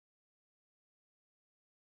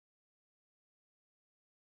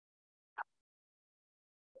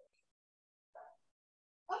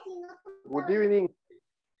Good evening.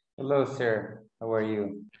 Hello, sir. How are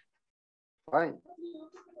you? Fine.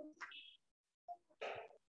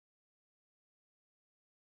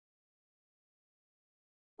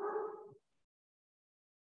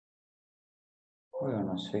 We're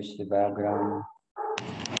gonna switch the background.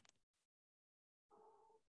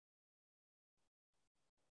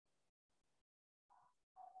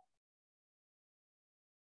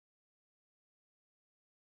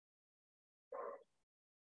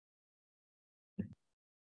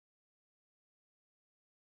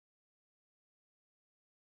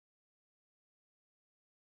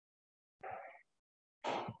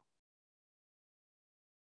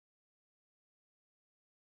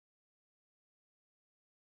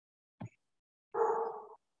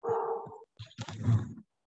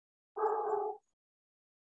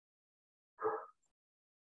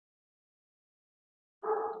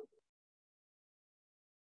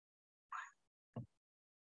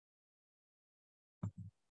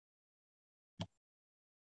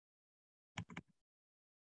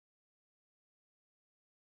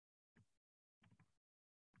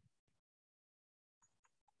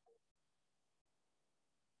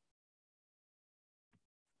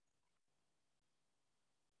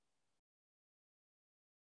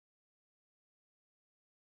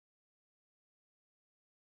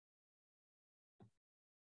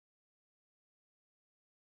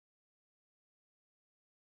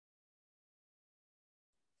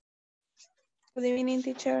 Good evening,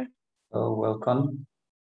 teacher. So welcome.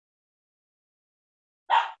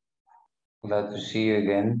 Glad to see you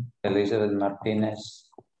again. Elizabeth Martinez.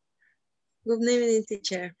 Good evening,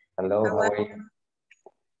 teacher. Hello, How how are are you?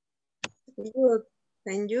 Good.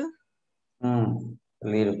 And you? A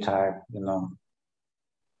little tired, you know.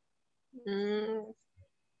 Mm,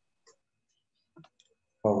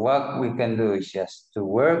 But what we can do is just to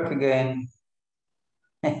work again.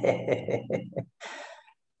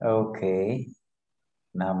 Okay,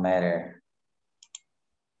 no matter.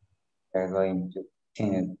 We're going to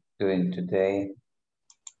continue doing today.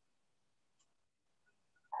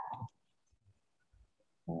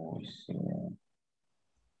 Oh, see.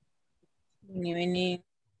 Good evening.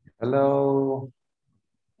 Hello.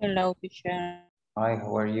 Hello, teacher. Hi,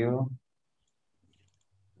 how are you?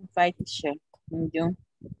 Fine, teacher. And you?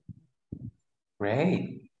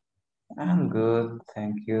 Great. I'm good,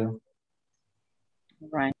 thank you.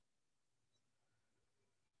 Right.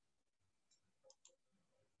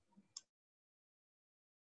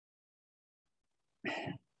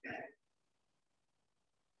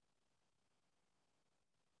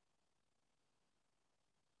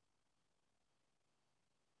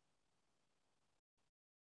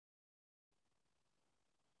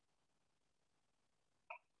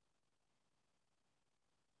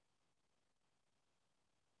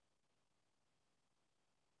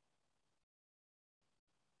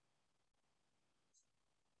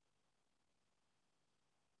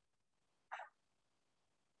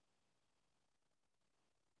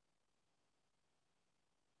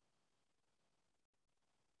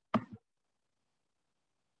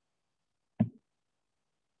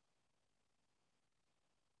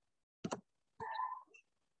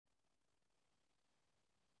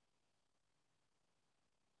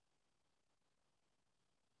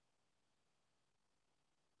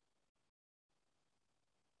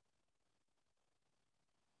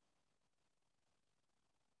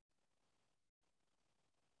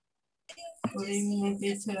 Good evening,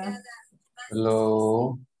 teacher.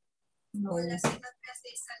 Hello. Hola.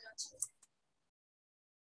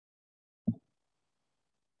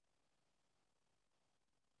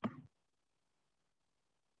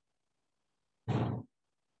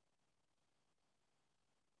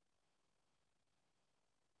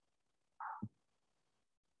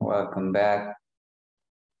 Welcome back.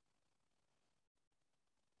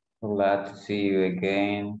 Glad to see you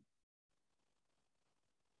again.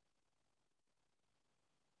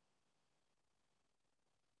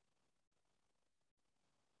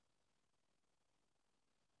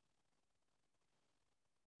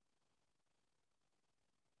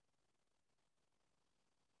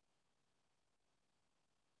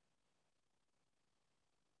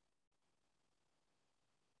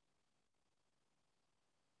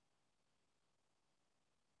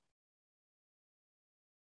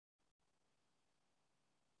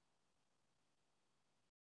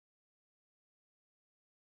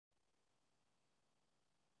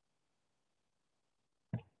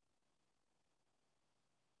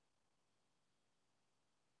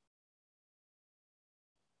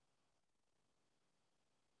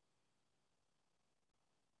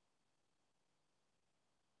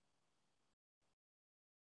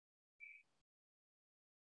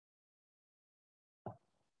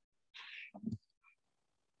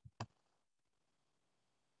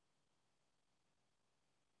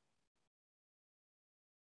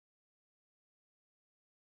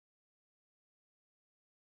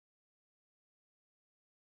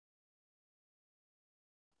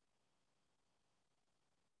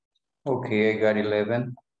 Okay, I got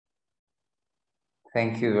 11.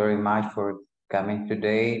 Thank you very much for coming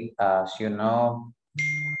today. As you know,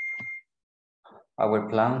 our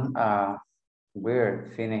plan,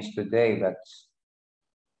 we're finished today, but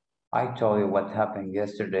I told you what happened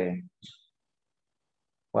yesterday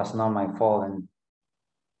was not my fault and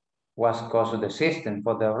was cause of the system.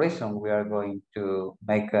 For the reason we are going to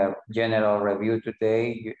make a general review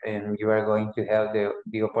today, and you are going to have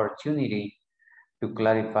the opportunity to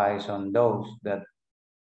clarify on those that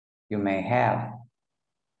you may have.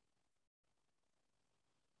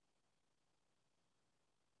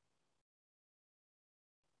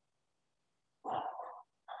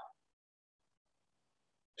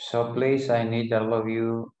 So please, I need all of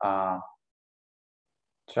you,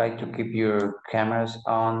 try to keep your cameras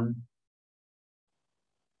on.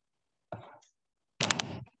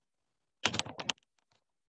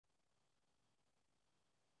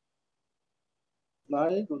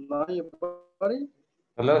 Good night, everybody.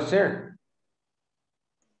 Hello, sir.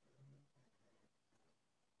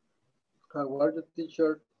 How are you,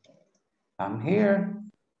 teacher? I'm here.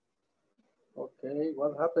 Okay,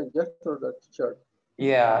 what happened yesterday, teacher?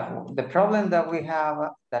 Yeah, the problem that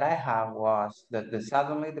I have was that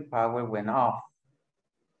suddenly the power went off.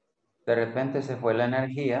 De repente se fue la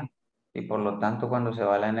energía y por lo tanto cuando se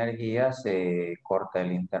va la energía se corta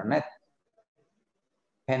el internet.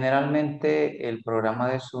 Generalmente el programa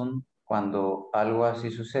de Zoom, cuando algo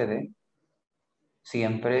así sucede,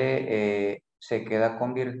 siempre se queda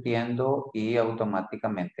convirtiendo y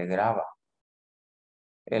automáticamente graba.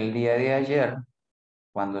 El día de ayer,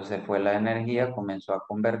 cuando se fue la energía, comenzó a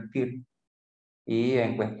convertir y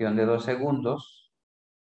en cuestión de 2 segundos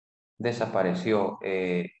desapareció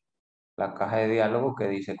la caja de diálogo que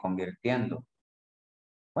dice convirtiendo.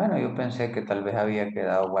 Bueno, yo pensé que tal vez había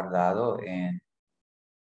quedado guardado en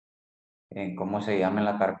cómo se llama en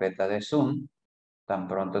la carpeta de Zoom. Tan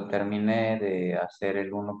pronto terminé de hacer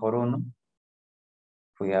el 1 por 1,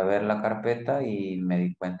 fui a ver la carpeta y me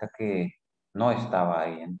di cuenta que no estaba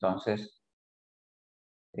ahí. Entonces,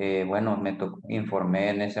 bueno,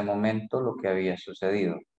 informé en ese momento lo que había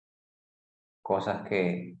sucedido. Cosas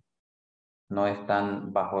que no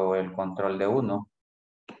están bajo el control de uno.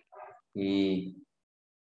 Y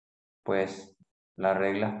pues las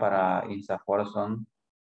reglas para INSAFORP son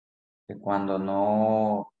que cuando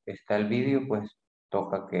no está el vídeo, pues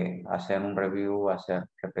toca que hacer un review,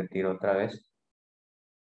 repetir otra vez,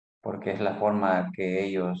 porque es la forma que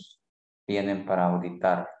ellos tienen para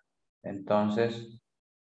auditar. Entonces,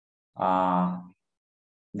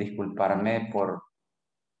 disculparme por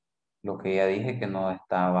lo que ya dije que no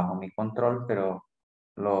está bajo mi control, pero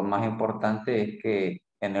lo más importante es que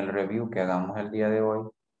en el review que hagamos el día de hoy,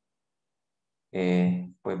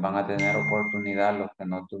 pues van a tener oportunidad los que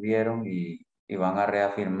no tuvieron y van a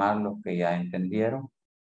reafirmar los que ya entendieron.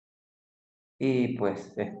 Y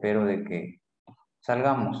pues espero de que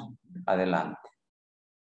salgamos adelante.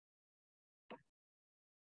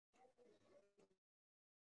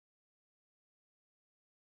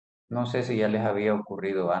 No sé si ya les había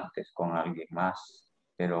ocurrido antes con alguien más,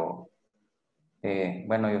 pero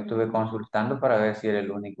bueno, yo estuve consultando para ver si era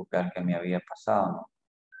el único al que me había pasado, ¿no?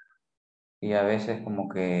 Y a veces como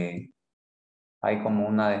que hay como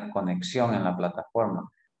una desconexión en la plataforma.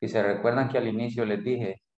 Y se recuerdan que al inicio les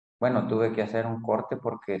dije, bueno, tuve que hacer un corte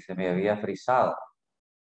porque se me había frizado.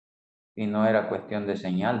 Y no era cuestión de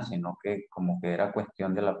señal, sino que como que era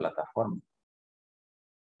cuestión de la plataforma.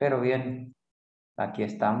 Pero bien, aquí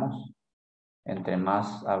estamos. Entre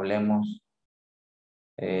más hablemos,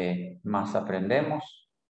 más aprendemos.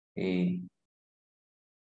 Y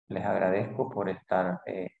les agradezco por estar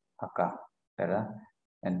acá, ¿verdad?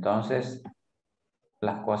 Entonces,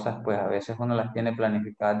 las cosas, pues a veces uno las tiene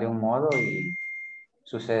planificadas de un modo y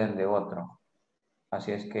suceden de otro.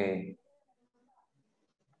 Así es que,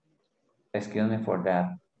 excuse me for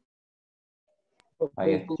that.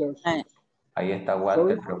 Okay, teacher. Ahí está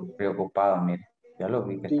Walter Sorry. preocupado, mire. Ya lo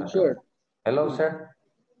vi que está Teacher. preocupado. Hello, sir.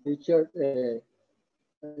 Teacher,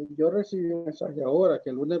 yo recibí un mensaje ahora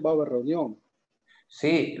que el lunes va a haber reunión.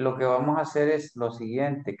 Sí, lo que vamos a hacer es lo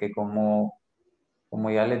siguiente, que como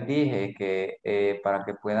ya les dije, que para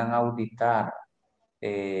que puedan auditar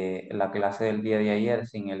la clase del día de ayer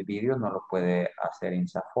sin el vídeo no lo puede hacer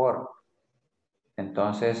INSAFORP.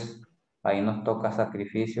 Entonces, ahí nos toca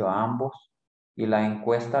sacrificio a ambos y la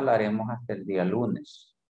encuesta la haremos hasta el día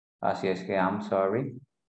lunes. Así es que, I'm sorry,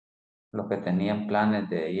 los que tenían planes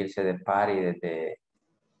de irse de party desde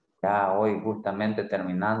ya hoy justamente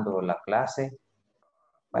terminando la clase,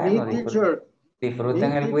 bueno,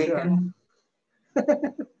 disfruten el weekend.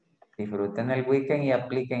 Disfruten el weekend y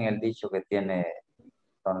apliquen el dicho que tiene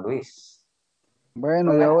don Luis.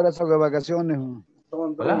 Bueno, y ahora salgo de vacaciones.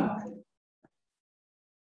 Hola.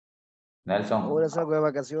 Nelson. Ahora salgo de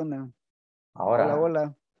vacaciones. Ahora.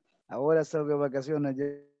 Hola. Ahora salgo de vacaciones.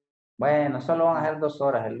 Bueno, solo van a ser 2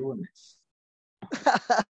 horas el lunes.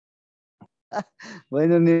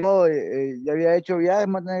 Bueno, ni modo, ya había hecho viajes,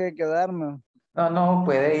 más tenía que quedarme. No,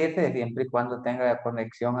 puede irse siempre y cuando tenga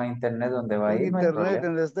conexión a internet donde va a En ir, no hay internet, problema.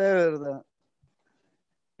 donde esté, ¿verdad?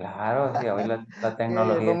 Claro, sí, hoy la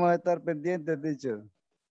tecnología, Vamos a estar pendientes, dicho.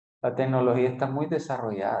 la tecnología está muy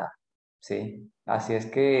desarrollada, sí. Así es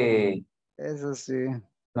que Eso sí.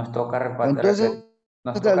 nos toca Entonces,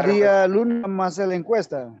 hasta el día lunes vamos a hacer la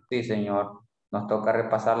encuesta. Sí, señor. Nos toca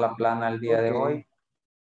repasar la plana el día de hoy.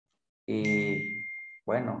 Y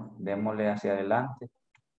bueno, démosle hacia adelante.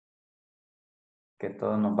 Que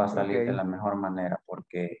todo nos va a salir de la mejor manera.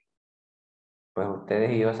 Porque pues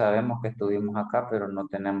ustedes y yo sabemos que estuvimos acá, pero no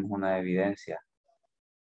tenemos una evidencia.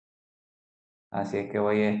 Así es que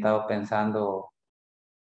hoy he estado pensando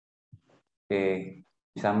que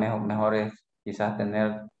quizás mejor es quizás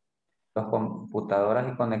tener 2 computadoras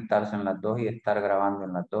y conectarse en las 2 y estar grabando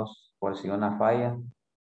en las 2 por si una falla.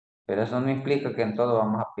 Pero eso no implica que en todo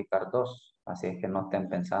vamos a aplicar 2. Así es que no estén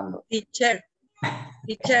pensando. Teacher,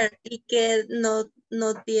 y que no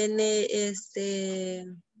tiene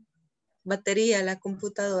batería la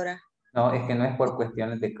computadora. No, es que no es por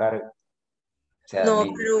cuestiones de carga. O sea, No,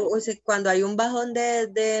 pero o sea, cuando hay un bajón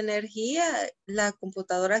de energía, la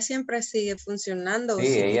computadora siempre sigue funcionando. sí,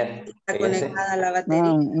 Si está conectada a la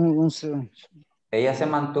batería. Ella se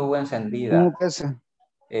mantuvo encendida. ¿Cómo pesa?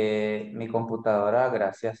 Mi computadora,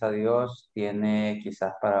 gracias a Dios, tiene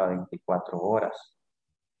quizás para 24 horas.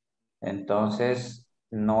 Entonces,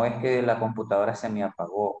 no es que la computadora se me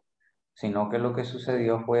apagó, sino que lo que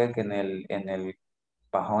sucedió fue que en el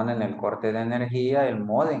bajón, en el corte de energía, el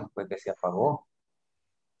módem fue que se apagó.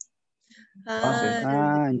 Entonces,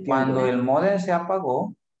 cuando el módem se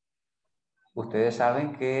apagó, ustedes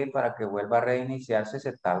saben que para que vuelva a reiniciarse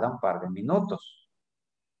se tarda un par de minutos.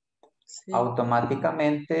 Sí.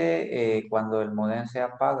 Automáticamente, cuando el módem se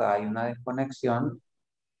apaga, hay una desconexión.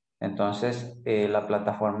 Entonces, la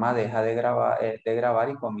plataforma deja de grabar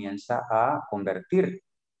y comienza a convertir.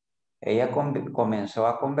 Ella comenzó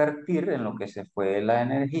a convertir en lo que se fue la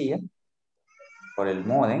energía por el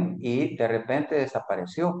módem y de repente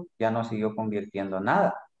desapareció. Ya no siguió convirtiendo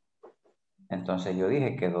nada. Entonces yo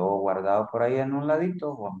dije, quedó guardado por ahí en un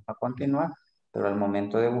ladito, vamos a continuar. Pero al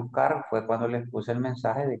momento de buscar fue cuando les puse el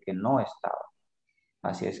mensaje de que no estaba.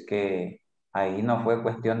 Así es que ahí no fue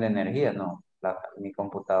cuestión de energía, no. Mi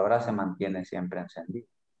computadora se mantiene siempre encendida.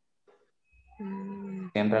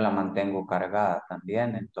 Siempre la mantengo cargada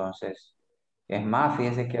también, entonces... Es más,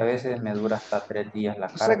 fíjese que a veces me dura hasta 3 días la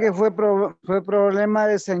carga. O sea que fue problema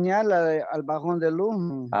de señal al bajón de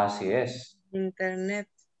luz. Así es. Internet.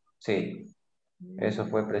 Sí, eso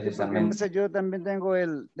fue precisamente. Sí, yo también tengo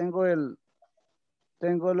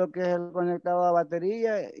lo que es el conectado a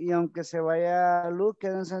batería y aunque se vaya a luz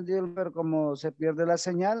queda encendido, pero como se pierde la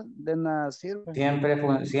señal, de nada sirve.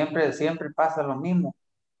 Siempre pasa lo mismo.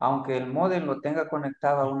 Aunque el módem lo tenga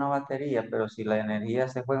conectado a una batería, pero si la energía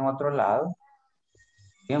se fue en otro lado,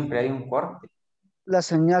 siempre hay un corte. La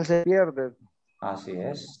señal se pierde. Así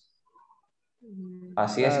es.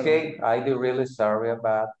 Así es que I do really sorry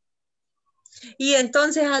about. Y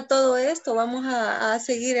entonces a todo esto vamos a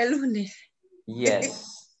seguir el lunes.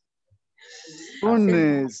 Yes.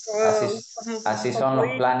 Lunes. Así son los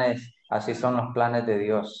planes. Así son los planes de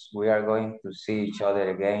Dios. We are going to see each other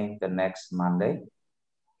again the next Monday.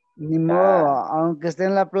 Ni modo, aunque esté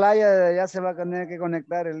en la playa, ya se va a tener que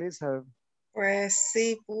conectar, Elizabeth. Pues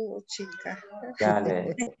sí, chica. Ya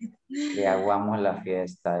le aguamos la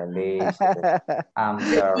fiesta, Elizabeth. I'm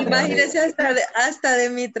sorry. Imagínense, hasta de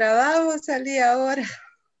mi trabajo salí ahora.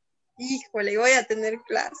 Híjole, voy a tener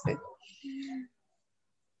clase.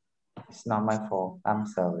 It's not my fault. I'm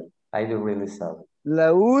sorry. I do really sorry.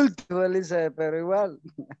 La última, Elizabeth, pero igual.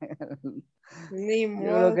 Ni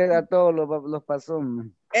modo. Yo creo que a todos los pasó.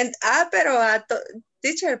 Pero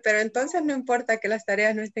teacher, pero entonces no importa que las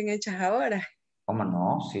tareas no estén hechas ahora. ¿Cómo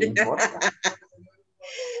no? Sí importa.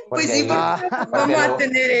 Pues sí, vamos a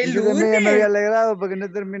tener el lunes. Yo también me había alegrado porque no he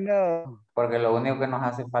terminado. Porque lo único que nos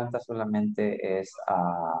hace falta solamente es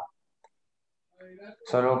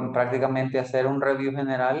solo prácticamente hacer un review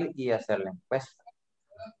general y hacer la encuesta.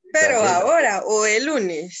 Pero ahora o el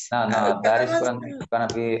lunes. No, that is gonna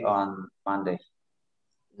be on Monday.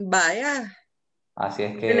 Vaya. Así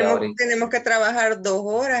es que tenemos que trabajar 2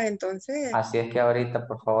 horas, entonces. Así es que ahorita,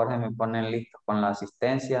 por favor, se me ponen listos con la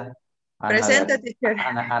asistencia. Presente, teacher.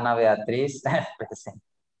 Ana Beatriz. Presente.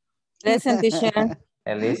 Present, teacher.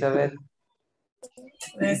 Elizabeth.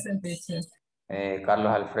 Present, teacher.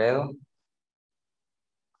 Carlos Alfredo.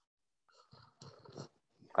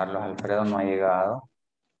 Carlos Alfredo no ha llegado.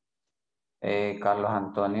 Carlos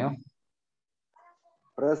Antonio.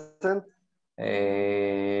 Present.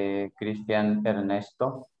 Cristian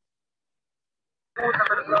Ernesto.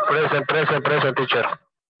 Present, teacher.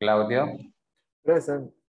 Claudio.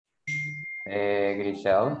 Present.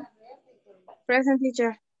 Grisel. Present,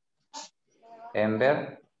 teacher.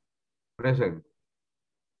 Ember. Present.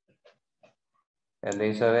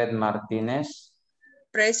 Elizabeth Martínez.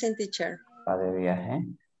 Present, teacher. Va de viaje.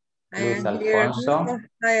 I Luis am here. Alfonso.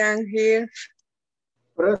 I am here.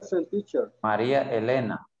 Present, teacher. María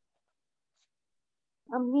Elena.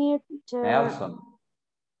 I'm here, teacher. Nelson.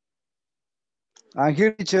 I'm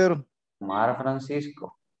here, teacher. Mar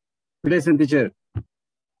Francisco. Present, teacher.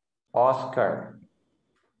 Oscar.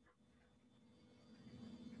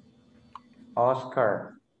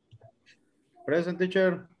 Oscar. Present,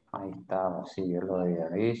 teacher. Ahí estaba, sí, yo lo había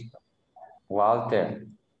visto. Walter.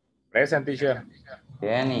 Present, teacher.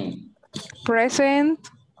 Jenny. Present.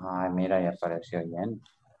 Ay, mira, ya apareció Jenny.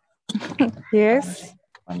 Yes.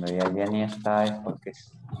 Cuando ya Jenny está es porque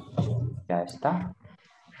ya está.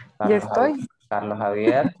 Ya estoy. Carlos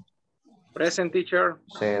Javier. Present, teacher.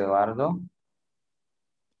 José Eduardo.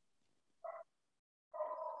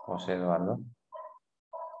 José Eduardo.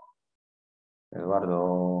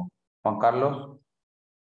 Eduardo. Juan Carlos.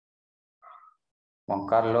 Juan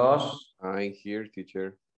Carlos. I'm here,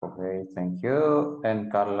 teacher. Okay, thank you.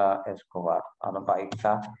 And Carla Escobar.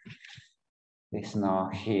 Albaita is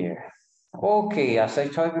not here. Okay, as I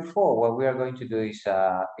told you before, what we are going to do is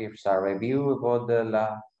a review about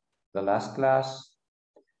the last class.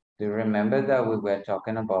 Do you remember that we were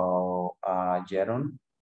talking about gerund?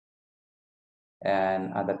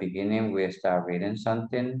 And at the beginning, we start reading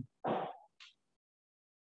something.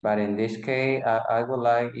 But in this case, I would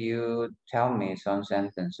like you to tell me some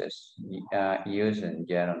sentences using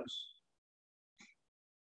gerunds.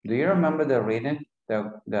 Do you remember the reading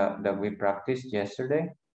that we practiced yesterday?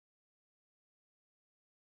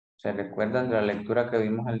 ¿Se recuerdan de la lectura que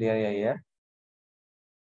vimos el día de ayer?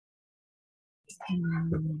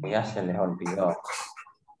 Ya se les olvidó.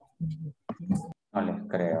 No les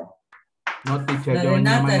creo. No, teacher, La yo de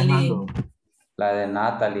venía Natalie. manejando. La de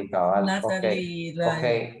Natalie, cabal. Natalie, Okay.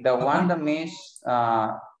 Okay, the one that miss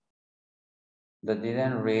that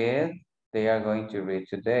didn't read, they are going to read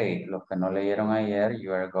today. Los que no leyeron ayer,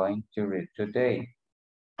 you are going to read today.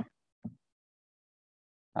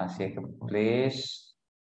 Así que, please,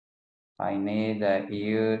 I need that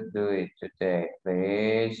you do it today,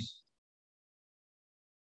 please.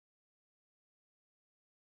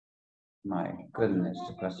 My goodness,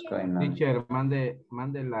 what's going on? Teacher, mande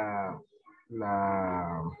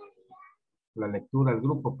la lectura al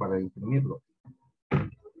grupo para imprimirlo.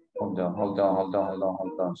 Hold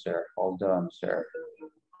on, sir. Hold on, sir.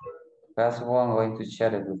 First of all, I'm going to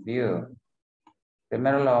share it with you.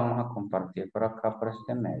 Primero la vamos a compartir por acá, por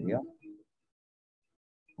este medio.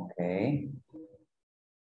 Ok.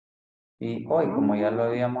 Y hoy, como ya lo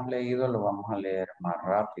habíamos leído, lo vamos a leer más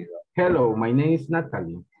rápido. Hello, my name is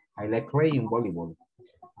Natalie. I like playing volleyball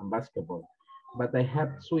and basketball, but I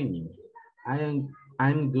have swimming.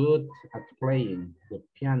 I'm good at playing the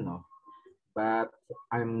piano, but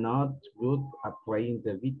I'm not good at playing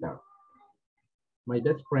the guitar. My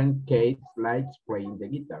best friend Kate likes playing the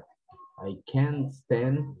guitar. I can't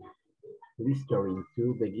stand listening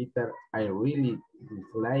to the guitar. I really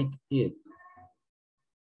dislike it.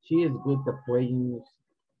 She is good at playing.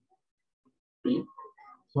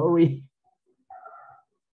 Sorry.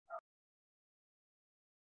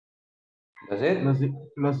 ¿That's it?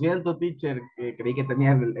 Lo siento, teacher. Creí que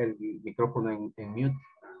tenía el micrófono en mute.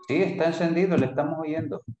 Sí, está encendido, le estamos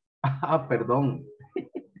oyendo. Ah, perdón.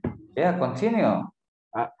 Yeah, continue.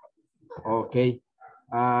 Okay.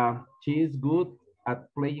 She is good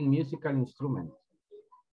at playing musical instruments.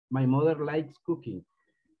 My mother likes cooking,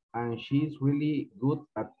 and she's really good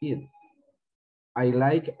at it. I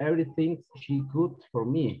like everything she cooks for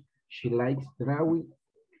me. She likes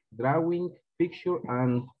drawing picture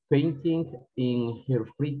and painting in her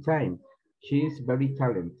free time. She is very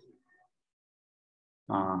talented.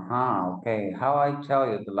 Okay. How I tell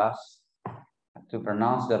you to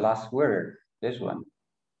pronounce the last word, this one.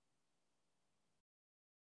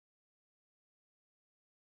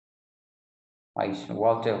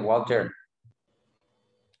 Walter.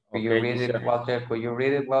 Could you read it, Walter? Could you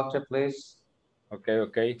read it, Walter, please?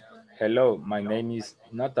 Okay. Hello, my name is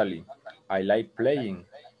Natalie. I like playing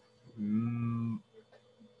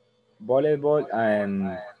volleyball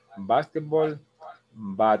and basketball,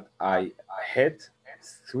 but I hate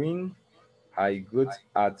swing. I'm good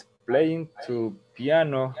at playing the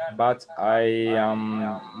piano, but I am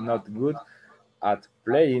not good at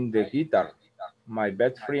playing the guitar. My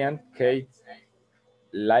best friend Kate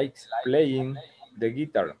likes playing the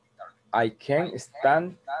guitar. I can't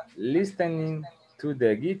stand listening to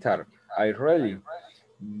the guitar. I really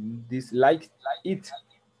dislike it.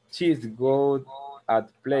 She's good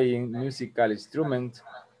at playing musical instruments.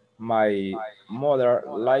 My mother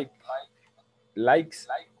likes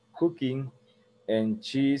cooking and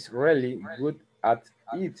she's really good at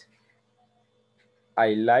it.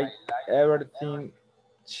 I like everything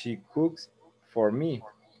she cooks for me.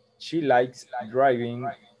 She likes driving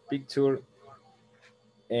picture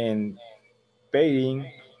and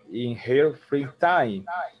painting in her free time.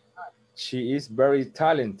 She is very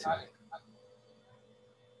talented.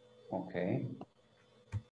 Okay.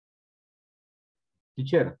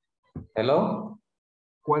 Teacher, Hello.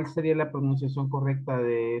 ¿cuál sería la pronunciación correcta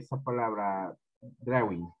de esa palabra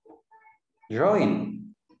drawing?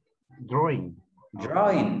 Drawing. Drawing.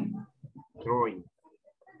 Drawing. Drawing.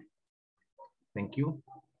 Thank you.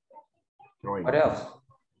 Drawing. What else?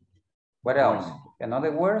 What else?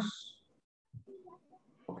 Another words?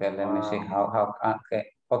 Okay, let me see how okay.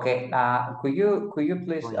 Okay, could you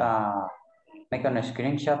please make a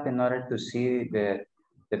screenshot in order to see the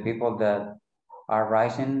people that are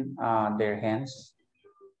raising their hands?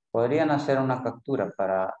 Podrían hacer una captura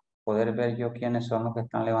para poder ver yo quiénes son los que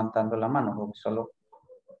están levantando la mano, porque solo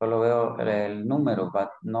veo el número, but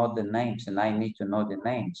not the names, and I need to know the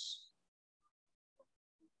names.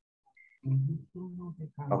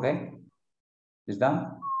 Okay, is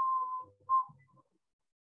done?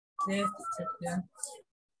 Yes, yeah.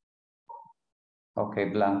 Okay,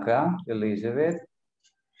 Blanca, Elizabeth.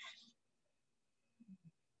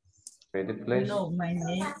 Ready, please? Hello, my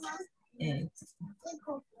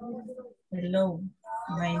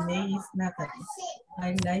name is Natalie.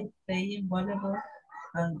 I like playing volleyball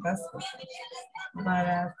and basketball, but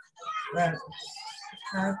I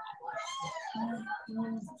have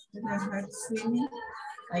swimming.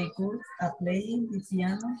 I good at playing the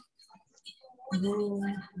piano,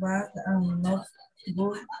 but I'm not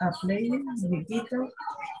good at playing the guitar.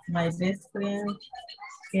 My best friend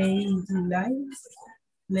Kate likes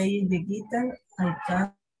playing the guitar. I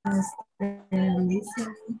can't stand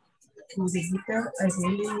listening to the guitar. I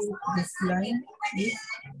really dislike it.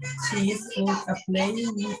 She is good at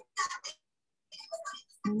playing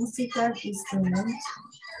musical instruments.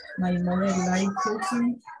 My mother likes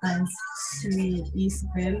cooking and she is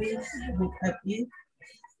very good at it.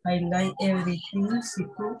 I like everything she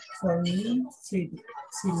cooks for me. She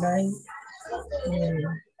likes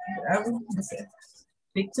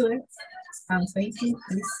pictures and painting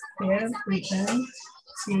is her free time.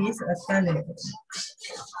 She is a talent.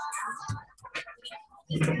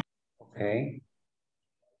 Okay.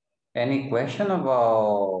 Any question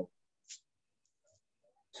about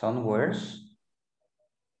some words?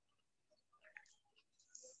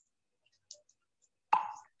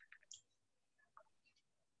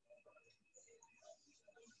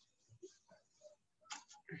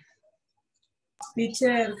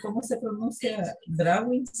 Teacher, ¿cómo se pronuncia?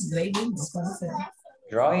 Drawing, grading, ¿o cómo se llama?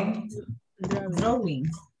 Drawing? Drawing.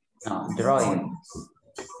 No, drawing.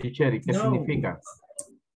 Teacher, ¿y qué significa?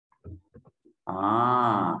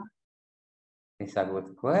 It's a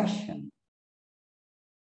good question.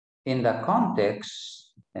 In the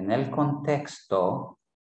context, en el contexto,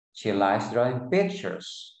 she likes drawing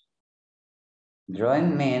pictures.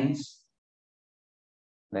 Drawing means,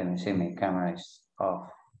 let me see, my camera is off.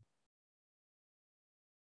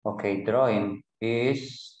 Okay, drawing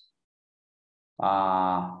is,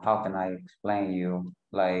 how can I explain you?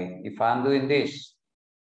 Like, if I'm doing this,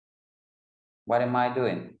 what am I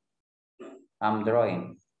doing? I'm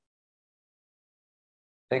drawing.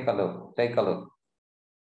 Take a look, take a look.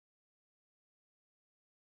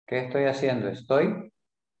 ¿Qué estoy haciendo? Estoy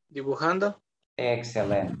Dibujando.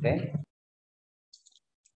 excelente.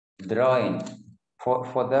 Drawing.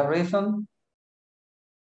 For that reason,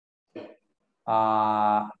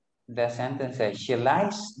 the sentence says, she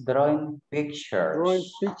likes drawing pictures. Drawing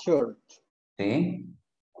pictures. See?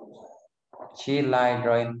 She likes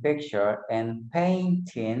drawing pictures and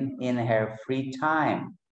painting in her free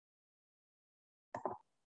time.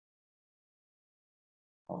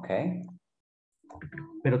 Okay.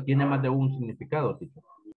 Pero tiene más de un significado, teacher.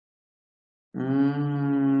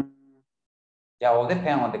 Yeah, all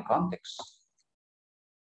depends on the context.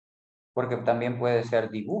 Porque también puede ser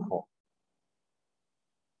dibujo.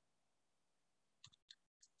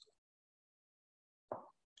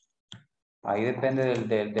 Ahí depende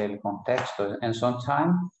del contexto. And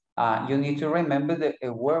sometimes You need to remember that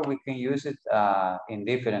a word we can use it in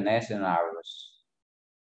different scenarios.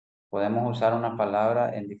 Podemos usar una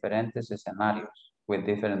palabra en diferentes escenarios with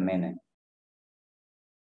different meaning.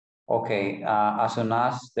 Okay, as soon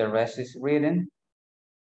as the rest is reading,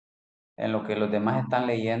 en lo que los demás están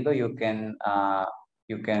leyendo, you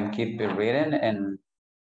can keep it reading and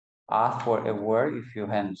ask for a word if you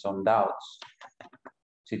have some doubts.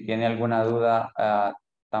 Si tiene alguna duda,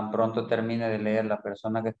 tan pronto termine de leer la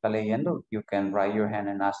persona que está leyendo, you can raise your hand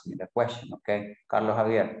and ask me the question, okay? Carlos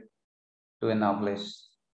Javier, do it now, please.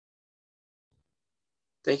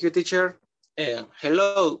 Thank you, teacher.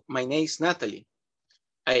 Hello, my name is Natalie.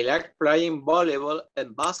 I like playing volleyball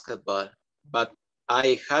and basketball, but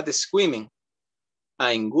I hate swimming.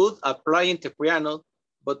 I'm good at playing the piano,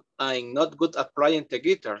 but I'm not good at playing the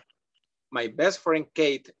guitar. My best friend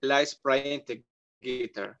Kate likes playing the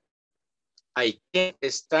guitar. I can't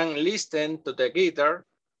stand listening to the guitar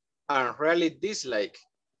and really dislike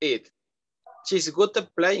it. She's good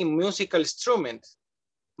at playing musical instruments.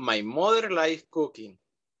 My mother likes cooking,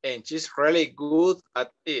 and she's really good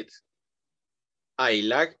at it. I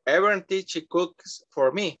like everything she cooks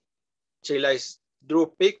for me. She likes draw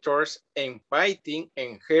pictures and painting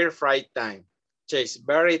in her free time. She's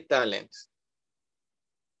very talented.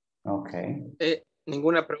 Okay.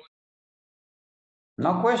 Ninguna pregunta.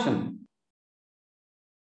 No question.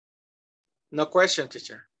 No question,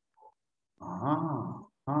 teacher.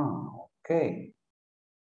 Okay.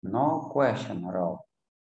 No question at all.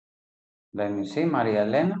 Let me see, Maria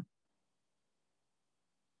Elena.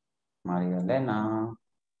 Maria Elena.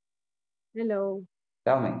 Hello.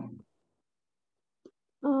 Tell me.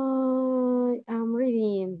 I'm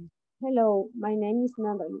reading. Hello, my name is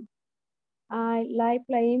Natalie. I like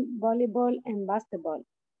playing volleyball and basketball,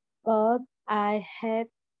 but I hate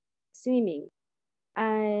swimming.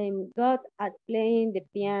 I'm good at playing the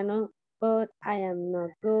piano, but I am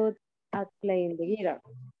not good at playing the guitar.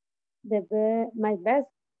 My best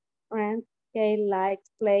friend, Kay, likes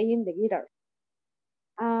playing the guitar.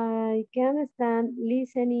 I can't stand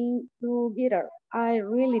listening to guitar. I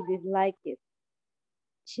really dislike it.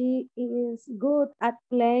 She is good at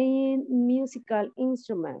playing musical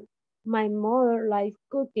instruments. My mother likes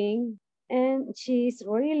cooking and she's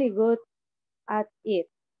really good at it.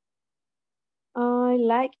 I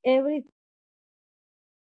like everything.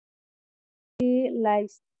 She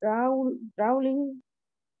likes drawing,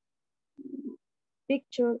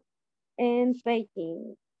 picture, and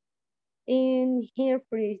painting. In her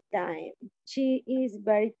free time, she is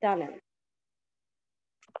very talented.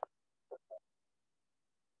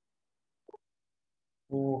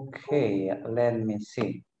 Okay, let me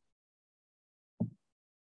see.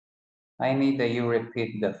 I need that you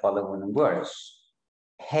repeat the following words.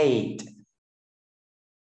 Hate.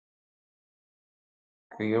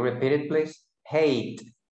 Could you repeat it, please? Hate.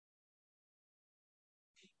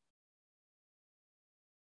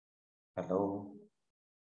 Hello.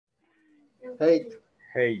 Hate.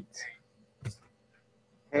 Hate.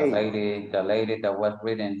 The lady that was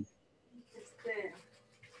reading.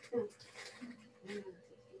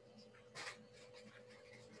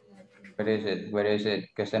 Where is it? Where is it?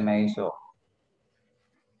 ¿Qué se me hizo?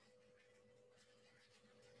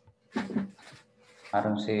 I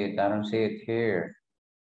don't see it. I don't see it here.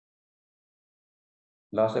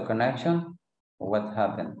 Lost the connection? What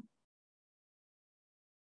happened?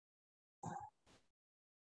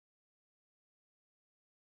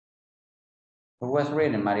 Who was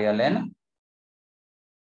reading? Maria Elena?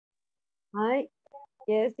 Hi,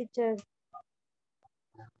 yes, teacher.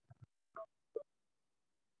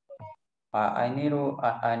 I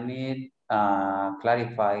need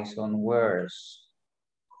clarify some words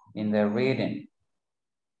in the reading.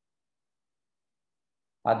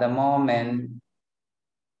 At the moment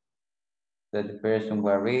that the person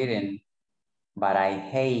were reading, but I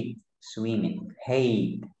hate swimming.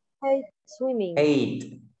 Hate. Hate swimming.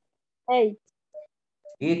 Hate. Hate.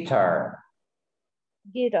 Guitar.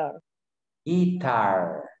 Guitar.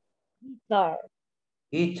 Guitar. Guitar.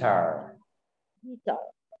 Guitar. Guitar.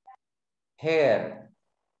 Hair.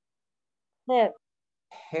 Hair.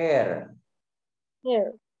 Hair.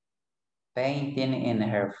 Hair. Painting in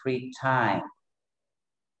her free time.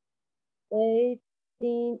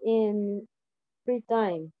 Painting in free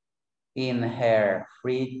time. In her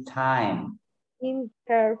free time. In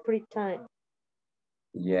her free time.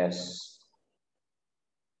 Yes.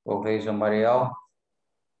 Okay, somebody else?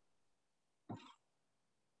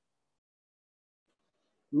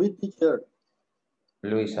 Me, teacher.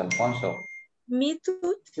 Luis Alfonso. Me too,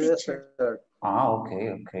 Yes, teacher. sir.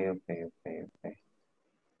 Okay.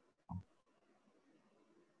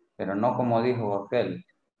 Pero no como dijo aquel.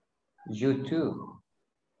 You too.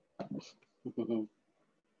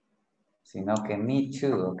 Sino que me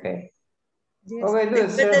too, okay. Yes. Okay, good,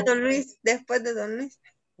 Después de sir. Don Luis, después de Don Luis.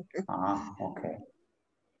 Ah, okay.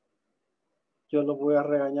 Yo los voy a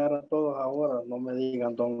regañar a todos ahora. No me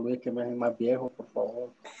digan, don Luis, que me hacen más viejo, por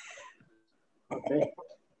favor. Okay.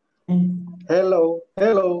 Hello.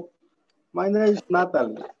 My name is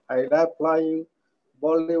Natalie. I love playing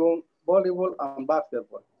volleyball and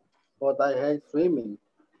basketball, but I hate swimming.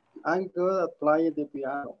 I'm good at playing the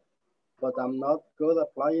piano, but I'm not good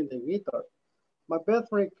at playing the guitar. My best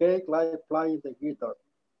friend Kate likes playing the guitar.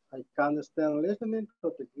 I can't stand listening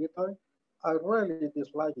to the guitar. I really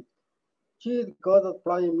dislike it. She is good at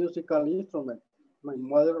playing musical instruments. My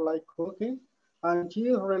mother likes cooking, and she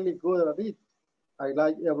is really good at it. I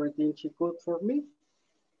like everything she cooks for me.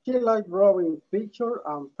 She likes drawing pictures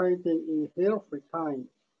and painting in her free time.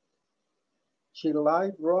 She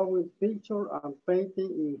likes drawing pictures and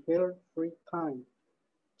painting in her free time.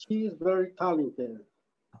 She is very talented.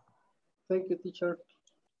 Thank you, teacher.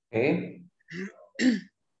 Okay.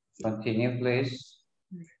 Continue, please.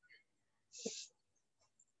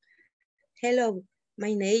 Hello,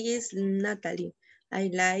 my name is Natalie. I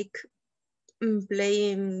like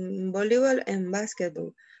playing volleyball and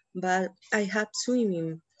basketball, but I have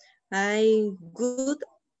swimming. I'm good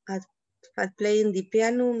at playing the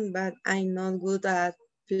piano, but I'm not good at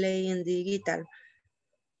playing the guitar.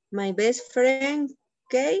 My best friend,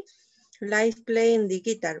 Kate, likes playing the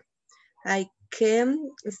guitar. I can't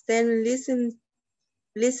stand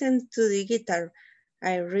listen to the guitar.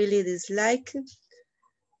 I really dislike it.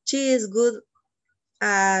 She is good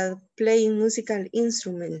at playing musical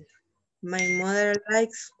instruments. My mother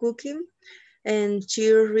likes cooking and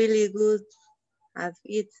she's really good at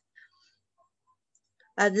it.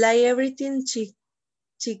 I like everything she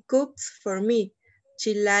cooks for me.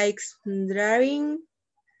 She likes drawing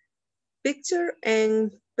pictures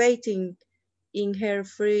and painting in her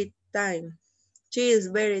free time. She is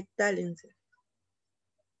very talented.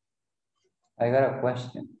 I got a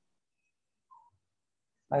question.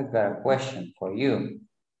 For you.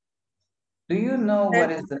 Do you know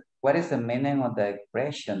what is the meaning of the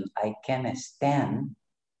expression I can stand,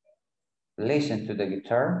 listen to the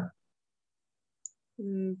guitar?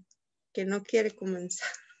 Que no quiere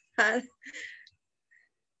comenzar.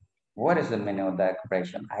 What is the meaning of that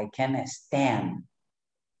expression? I can stand.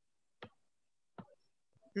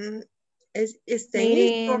 Miren,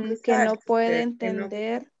 que no puede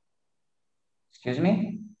entender. Excuse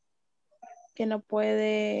me? Que no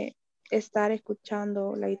puede estar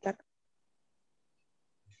escuchando la guitarra.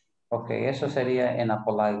 Okay, eso sería in a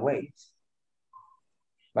polite way.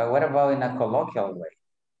 But what about in a colloquial way?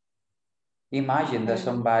 Imagine that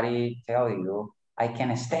somebody tell you, I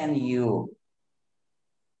can stand you.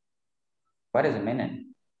 What is the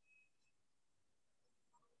meaning?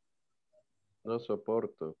 No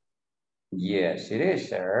soporto. Yes, it is,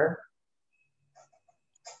 sir.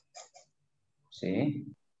 See?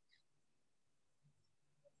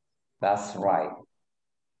 That's right.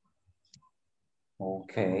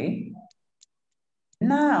 Okay.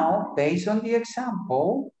 Now, based on the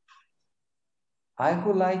example, I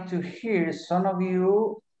would like to hear some of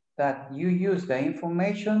you that you use the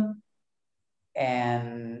information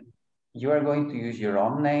and you are going to use your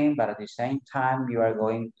own name, but at the same time, you are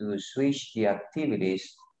going to switch the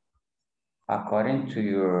activities according to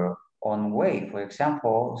your own way. For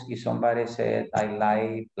example, if somebody said, I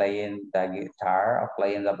like playing the guitar or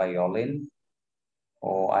playing the violin,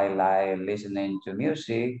 or I like listening to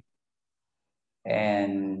music,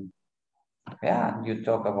 and yeah, you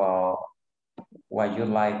talk about what you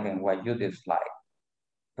like and what you dislike.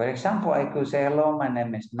 For example, I could say, hello, my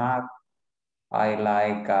name is Mark. I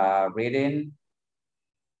like reading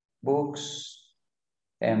books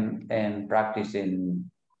and practicing.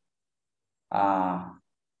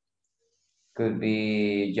 Could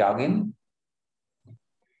be jogging,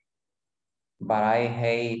 but I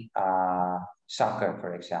hate soccer,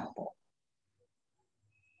 for example.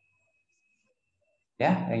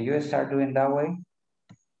 Yeah, and you start doing that way,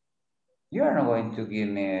 you are not going to give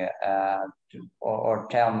me or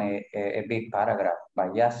tell me a big paragraph,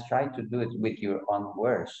 but just try to do it with your own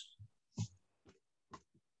words.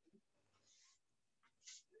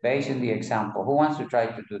 Based on the example, who wants to try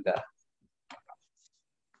to do that?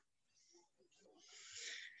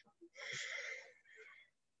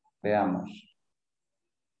 Veamos.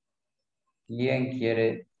 ¿Quién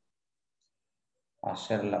quiere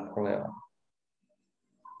hacer la prueba?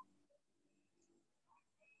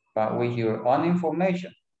 But with your own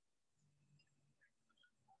information.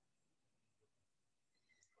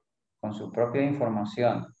 Con su propia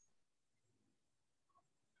información.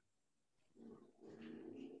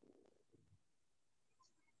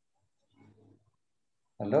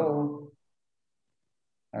 Hello?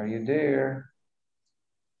 Are you there?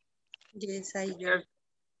 Yes, I do.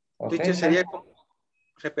 Okay, Teacher, sería como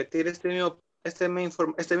repetir este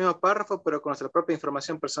mismo párrafo, pero con nuestra propia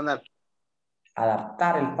información personal.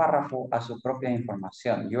 adaptar el párrafo a su propia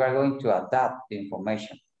información. You are going to adapt the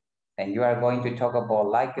information. And you are going to talk about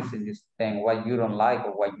likes in this thing, what you don't like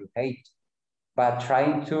or what you hate. But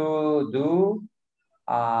trying to do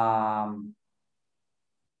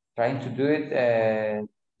it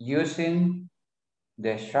using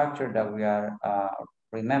the structure that we are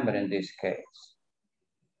remembering in this case.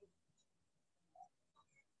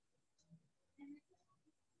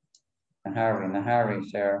 In a hurry,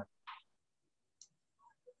 sir.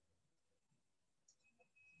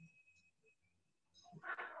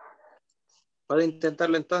 Puede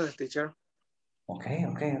intentarlo entonces, teacher. Okay.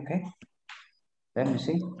 Let me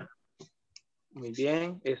see. Muy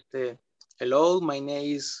bien. Hello, my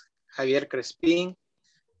name is Javier Crespin.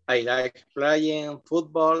 I like playing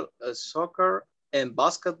football, soccer, and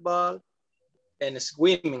basketball, and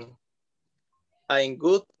swimming. I'm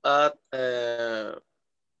good at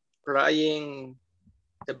playing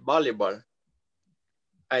the volleyball.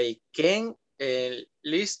 I can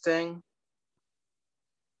listen.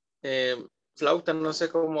 Flauta, no sé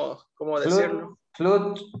cómo decirlo.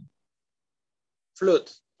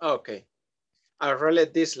 Flute. Okay. I really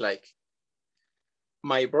dislike.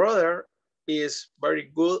 My brother is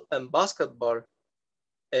very good at basketball,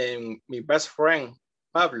 and my best friend,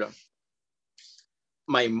 Pablo.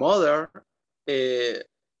 My mother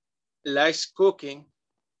likes cooking,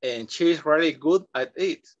 and she's really good at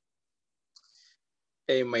it.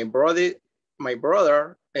 And my brother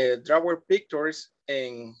draws pictures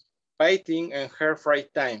and painting in her free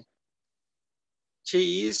time.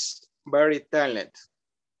 She is very talented.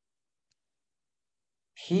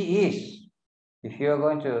 He is. If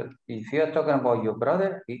you're talking about your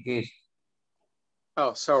brother, he is.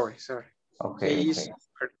 Oh, sorry. Okay.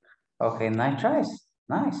 Okay, nice tries.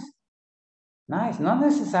 Nice. Not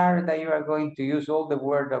necessary that you are going to use all the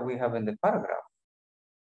words that we have in the paragraph.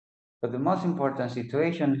 But the most important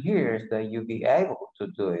situation here is that you be able to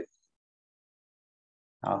do it.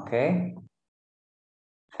 Okay.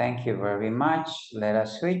 Thank you very much. Let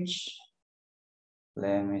us switch.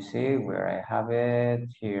 Let me see where I have it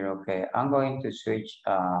here. Okay, I'm going to switch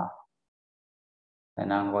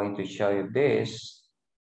and I'm going to show you this.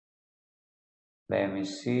 Let me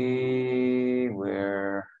see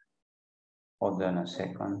where, hold on a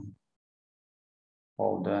second.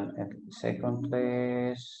 Hold on a second,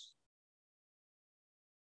 please.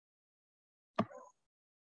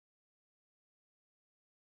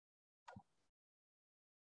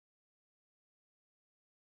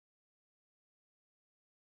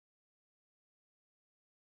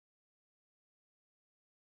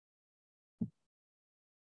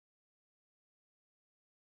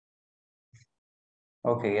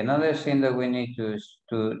 Okay, another thing that we need to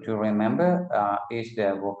remember is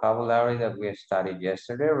the vocabulary that we studied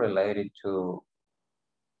yesterday related to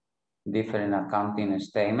different accounting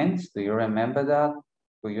statements. Do you remember that?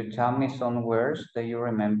 Will you tell me some words that you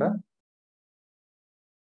remember?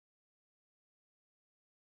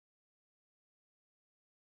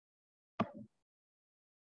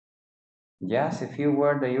 Just a few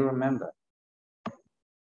words that you remember.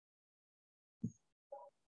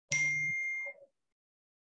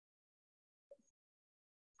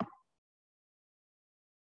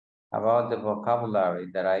 About the vocabulary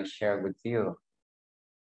that I shared with you.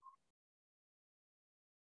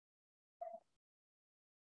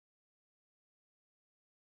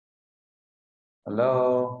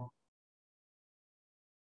 Hello?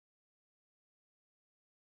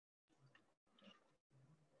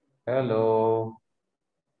 Hello?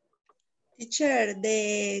 Teacher,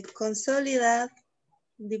 the consolidate,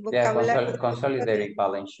 the vocabulary. Yeah, consolidated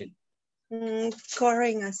balance sheet.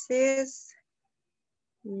 Current assets.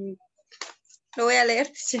 Lo voy a leer,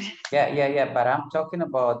 teacher. Yeah, but I'm talking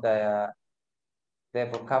about the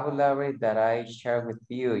vocabulary that I shared with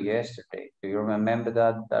you yesterday. Do you remember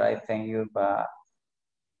that I sent you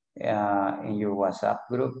in your WhatsApp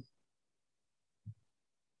group?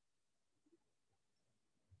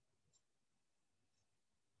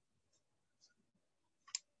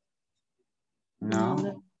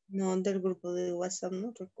 No. No, del grupo de WhatsApp,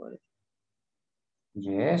 no recuerdo.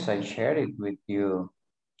 Yes, I shared it with you.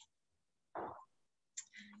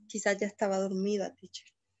 Quizás ya estaba dormida, teacher.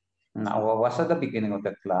 No, well, was at the beginning of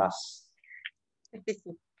the class.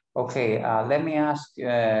 Okay, let me ask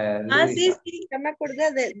Luisa. Sí, ya me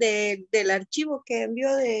acordé del archivo que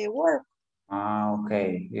envió de Word. Ah, ok.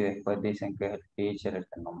 Y después dicen que es el teacher el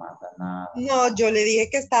que no manda nada. No, yo le dije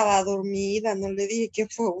que estaba dormida, no le dije que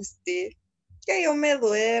fue usted. Que yo me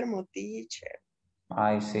duermo, teacher.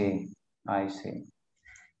 I see. I see.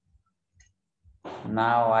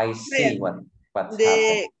 Now I see what's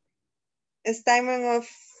happened. The statement of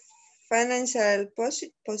financial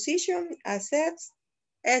position, assets,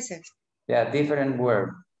 assets. Yeah, different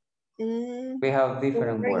word. We have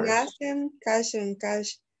different words. Asset, cash and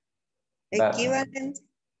cash But- equivalent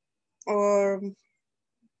or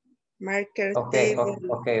marker Okay, table.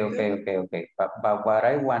 okay. But what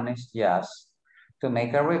I want is just to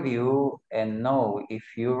make a review and know if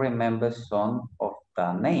you remember some of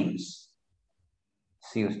the names.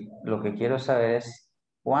 Si lo que quiero saber es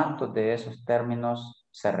cuántos de esos términos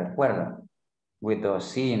se recuerdan with the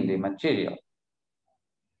C in the material.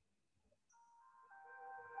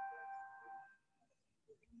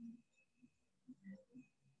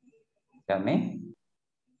 Tell me.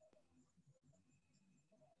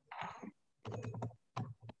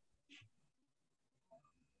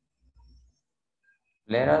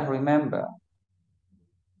 Let us remember.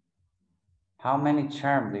 How many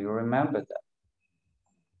terms do you remember that?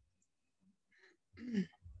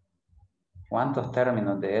 ¿Cuántos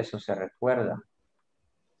términos de eso se recuerdan?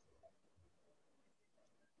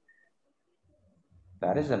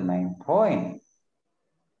 That is the main point.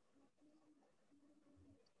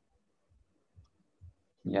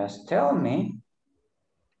 Just tell me.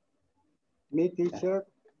 Me, teacher.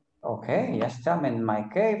 Okay, just tell me. In my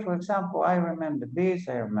case, for example, I remember this,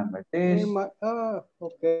 I remember this. In my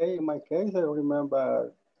case, I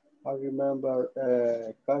remember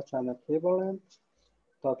cash and equivalent,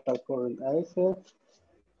 total current assets,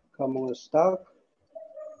 common stock,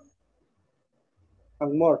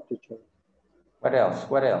 and more, teacher. What else?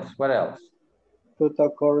 What else? What else? Total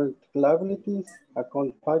current liabilities,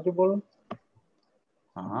 account payable,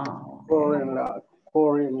 Okay.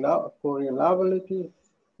 current liabilities,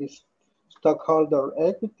 is stockholder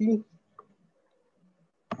equity.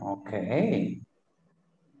 Okay.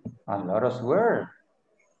 A lot of words.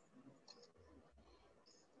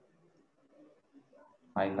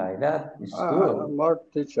 I like that. It's good. More,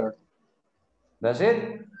 teacher. That's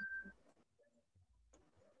it?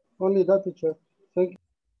 Only that, teacher. Thank you.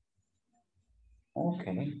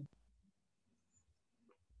 Okay.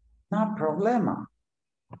 No problema.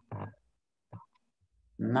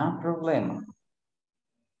 No problema.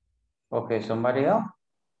 Okay, somebody else?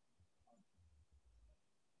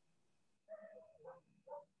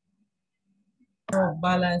 Los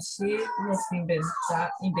balance sheet, los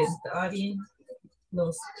inventarios,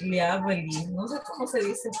 los liabilities, no sé cómo se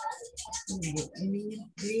dice.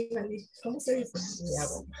 ¿Cómo se dice?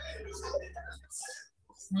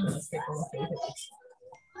 No sé cómo se dice.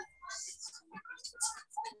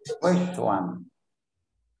 Which one?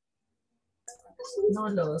 No,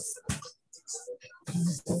 los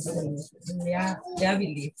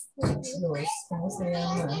liabilities, los, ¿cómo se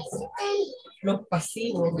llama? Los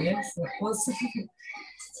pasivos, eso.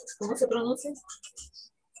 ¿Cómo se pronuncia?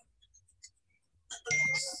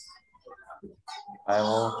 I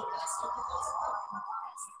will.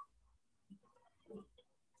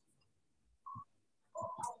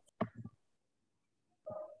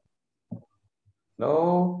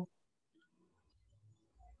 Hello?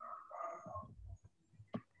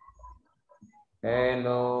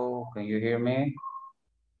 Hello, can you hear me?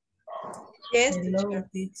 Yes, hello,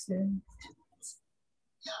 teacher.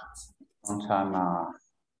 Sometimes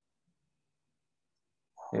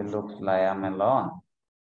it looks like I'm alone.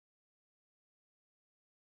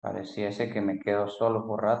 Pareciese que me quedo solo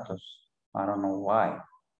por ratos. I don't know why.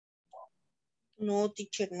 No,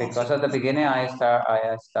 teacher, no. Because at the beginning I start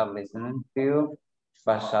listening to you,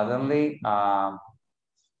 but suddenly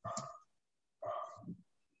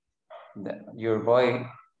your voice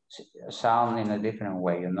sound in a different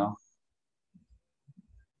way, you know.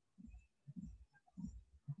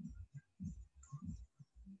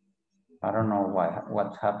 I don't know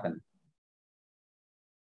what happened.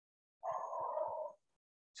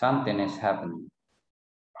 Something is happening.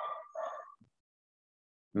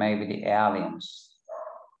 Maybe the aliens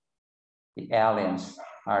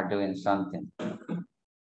are doing something.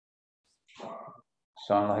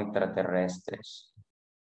 Son los extraterrestres.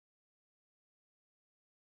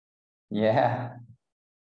 Yeah.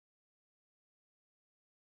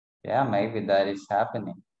 Yeah, maybe that is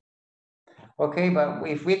happening. Okay, but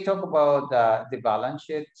if we talk about the balance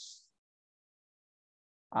sheets,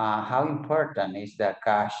 how important is the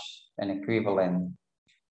cash and equivalent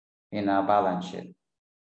in a balance sheet?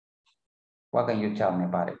 What can you tell me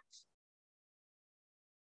about it?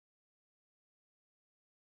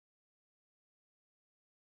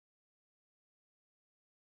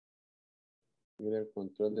 Mira el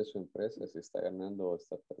control de su empresa, si está ganando o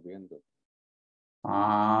está perdiendo.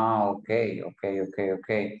 Ah, okay.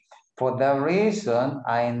 For that reason,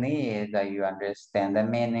 I need that you understand the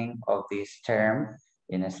meaning of this term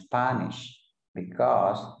in Spanish,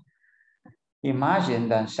 because imagine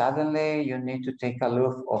that suddenly you need to take a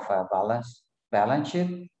look of a balance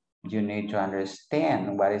sheet. You need to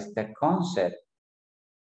understand what is the concept.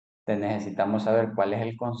 Necesitamos saber cuál es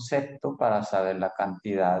el concepto para saber la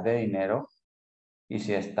cantidad de dinero y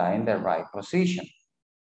si está in the right position.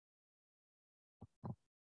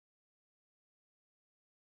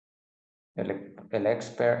 El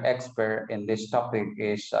expert in this topic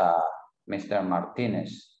is Mr.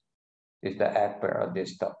 Martinez. Is the expert of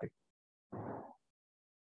this topic.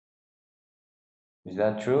 Is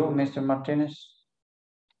that true, Mr. Martinez?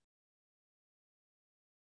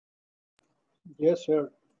 Yes, sir.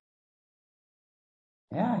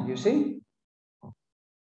 Yeah, you see?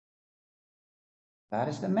 That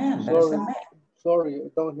is the man. That is the man. Sorry, I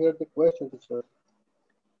don't hear the question, sir.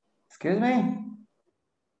 Excuse me?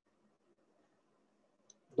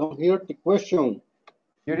 Don't hear the question.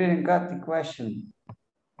 You didn't got the question.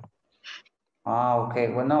 Ah, okay.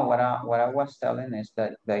 Well, no, what I was telling is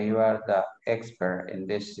that you are the expert in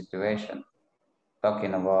this situation,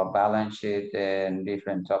 talking about balance sheet and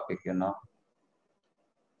different topic, you know.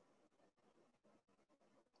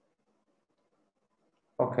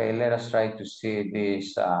 Okay, let us try to see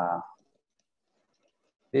this.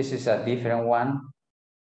 This is a different one.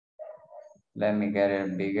 Let me get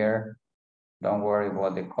it bigger. Don't worry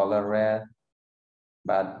about the color red.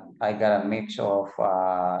 But I got a mix of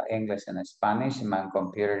English and Spanish. My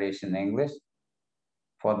computer is in English.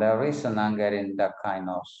 For that reason, I'm getting that kind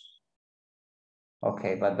of.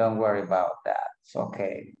 Okay, but don't worry about that. It's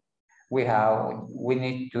okay. We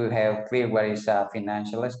need to have clear what is a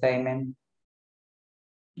financial statement.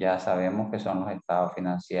 Ya sabemos que son los estados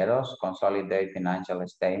financieros, consolidate financial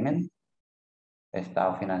statement,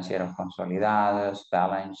 estados financieros consolidados,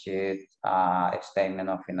 balance sheet, statement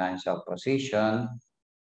of financial position,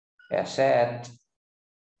 asset,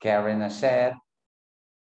 carrying asset,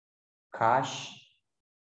 cash,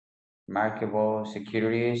 marketable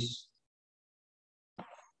securities,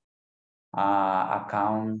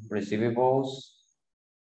 account receivables,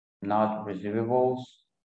 not receivables.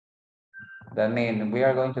 That means we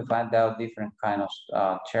are going to find out different kind of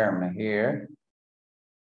term here.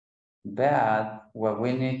 But what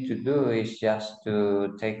we need to do is just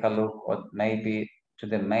to take a look at maybe to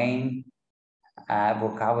the main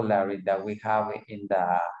vocabulary that we have in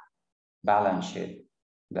the balance sheet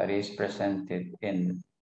that is presented in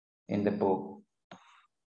the book.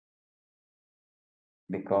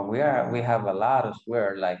 Because we have a lot of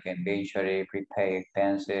words like inventory, prepaid,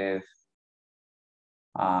 expensive,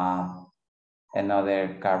 and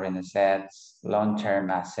other current assets, long-term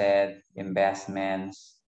asset,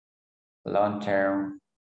 investments, long-term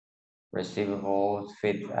receivables,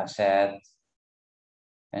 fixed assets,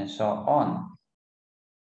 and so on.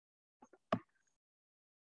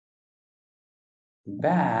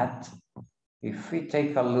 But if we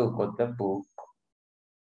take a look at the book,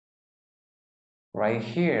 right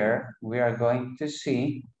here, we are going to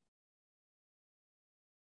see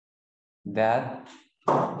that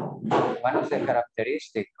one of the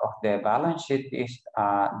characteristics of the balance sheet is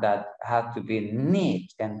that has to be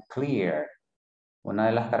neat and clear. Una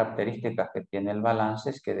de las características que tiene el balance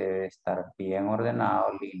es que debe estar bien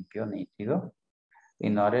ordenado, limpio, nítido,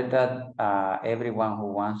 in order that everyone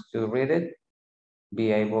who wants to read it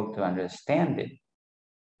be able to understand it.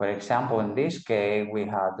 For example, in this case, we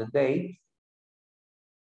have the date,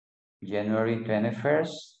 January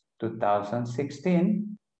 21st,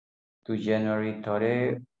 2016 to January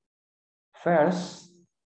 31st,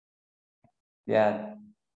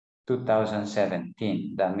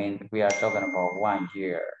 2017. That means we are talking about 1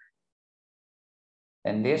 year.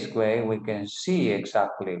 And this way we can see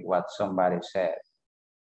exactly what somebody said.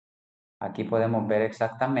 Aquí podemos ver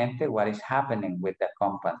exactamente what is happening with the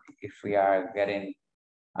company. If we are getting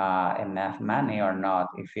enough money or not,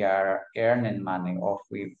 if we are earning money or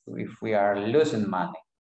if we are losing money.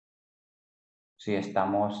 Si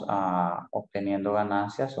estamos obteniendo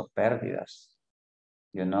ganancias o pérdidas,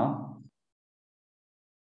 you know?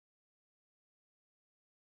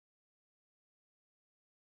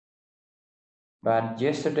 But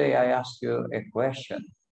yesterday I asked you a question.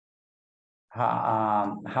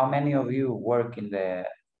 How many of you work in the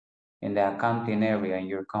accounting area in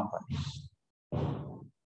your companies?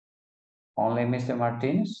 Only Mr.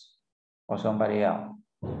 Martinez or somebody else?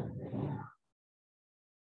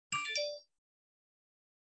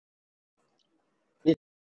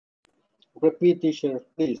 Repeat, teacher,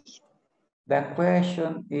 please. The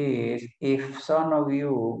question is, if some of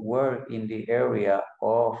you work in the area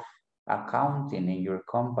of accounting in your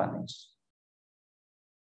companies.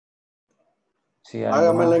 Si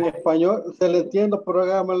hágamela en español, se le entiendo, pero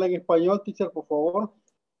hágamela en español, teacher, por favor.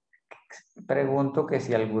 Pregunto que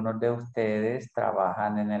si algunos de ustedes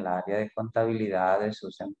trabajan en el área de contabilidad de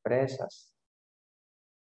sus empresas.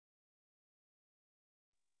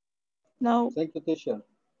 No. Thank you, teacher.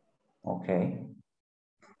 Okay.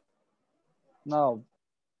 No.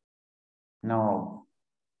 No.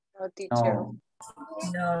 No, teacher. No.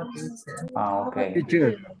 No, teacher. Ah, okay.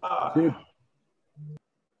 Teacher. Sí.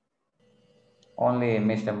 Only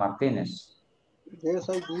Mr. Martinez. Yes,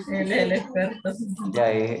 I did. Él es el experto.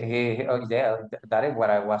 Yeah, yeah, that is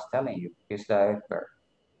what I was telling you. He's the expert.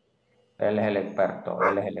 Él es el experto.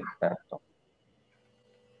 Él es el experto.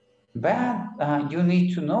 But you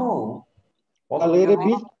need to know. A little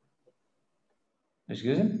bit.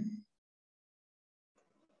 Excuse me?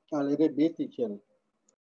 A little bit, teacher.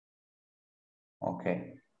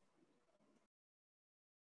 Okay.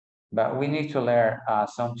 But we need to learn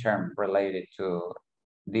some terms related to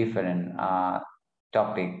different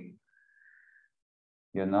topic,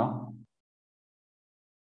 you know?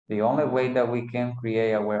 The only way that we can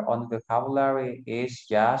create our own vocabulary is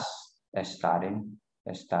just studying,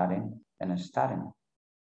 studying, and studying.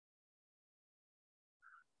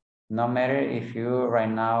 No matter if you right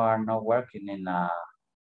now are not working in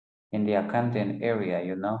the accounting area,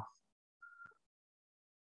 you know?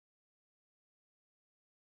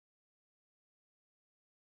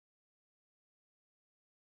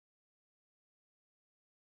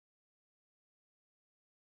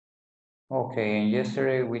 Okay, and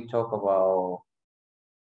yesterday we talked about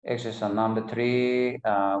exercise number 3.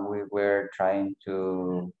 We were trying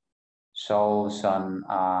to solve some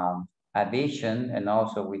addition, and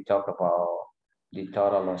also we talked about the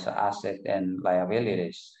total of assets and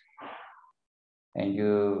liabilities. And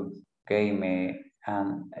you gave me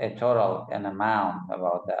a total, an amount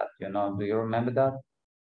about that, you know, do you remember that?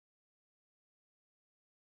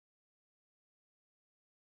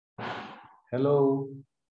 Hello?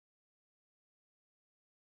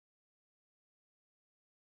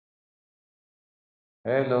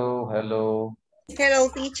 Hello, hello. Hello,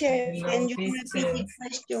 teacher. Hello, Can you teacher. repeat the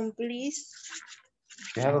question, please?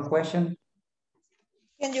 You have a question?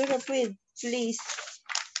 Can you repeat, please?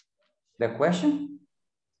 The question?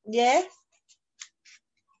 Yes.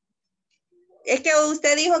 Es que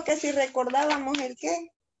usted dijo que si recordábamos el qué.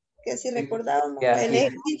 Que si recordábamos Yeah, el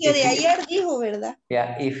if ejercicio de you- ayer, dijo, ¿verdad?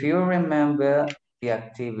 Yeah, if you remember the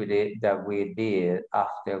activity that we did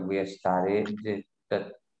after we studied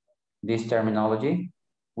this terminology,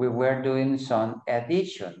 we were doing some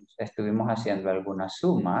additions. Estuvimos haciendo algunas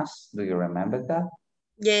sumas. Do you remember that?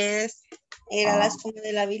 Yes. Era la suma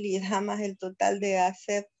de la habilidad más el total de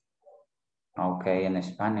hacer. Okay, in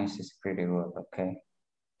Spanish it's pretty good, okay.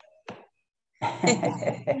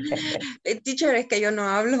 Teacher, es que yo no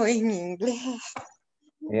hablo en inglés.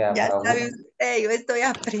 Yeah, Ya but sabe usted, yo estoy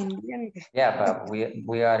aprendiendo. yeah, but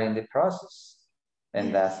we are in the process,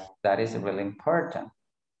 and that is really important.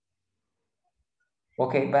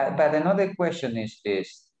 Okay, but another question is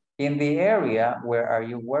this: in the area where are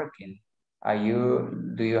you working,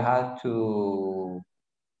 do you have to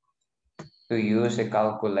use a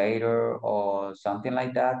calculator or something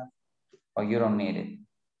like that, or you don't need it?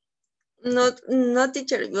 No, no,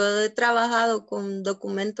 teacher, yo he trabajado con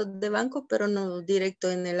documentos de banco, pero no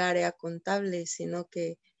directo en el área contable, sino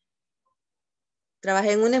que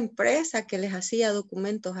trabajé en una empresa que les hacía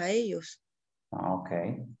documentos a ellos.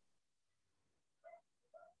 Okay.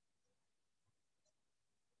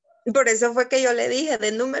 Por eso fue que yo le dije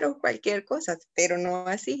de números cualquier cosa, pero no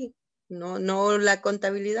así, no la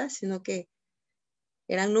contabilidad, sino que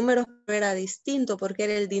eran números, pero era distinto porque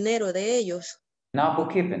era el dinero de ellos. No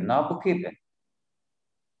bookkeeping, no bookkeeping.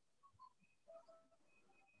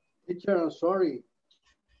 Teacher, I'm sorry.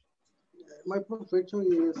 My profession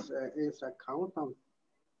is accountant.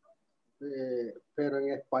 Pero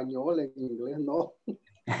en español, en inglés no.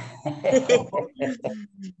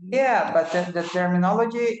 Yeah, but the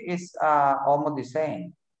terminology is almost the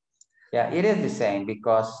same. Yeah, it is the same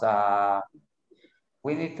because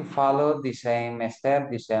we need to follow the same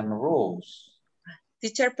step, the same rules.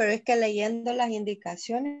 Teacher, pero es que leyendo las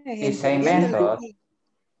indicaciones, The same method.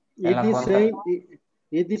 It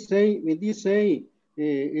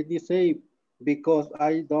is same because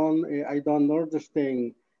I don't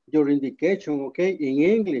understand your indication, okay, in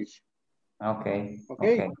English. Okay.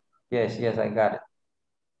 Yes, I got it.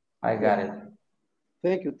 I got it.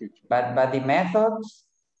 Thank you, teacher. But the methods,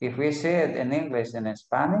 if we say it in English and in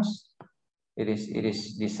Spanish, it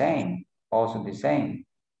is the same. also the same.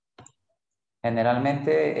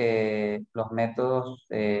 Generalmente los métodos,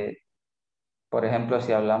 por ejemplo,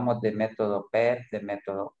 si hablamos de método PET, de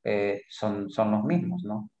método, son los mismos,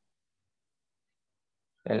 ¿no?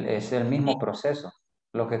 Es el mismo proceso.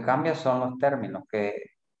 Lo que cambia son los términos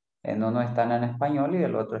que en uno están en español y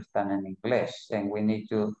el otro están en inglés. And we need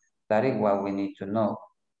to, that is what we need to know.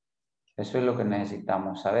 Eso es lo que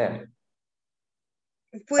necesitamos saber.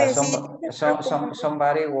 Pues sí.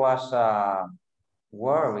 Somebody was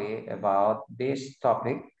worried about this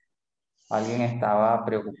topic. Alguien estaba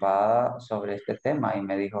preocupada sobre este tema y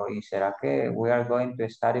me dijo, ¿y será que we are going to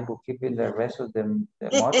study bookkeeping the rest of the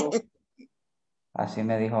module? Así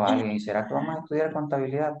me dijo alguien, ¿y será que vamos a estudiar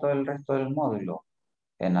contabilidad todo el resto del módulo?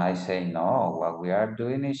 And I say, no, what we are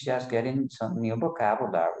doing is just getting some new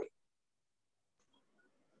vocabulary.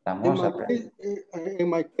 In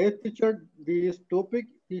my case, teacher, this topic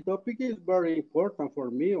is very important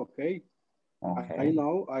for me, okay? Okay. I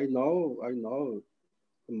know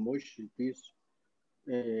much this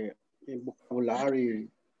in vocabulary,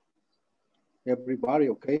 everybody,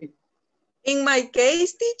 okay? In my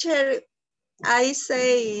case, teacher, I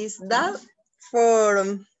say is that for,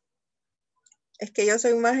 es que yo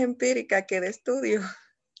soy más empírica que de estudio.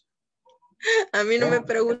 A mí no me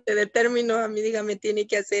pregunte de términos, a mí dígame tiene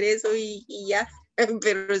que hacer eso y ya.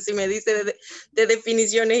 Pero si me dice de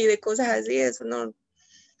definiciones y de cosas así, eso no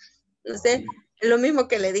sé. Es lo mismo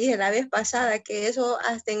que le dije la vez pasada, que eso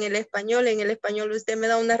hasta en el español usted me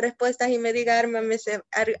da unas respuestas y me diga,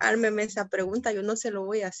 ármeme esa pregunta, yo no se lo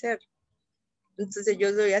voy a hacer. Entonces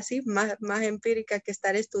yo soy así, más empírica que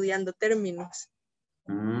estar estudiando términos.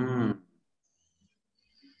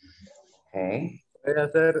 Okay. Puede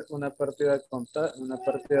hacer una partida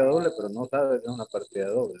doble, pero no sabe que es una partida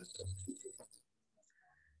doble.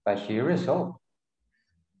 But she resolved.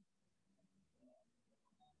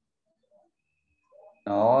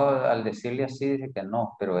 No, al decirle así dice que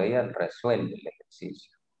no, pero ella resuelve el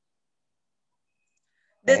ejercicio.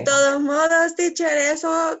 De todos modos, teacher,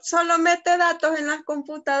 eso solo mete datos en las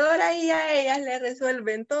computadoras y a ellas le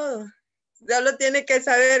resuelven todo. Solo tiene que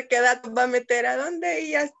saber qué datos va a meter a dónde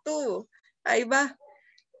y ya estuvo. Ahí va.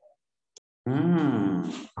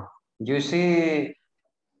 You see,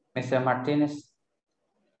 Mr. Martinez,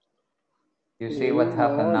 you see what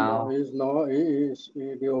happened now? No,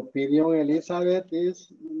 the opinion, Elizabeth,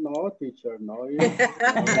 is no, teacher, no.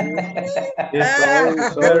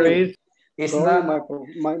 Sorry. It's sorry, not.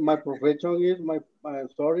 My profession is my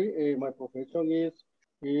profession is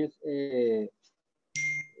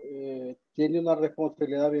tiene una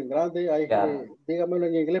responsabilidad bien grande. Dígamelo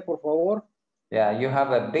en inglés, por favor. Yeah, you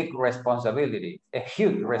have a big responsibility, a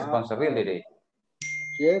huge responsibility.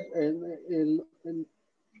 Yes,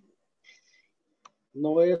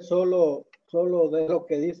 no es solo de lo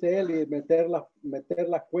que dice él y meter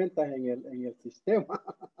las cuentas en el sistema.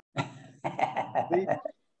 ¿Sí?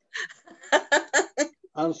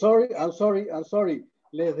 I'm sorry.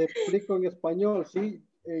 Les explico en español, sí.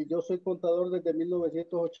 Yo soy contador desde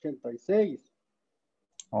 1986.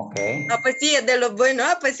 Ok. Pues sí, es de los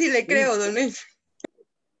buenos. Pues sí, le creo, don Luis.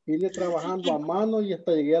 Vine trabajando a mano y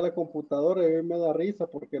hasta llegué a la computadora y me da risa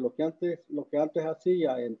porque lo que antes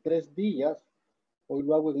hacía en 3 días, hoy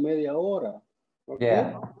lo hago en media hora.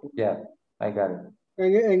 ¿Okay? Yeah, I got it.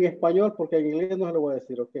 En español, porque en inglés no se lo voy a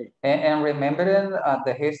decir, ok. And remembering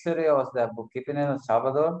the history of the bookkeeping in El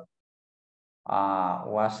Salvador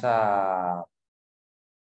was a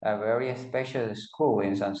very special school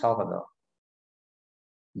in San Salvador.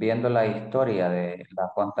 Viendo la historia de la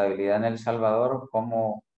contabilidad en El Salvador,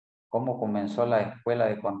 cómo comenzó la escuela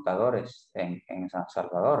de contadores en San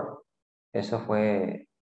Salvador. Eso fue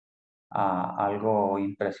algo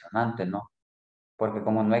impresionante, ¿no? Porque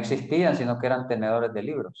como no existían, sino que eran tenedores de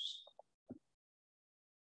libros.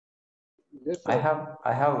 Yes, I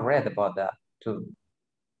have read about that too.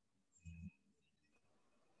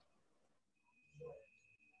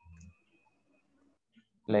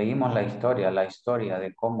 Leímos la historia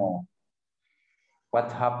de cómo,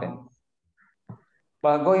 what happened.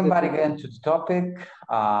 But going back again to the topic,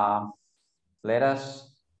 let us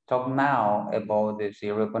talk now about the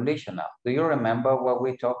zero conditional. Do you remember what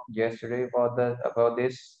we talked yesterday about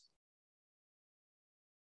this?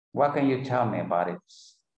 What can you tell me about it?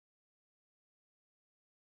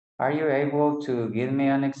 Are you able to give me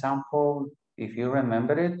an example if you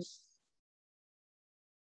remember it?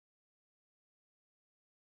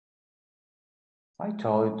 I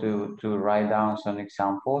told you to write down some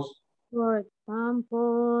examples. For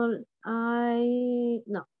example,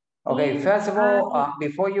 no. Okay, first of all,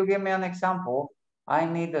 before you give me an example, I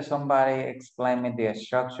need somebody explain me the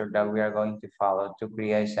structure that we are going to follow to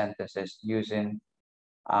create sentences using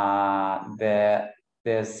the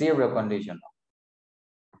zero conditional.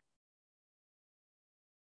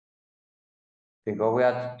 Because we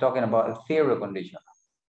are talking about a zero conditional.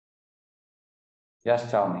 Just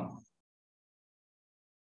tell me.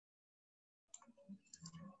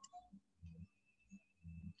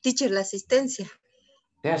 Teacher, la asistencia.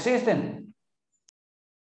 The assistant.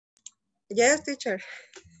 Yes, teacher.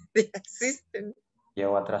 The assistant.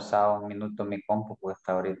 Llevo atrasado un minuto mi compu, pues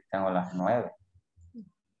hasta ahorita tengo las 9.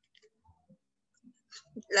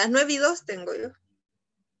 Las 9:02 tengo yo.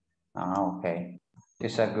 Ah, okay.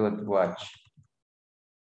 It's a good watch.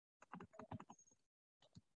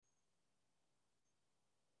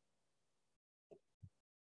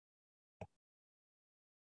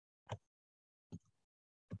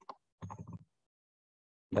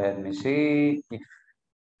 Let me see if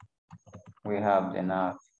we have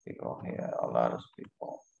enough people here, a lot of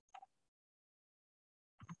people.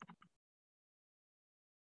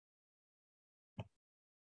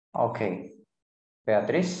 Okay.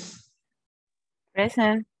 Beatriz.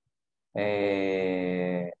 Present.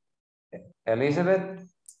 Elizabeth.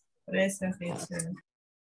 Present, teacher.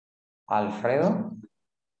 Alfredo.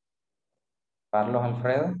 Carlos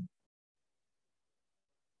Alfredo.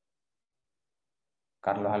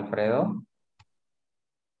 Carlos Alfredo.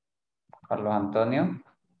 Carlos Antonio.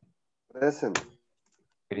 Present.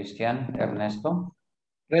 Cristian Ernesto.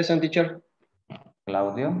 Present, teacher.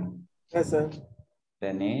 Claudio. Present.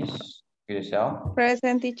 Denise. Yourself.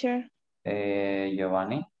 Present, teacher.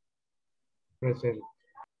 Giovanni. Present.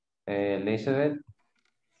 Elizabeth.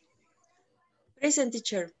 Present,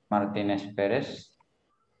 teacher. Martínez Pérez.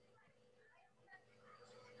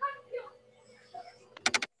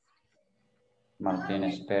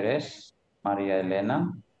 Martínez Pérez. María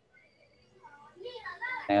Elena.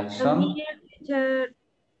 Nelson. Here,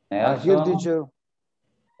 Nelson. teacher.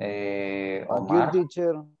 Omar. Here,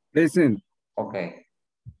 teacher. Present. Okay.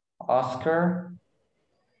 Oscar.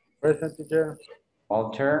 Present, teacher.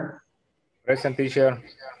 Walter. Present, teacher.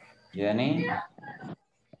 Jenny.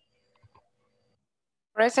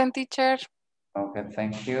 Present, teacher. Okay,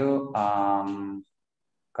 thank you.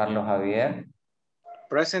 Carlos Javier.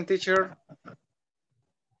 Present, teacher.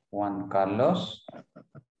 Juan Carlos.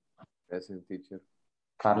 Present, teacher.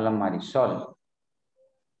 Carla Marisol.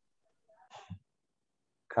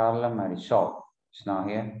 Carla Marisol is not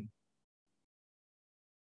here.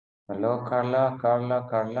 Hello, Carla,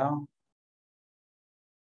 Carla.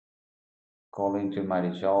 Calling to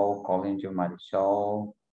Marisol.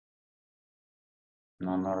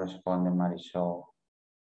 No responde Marisol.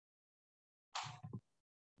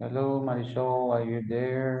 Hello, Marisol, are you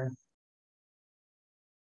there?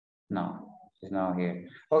 No, she's not here.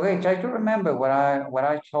 Okay, try to remember what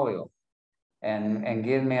I told you and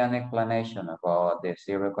give me an explanation about the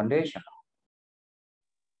zero conditional.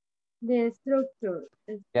 The structure.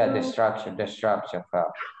 Yeah, the structure.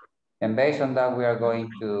 And based on that, we are going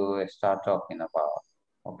to start talking about,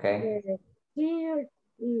 okay? Here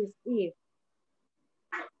is if.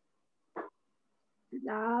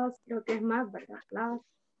 Las, creo que es más, ¿verdad? Las.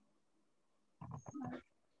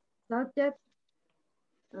 Subject.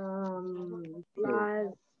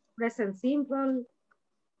 Plus present simple.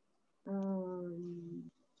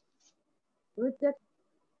 Subject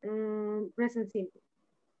and present simple.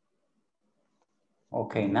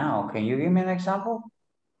 Okay, now, can you give me an example?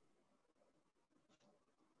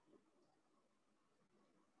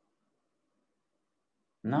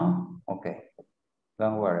 No? Okay.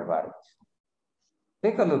 Don't worry about it.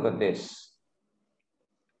 Take a look at this.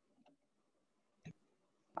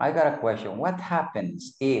 I got a question. What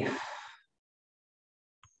happens if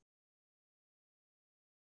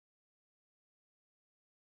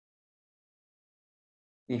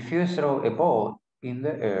you throw a ball in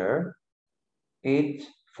the air, it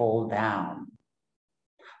falls down?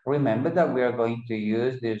 Remember that we are going to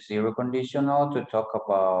use the zero conditional to talk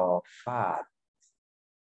about fact.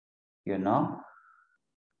 You know?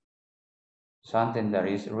 Something that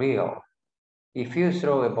is real. If you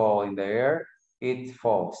throw a ball in the air, it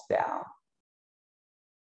falls down.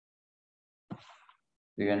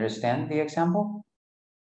 Do you understand the example?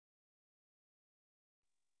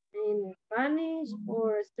 In Spanish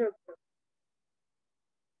or structure?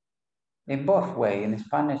 In both ways, in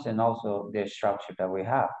Spanish and also the structure that we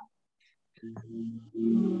have.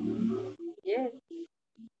 Yes.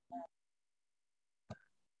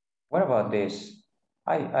 What about this?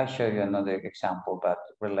 I show you another example, but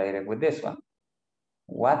related with this one.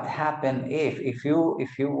 What happened if you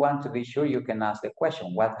want to be sure, you can ask the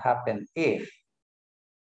question, what happened if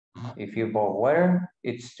If you boil water,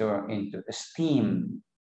 it's turned into steam.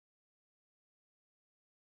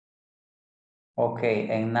 Okay,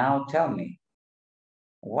 and now tell me,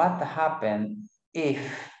 what happened if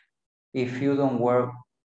you don't work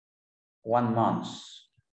 1 month?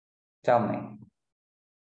 Tell me.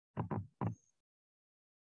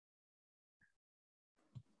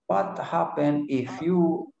 What happened if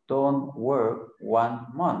you don't work 1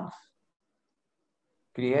 month?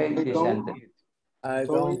 Create the sentence. I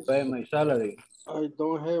don't pay my salary. I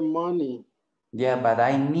don't have money. Yeah, but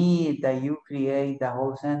I need that you create the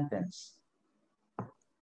whole sentence.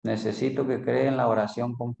 Necesito que creen la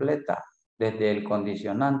oración completa desde el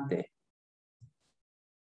condicionante.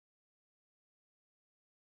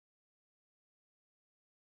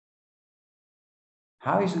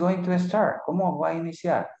 How is going to start? ¿Cómo va a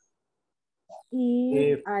iniciar?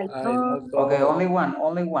 If I don't, Okay, only one.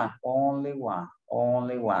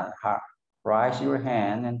 Raise your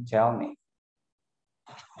hand and tell me.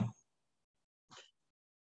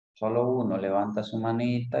 Solo uno levanta su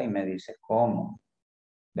manita y me dice cómo.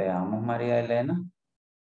 Veamos, María Elena.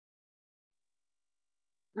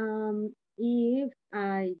 if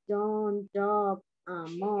I don't job a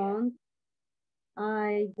month,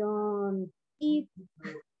 I don't eat.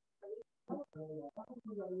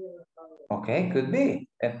 Okay, could be.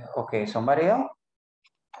 Okay, somebody else?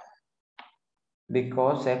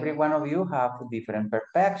 Because every one of you have a different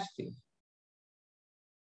perspective.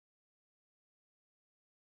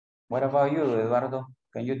 What about you, Eduardo?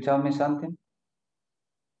 Can you tell me something?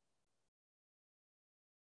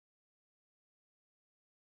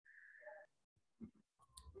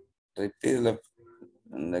 Repeat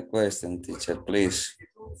the question, teacher, please.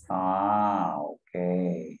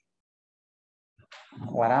 Okay.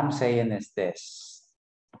 What I'm saying is this.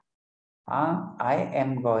 I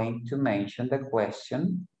am going to mention the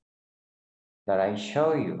question that I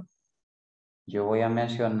show you. Yo voy a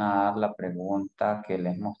mencionar la pregunta que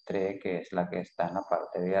les mostré, que es la que está en la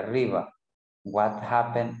parte de arriba. What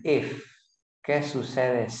happened if? ¿Qué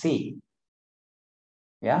sucede si?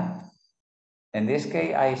 Yeah? In this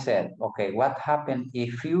case, I said, okay, what happened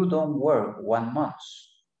if you don't work 1 month?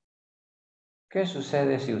 ¿Qué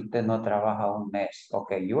sucede si usted no trabaja 1 mes?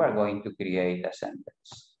 Okay, you are going to create a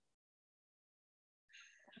sentence.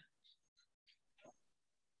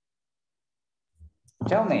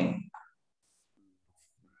 Tell me.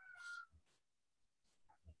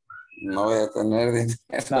 No voy a tener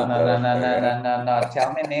dinero. No.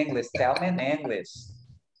 Tell me in English.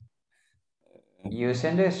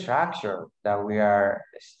 Using the structure that we are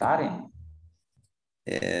studying.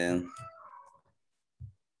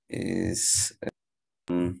 Is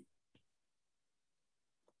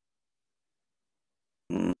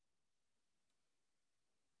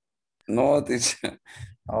no, teacher.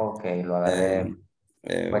 Okay, lo agarré.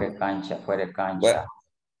 Fuera de cancha.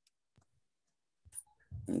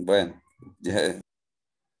 Bueno, yeah.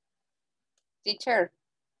 Teacher,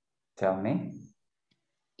 Tell me.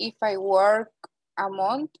 if I work a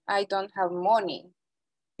month, I don't have money.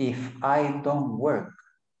 If I don't work.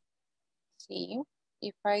 See,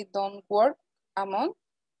 if I don't work a month,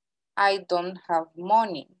 I don't have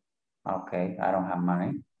money. Okay, I don't have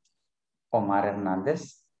money. Omar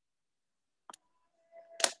Hernandez.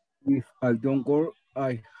 If I don't work,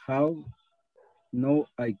 I have no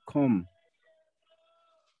income.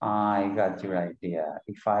 I got your idea.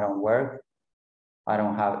 If I don't work, I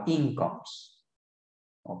don't have incomes.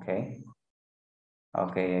 Okay.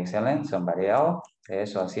 Okay, excellent. Somebody else.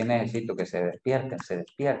 Eso, así necesito que se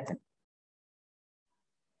despierten.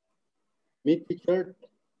 Me, teacher.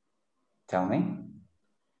 Tell me.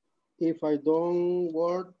 If I don't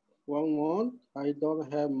work 1 month, I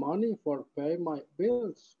don't have money for pay my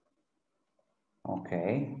bills.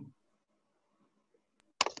 Okay.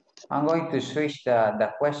 I'm going to switch the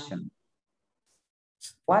question.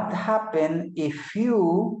 What happens if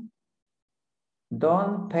you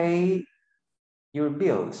don't pay your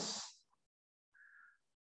bills?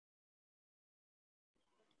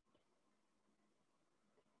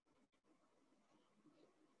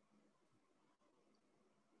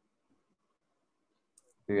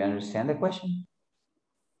 Do you understand the question?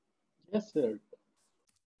 Yes, sir.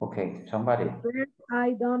 Okay, somebody.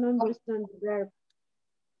 I don't understand the verb.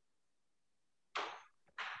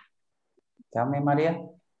 Tell me, Maria.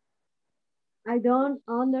 I don't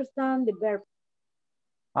understand the verb.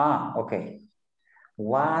 Okay.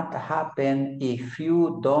 What happens if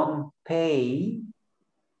you don't pay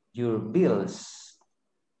your bills?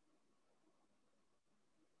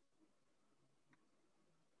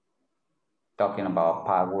 Talking about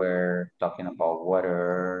power, talking about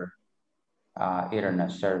water,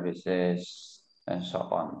 internet services, and so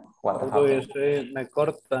on. What Although happened? me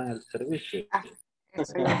cortan el servicio.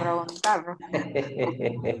 Eso iba a preguntar.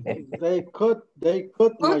 They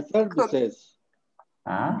cut my services.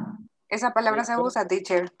 ¿Ah? Esa palabra se usa,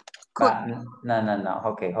 teacher. Could. No.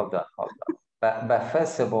 Okay, hold on. But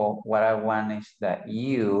first of all, what I want is that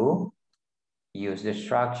you use the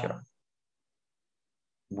structure.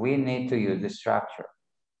 We need to use the structure.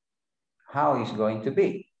 How is going to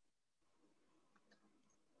be?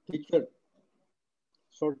 Teacher,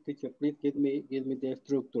 sorry, teacher, please give me the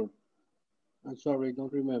structure. I'm sorry,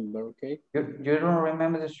 don't remember, okay? You don't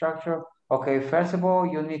remember the structure? Okay, first of all,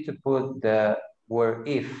 you need to put the word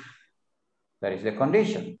if. That is the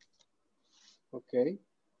condition. Okay.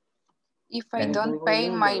 If I don't pay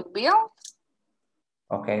my bill,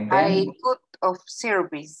 okay, then I could of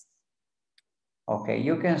service. Okay,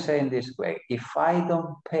 you can say in this way, if I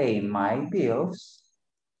don't pay my bills,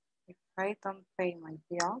 if I don't pay my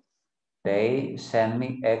bills, they send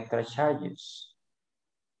me extra charges.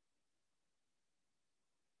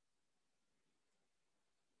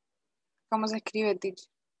 ¿Cómo se escribe, teacher?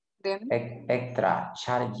 Extra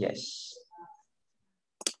charges.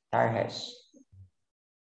 Charges.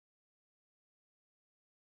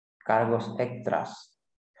 Cargos extras.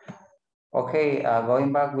 Okay,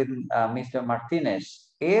 going back with Mr.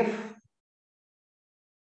 Martinez. If,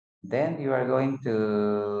 then you are going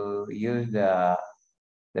to use the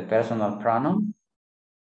personal pronoun,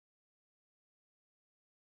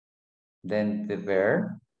 then the verb,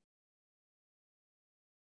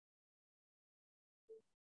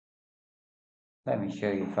 let me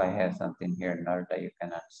show you if I have something here in order that you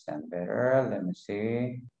can understand better. Let me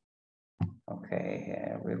see. Okay,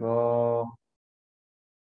 here we go.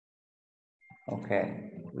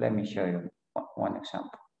 Okay, let me show you one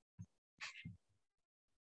example.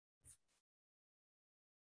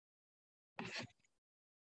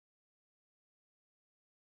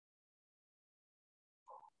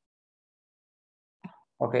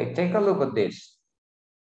 Okay, take a look at this.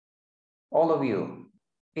 All of you,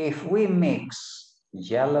 if we mix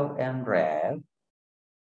yellow and red,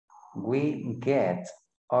 we get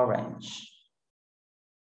orange.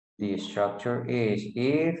 The structure is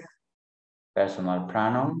if, personal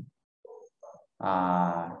pronoun,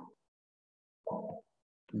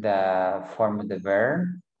 the form of the verb,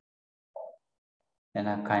 and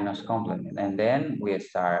a kind of complement. And then we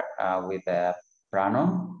start with the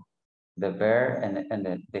pronoun, the verb, and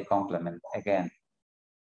the complement again.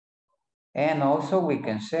 And also we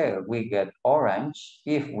can say we get orange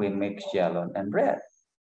if we mix yellow and red.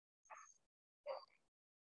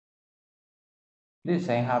 The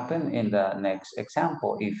same happens in the next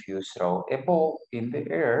example. If you throw a ball in the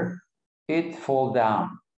air, it falls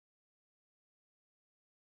down.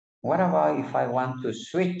 What about if I want to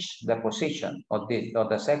switch the position of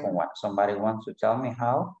the second one? Somebody wants to tell me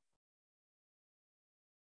how?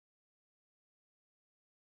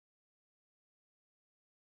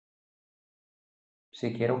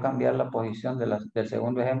 Si quiero cambiar la posición del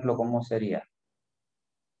segundo ejemplo, ¿cómo sería?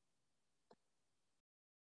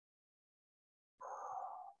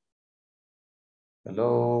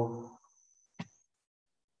 Hello.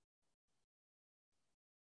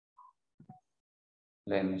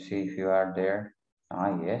 Let me see if you are there.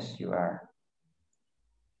 Ah, yes, you are.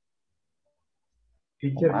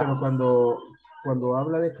 Teacher, pero cuando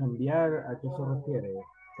habla de cambiar, ¿a qué se refiere?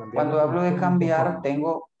 Cuando hablo de cambiar,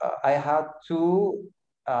 tengo, I have two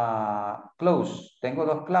clauses. Tengo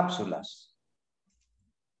dos cláusulas.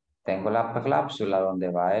 Tengo la cláusula donde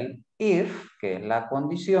va el if, que es la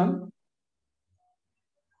condición,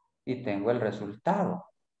 y tengo el resultado.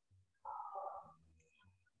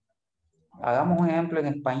 Hagamos un ejemplo en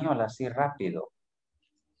español, así rápido,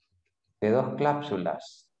 de dos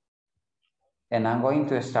cláusulas. And I'm going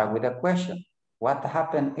to start with a question. What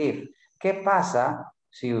happened if? ¿Qué pasa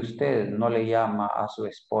si usted no le llama a su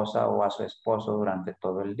esposa o a su esposo durante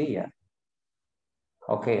todo el día?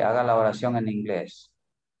 Ok, haga la oración en inglés.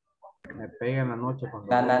 Me pega en la noche cuando...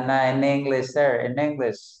 No, en inglés, sir, en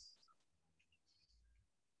inglés.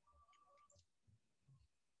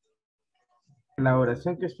 La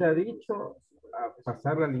oración que usted ha dicho, a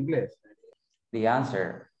pasarla al inglés. The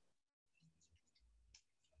answer.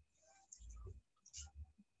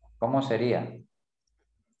 ¿Cómo sería?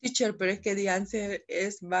 Teacher, pero es que the answer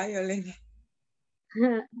es violent.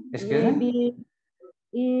 Excuse me?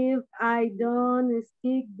 If I don't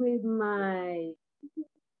speak with my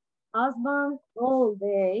husband all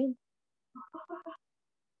day,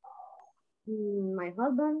 my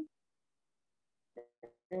husband,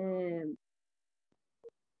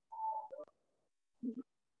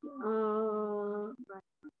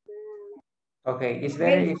 okay, is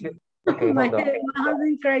better if you, Okay, my, hold on. my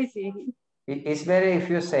husband crazy. It's better if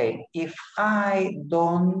you say, if I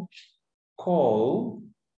don't call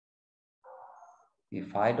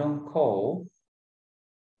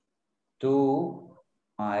to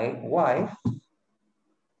my wife,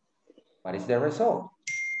 what is the result?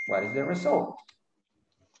 What is the result?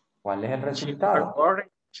 ¿Cuál es el resultado?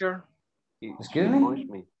 Excuse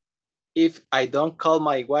me? If I don't call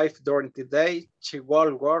my wife during the day, she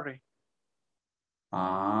will worry.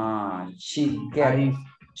 I sleep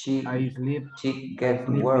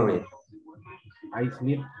worried. I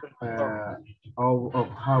sleep out of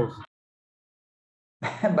house.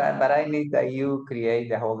 but I need that you create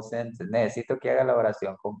the whole sentence. Necesito que haga la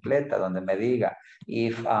oración completa donde me diga,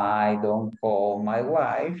 if I don't call my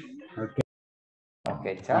wife. Okay.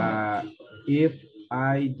 Okay, tell me. If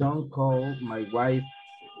I don't call my wife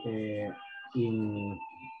in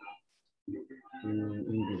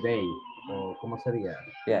the day, o ¿cómo sería?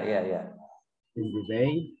 Yeah. In the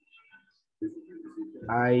day,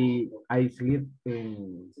 I sleep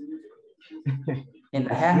in in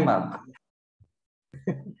the hammock.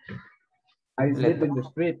 I sleep in the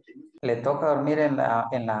street. Le toca dormir en la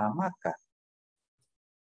hamaca.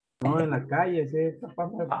 No, en la calle, sí.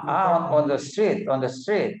 On the street.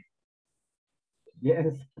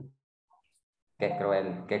 Yes. Qué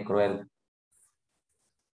cruel.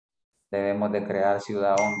 Debemos de crear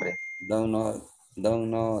ciudad hombre. Don't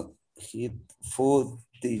not hit food,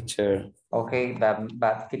 teacher. Okay,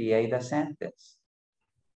 but create a sentence.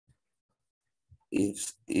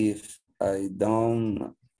 If I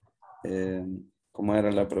don't, ¿cómo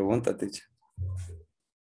era la pregunta, teacher?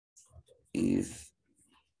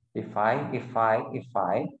 If I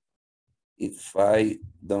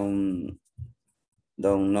don't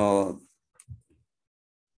know,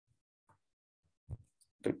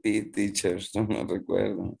 repeat, teachers, no me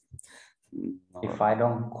recuerdo. No. If I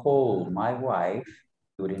don't call my wife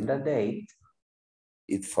during the day.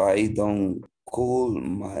 If I don't call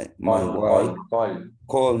my wife,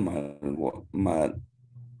 call my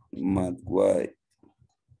wife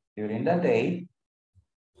during the day,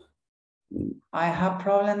 I have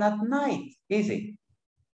problem at night. Easy.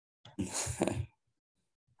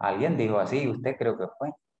 Alguien dijo así, usted creo que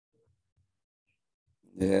fue.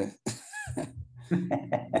 Yeah.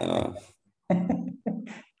 No.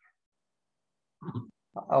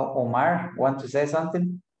 Omar, want to say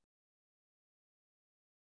something?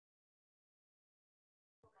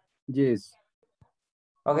 Yes.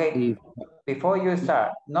 Okay, before you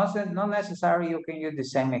start, not necessarily you can use the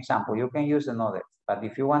same example. You can use another. But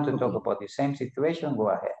if you want to talk about the same situation, go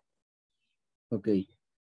ahead. Okay.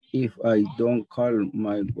 If I don't call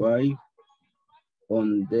my wife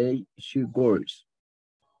on day, she worries.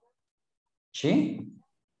 She?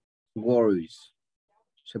 Worries.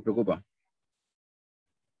 Se preocupa.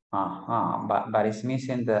 But it's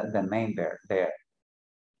missing the main verb there.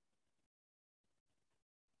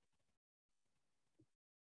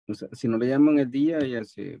 O sea, si no le llaman el día, ella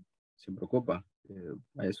se preocupa que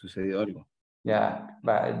haya sucedido algo. Yeah,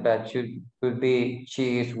 but could be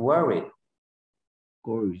she is worried.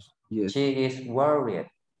 Worries, yes. She is worried.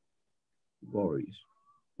 Worries.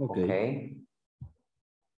 Okay.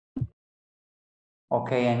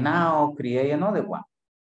 Okay, and now create another one.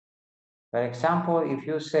 For example, if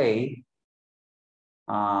you say,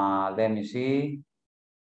 let me see,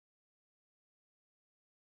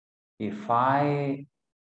 if I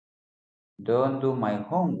don't do my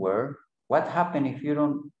homework, what happens if you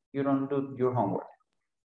don't do your homework?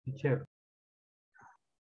 Teacher,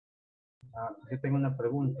 yo tengo una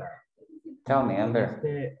pregunta. Tell me, Amber.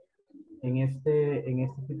 En este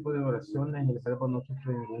tipo de oraciones el verbo no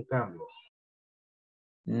sufre ningún cambio.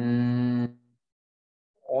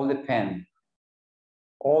 All depend,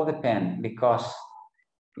 because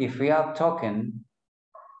if we are talking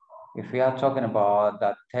about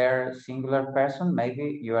the third singular person,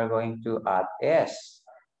 maybe you are going to add s.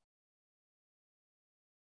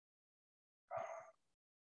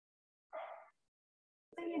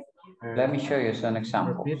 Let me show you some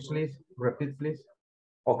examples. Repeat, please.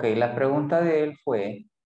 Ok, la pregunta de él fue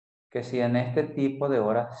que si en este tipo de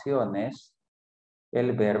oraciones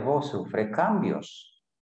el verbo sufre cambios.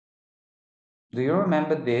 Do you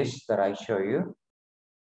remember this that I show you?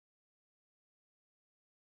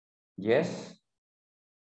 Yes?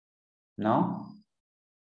 No?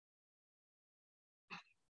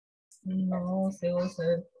 No se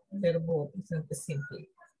usa el verbo presente simple.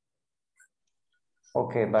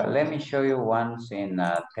 Okay, but let me show you once in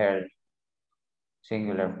third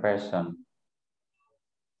singular person.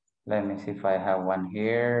 Let me see if I have one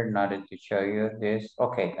here in order to show you this.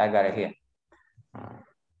 Okay, I got it here.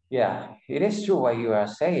 Yeah, it is true what you are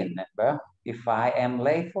saying, but if I am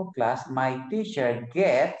late for class, my teacher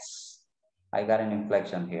gets, I got an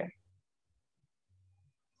inflection here.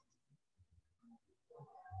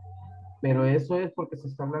 Pero eso es porque se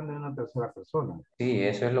está hablando de una tercera persona. Sí,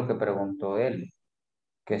 eso es lo que preguntó él,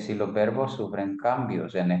 que si los verbos sufren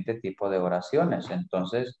cambios en este tipo de oraciones.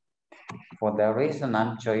 Entonces, for that reason,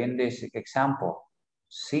 I'm showing this example.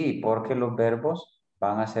 Sí, porque los verbos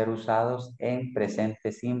van a ser usados en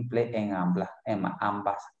presente simple en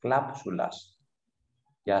ambas cláusulas,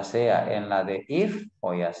 ya sea en la de if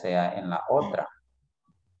o ya sea en la otra,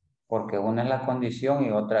 porque una es la condición y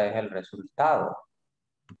otra es el resultado.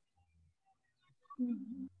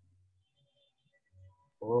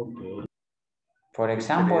 Okay. For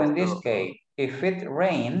example, in this case, if it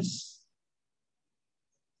rains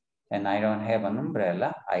and I don't have an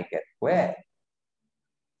umbrella, I get wet.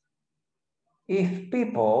 If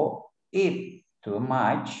people eat too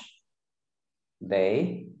much,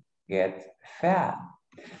 they get fat.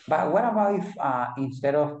 But what about if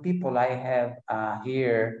instead of people I have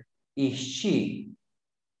here is she?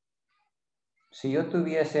 Si yo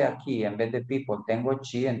tuviese aquí en vez de people tengo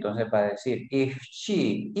she, entonces va a decir if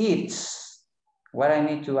she eats, what I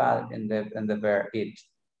need to add in the verb eat?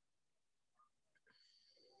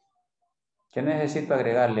 ¿Qué necesito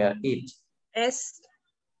agregarle al eat? Es.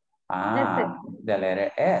 The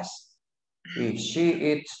letter S. If she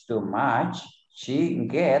eats too much, she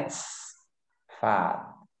gets fat.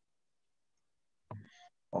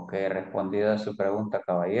 Ok, respondida a su pregunta,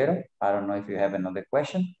 caballero. I don't know if you have another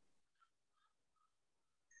question.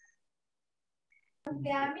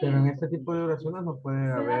 Pero en este tipo de oraciones no puede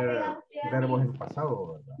haber verbos en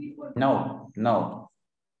pasado, ¿verdad? No.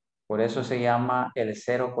 Por eso se llama el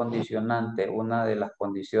cero condicionante. Una de las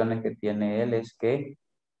condiciones que tiene él es que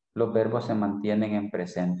los verbos se mantienen en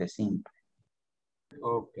presente simple.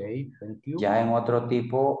 Ok, thank you. Ya en otro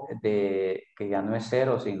tipo de, que ya no es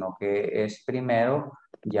cero, sino que es primero,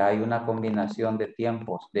 ya hay una combinación de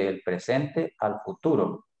tiempos del presente al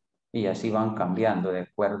futuro. Y así van cambiando de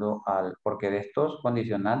acuerdo al, porque de estos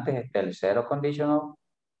condicionantes está el cero conditional,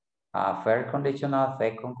 first conditional,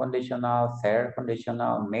 second conditional, third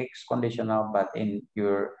conditional, mixed conditional, but in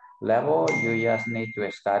your level, you just need to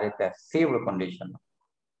start at the zero conditional.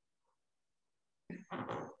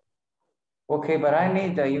 Okay, but I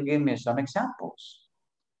need that you give me some examples.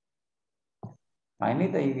 I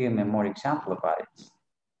need that you give me more example about it.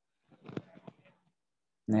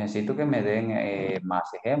 Necesito que me den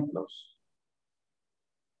más ejemplos.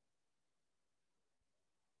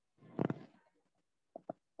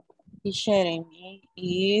 Teacher,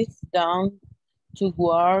 if don't to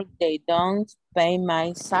work, they don't pay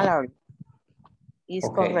my salary. Is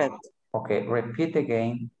correct. Okay, repeat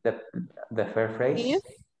again the first phrase.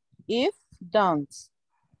 If don't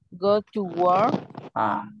go to work.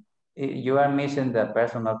 You are missing the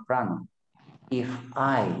personal pronoun. If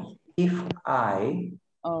I.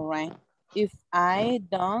 All right. If I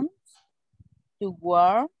don't to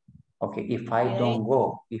work. Okay, if I don't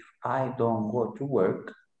go to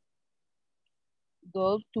work.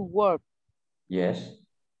 Go to work. Yes.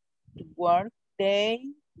 To work, they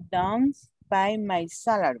don't pay my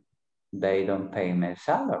salary. They don't pay my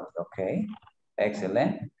salary, okay.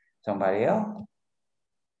 Excellent. Somebody else?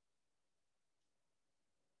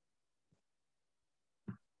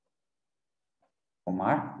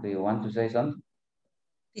 Omar, do you want to say something?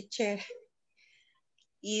 Teacher,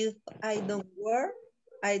 if I don't work,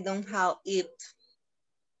 I don't have it.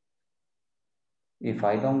 If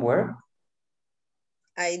I don't work?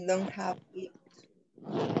 I don't have it.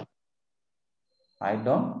 I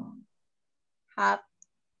don't? Have.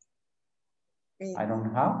 I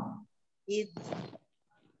don't have? It.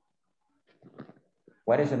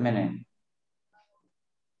 What is the meaning?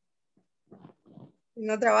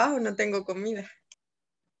 No trabajo, no tengo comida.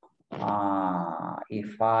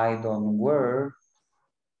 If I don't work,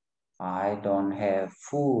 I don't have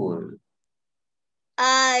food.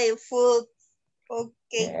 Food. Okay.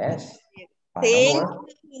 Yes. I don't work.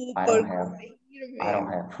 I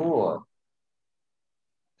don't have food.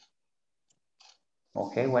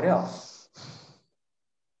 Okay, what else?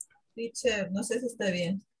 Teacher, no sé si está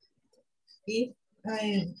bien. If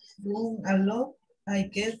I run a lot, I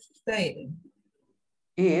get tired.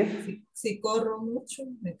 Si corro mucho,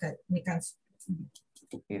 me canso.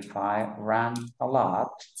 If I run a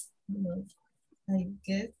lot, I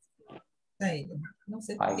get tired. No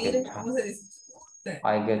sé, I get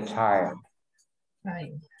tired.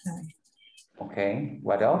 Tired. Okay,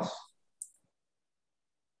 what else?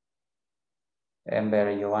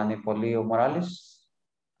 Ember Giovanni Polio Morales.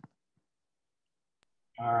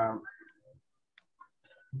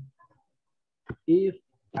 If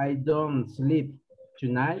I don't sleep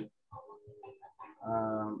tonight,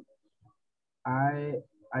 I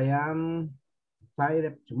am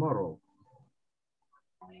tired tomorrow.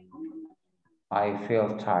 I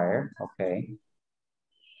feel tired. Okay.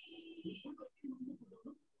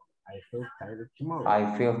 I feel tired tomorrow.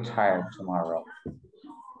 I feel tired tomorrow.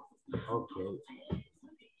 Okay.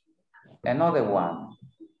 Another one.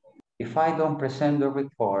 If I don't present the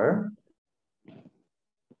report,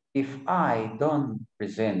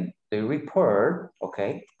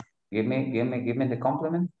 okay. Give me the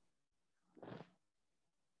complement.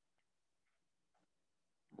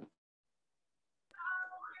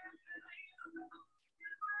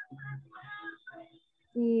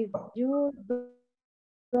 If you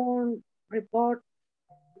don't report,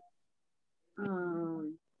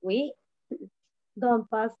 we don't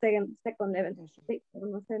pass second level,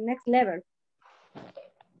 next level.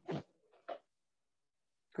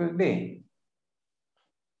 Could be.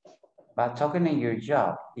 But talking in your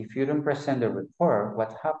job, if you don't present the report,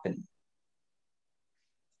 what happened?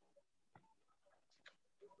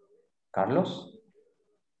 Carlos?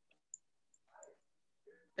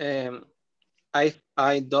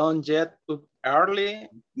 I don't get up early.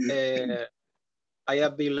 I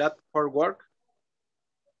have been late for work.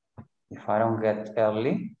 If I don't get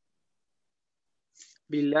early?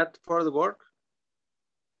 Be late for the work.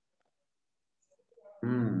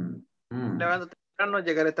 Levántate temprano,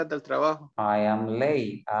 llegaré tarde al trabajo. I am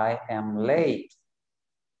late. I am late.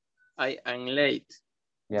 I am late.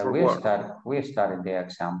 Yeah, we started the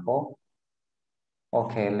example.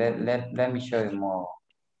 Okay, let me show you more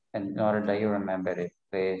in order that you remember it,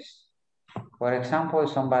 please. For example,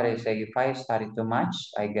 somebody say, if I study too much,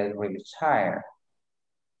 I get really tired.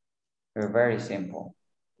 It's very simple.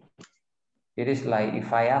 It is like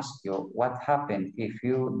if I ask you, what happened if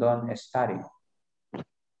you don't study?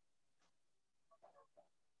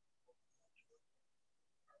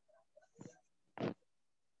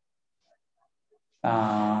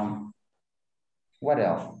 What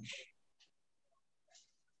else?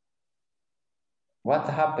 What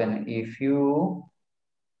happened if you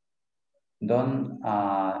don't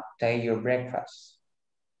take your breakfast?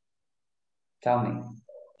 Tell me.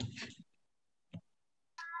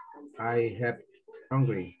 I have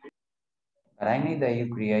hungry. But I need that you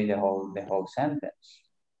create the whole sentence.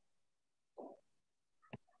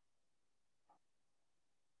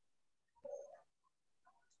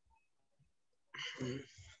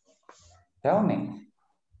 Tell me.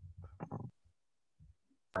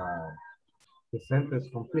 The sentence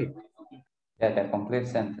complete. Yeah, the complete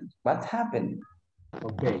sentence. What happened?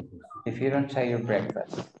 Okay. If you don't take your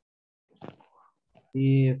breakfast.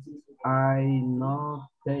 If I not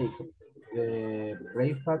take the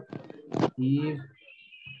breakfast, if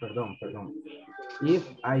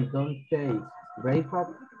I don't take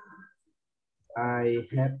breakfast, I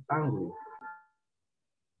have hungry.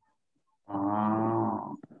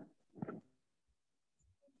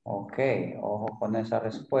 Ok, ojo con esa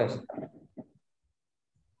respuesta.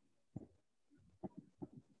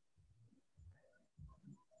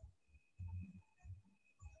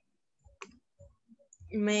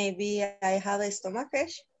 Maybe I have a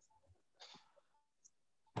stomachache.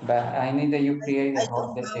 But I need that you create the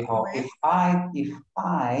whole. If I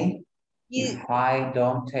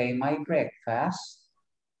don't take my breakfast,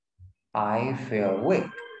 I feel weak.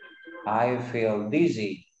 I feel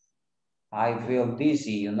dizzy. I feel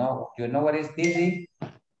dizzy. You know what is dizzy?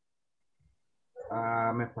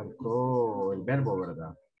 Me faltó el verbo,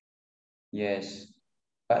 ¿verdad? Yes.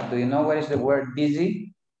 But do you know what is the word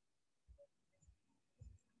dizzy?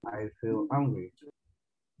 I feel hungry.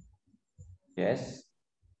 Yes.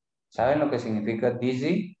 ¿Saben lo que significa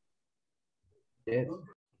dizzy? Yes.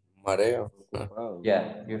 Mareo.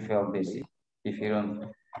 Yeah, you feel dizzy. If you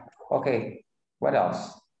don't. Okay, what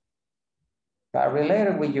else? But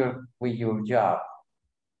related with your job,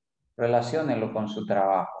 relaciónelo con su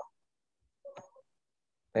trabajo.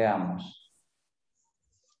 Veamos.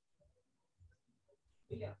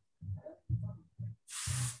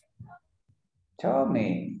 Tell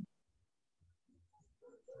me.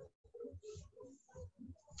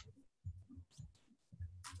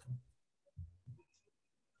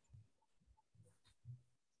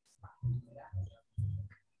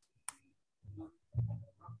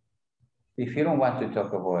 If you don't want to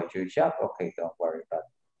talk about your job, okay, don't worry about it.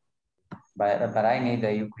 But I need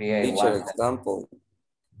that you create Teacher example.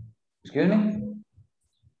 Excuse me?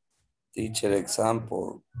 Teacher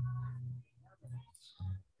example.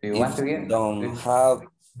 Do you want to get? Don't have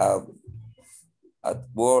at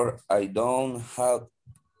work, I don't have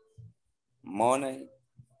money.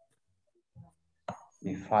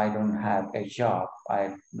 If I don't have a job,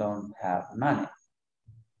 I don't have money.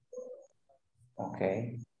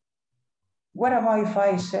 Okay. What about if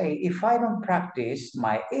I say, if I don't practice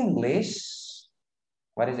my English,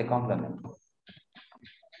 what is the complement?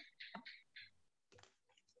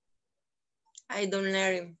 I don't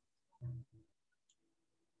learn.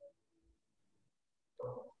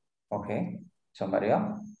 Okay. Somebody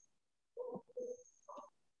else?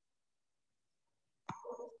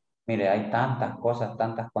 Mire, hay tantas cosas,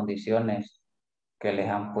 tantas condiciones que les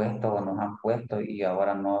han puesto o nos han puesto y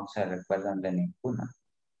ahora no se recuerdan de ninguna.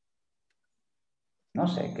 No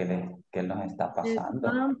sé qué nos está pasando.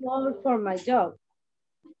 Example for my job.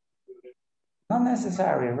 Not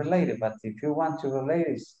necessarily related, but if you want to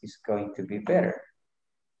relate, it's going to be better.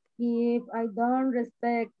 If I don't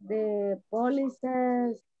respect the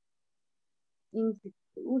policies,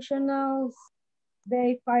 institutionals,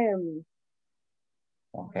 they fire me.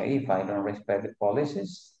 Okay, if I don't respect the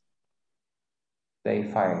policies, they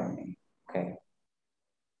fire me. Okay.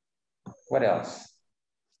 What else?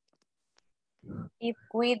 If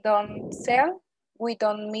we don't sell, we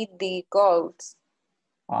don't meet the goals.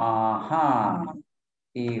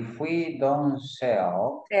 If we don't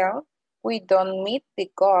sell, we don't meet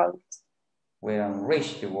the goals. We don't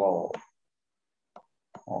reach the goal.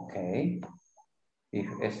 Okay.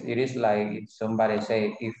 If it is like if somebody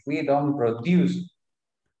say, if we don't produce,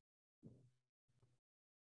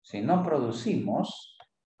 si no producimos,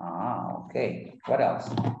 okay. What else?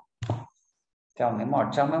 Tell me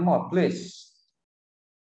more, please.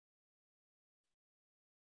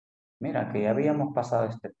 Mira que ya habíamos pasado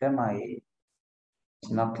este tema y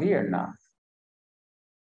it's not clear now.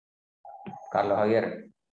 Carlos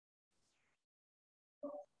Javier.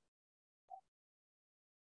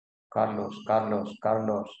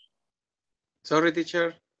 Carlos. Sorry,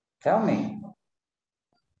 teacher. Tell me.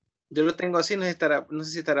 Yo lo tengo así, no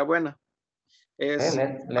sé si estará buena. Es,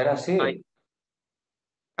 let us see.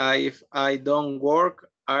 If I don't work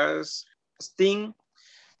as STEAM,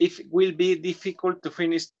 it will be difficult to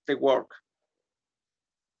finish the work.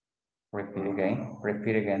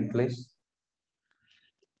 Repeat again, please.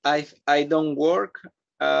 If I don't work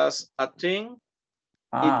as a team,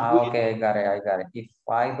 okay, I got it. If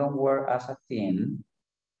I don't work as a team,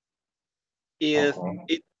 it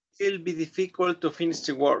will be difficult to finish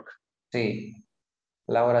the work. Sí,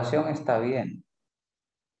 la oración está bien.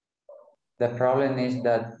 The problem is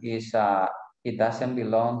that it doesn't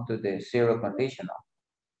belong to the zero conditional.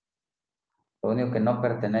 Lo único que no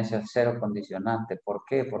pertenece al cero condicionante. ¿Por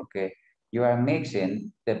qué? Porque you are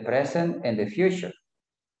mixing the present and the future.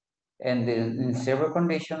 And in zero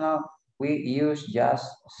conditional, we use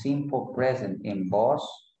just simple present in both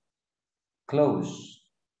close.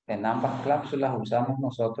 En ambas cláusulas usamos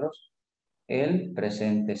nosotros el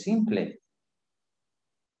presente simple.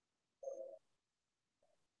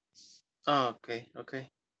 Okay.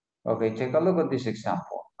 Okay, take a look at this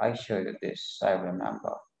example. I showed you this, I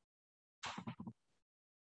remember.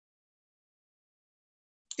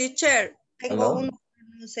 Teacher, tengo uno,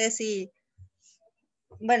 no sé si,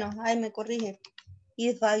 bueno, ahí me corrige.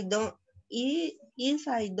 If I don't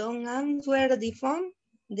answer the phone,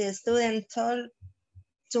 the student told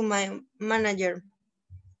to my manager.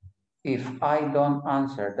 If I don't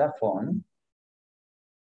answer the phone,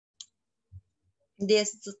 the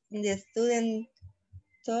student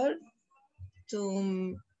told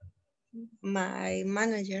to my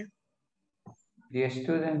manager. The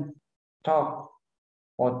student talk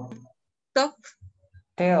or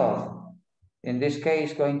tell. In this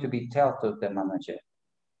case, going to be tell to the manager.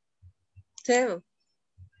 Tell.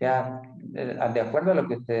 Ya, de acuerdo a lo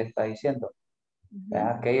que usted está diciendo,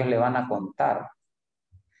 ya, que ellos le van a contar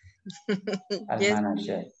al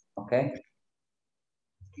manager, okay?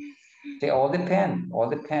 See, all depend,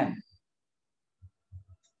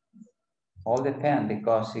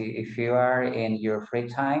 because if you are in your free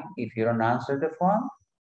time, if you don't answer the phone,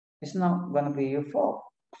 it's not going to be your fault.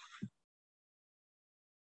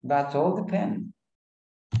 That's all depend.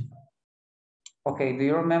 Okay, do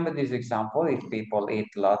you remember this example? If people eat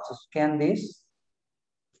lots of candies,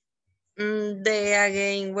 they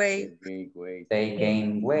gain weight. They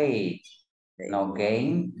gain weight. No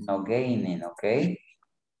gain, no gaining, okay?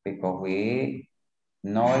 Because we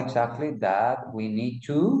know exactly that we need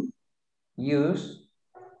to use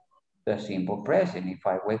the simple present. If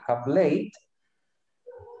I wake up late,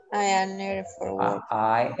 I am late for work.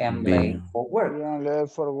 I am late for work. I am late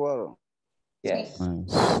for work. Yes.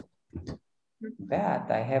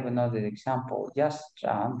 But I have another example. Just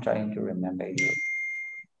I'm trying to remember you.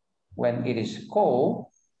 When it is cold,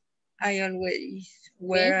 I always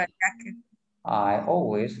wear a jacket. I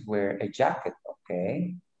always wear a jacket,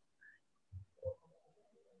 okay?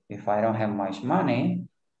 If I don't have much money.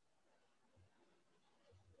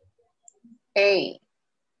 A.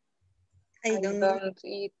 I don't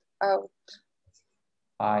eat out.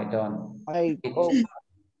 I don't. I eat. go.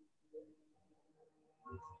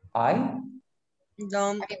 I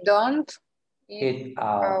don't eat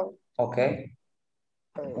out. Okay.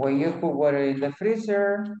 When you put water in the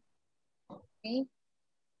freezer,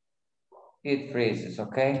 it freezes,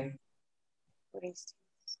 okay? It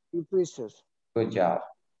freezes. Good job.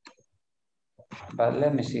 But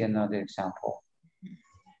let me see another example.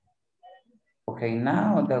 Okay,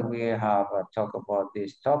 now that we have talked about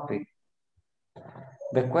this topic,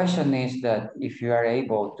 the question is that if you are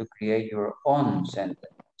able to create your own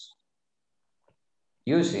sentence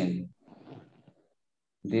using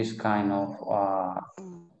this kind of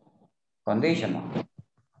conditional.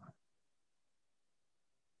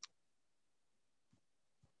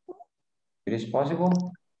 It is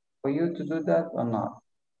possible for you to do that or not?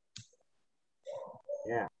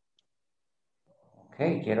 Yeah.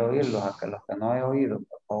 Ok, quiero oírlos, a que los que no he oído,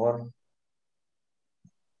 por favor.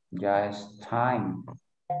 Ya es time.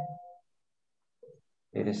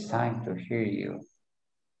 It is time to hear you.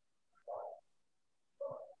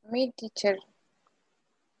 Me, teacher.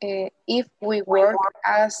 If we work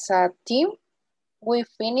as a team, we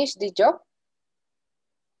finish the job.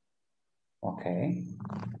 Okay.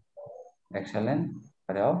 Excellent.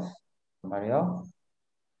 What else? Somebody else?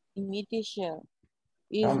 Me, teacher.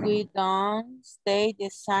 If we don't stay the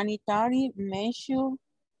sanitary measure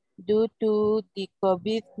due to the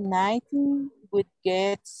COVID-19, we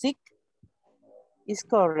get sick. Is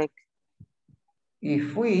correct.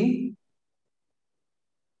 If we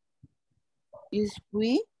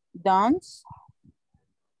don't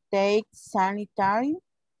take sanitary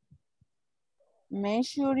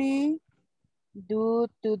measure due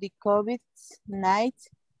to the COVID-19,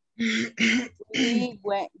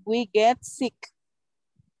 we get sick.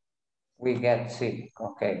 We get sick,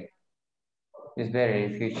 okay. It's better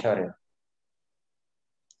if you short it.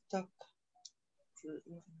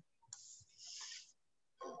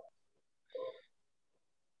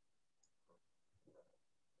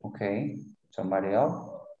 Okay, somebody else?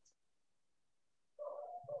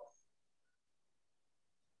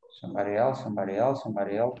 Somebody else,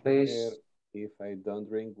 please. If I don't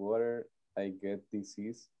drink water, I get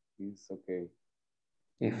disease. It's okay.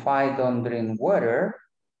 If I don't drink water,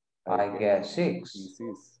 I get sick.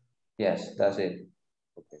 Disease. Yes, that's it.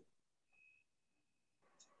 Okay.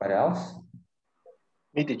 What else?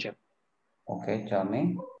 Me, teacher. Okay, tell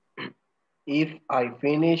me. If I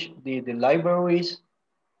finish the libraries,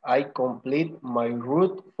 I complete my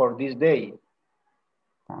route for this day.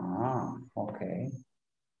 Ah, okay.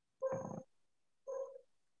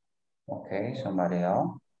 Okay, somebody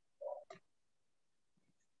else?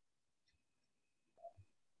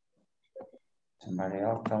 Somebody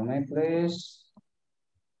else, tell me, please.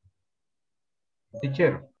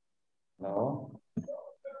 Teacher. No.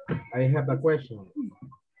 I have a question.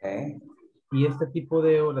 Okay. Y este tipo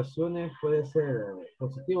de oraciones puede ser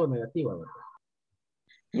positiva o negativa, ¿verdad?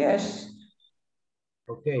 Yes.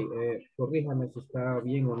 Ok, corríjame si está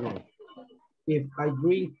bien o no. If I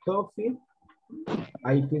drink coffee,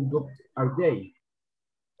 I feel good all day.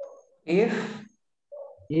 If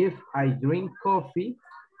I drink coffee,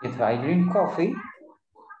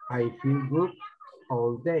 I feel good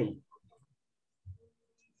all day.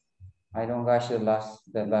 I don't got the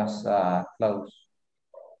last clause.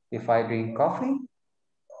 If I drink coffee,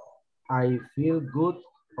 I feel good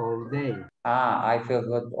all day. Ah, I feel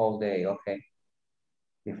good all day. Okay.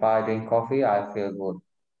 If I drink coffee, I feel good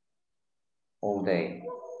all day.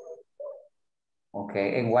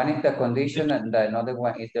 Okay. And one is the condition and the another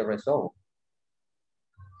one is the result.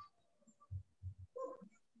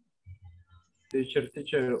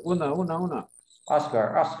 Teacher, una.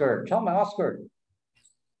 Oscar, tell me, Oscar.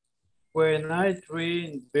 When I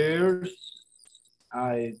drink beers,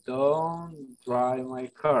 I don't drive my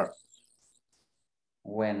car.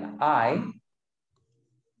 When I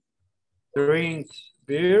drink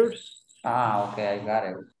beers. Ah, okay, I got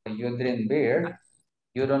it. When you drink beer,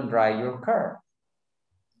 you don't drive your car.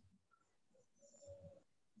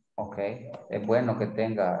 Okay. Es bueno que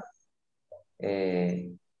tenga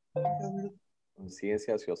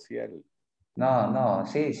Conciencia social. No,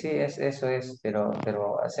 sí, eso es,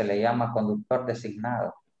 pero se le llama conductor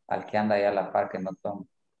designado al que anda ahí a la par que no toma.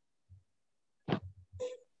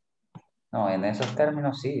 No, en esos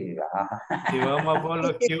términos sí. Y vamos por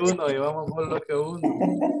lo que uno,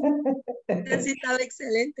 Sí, estaba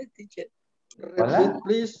excelente, teacher. Repeat,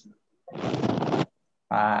 please.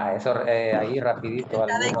 Ah, eso ahí rapidito,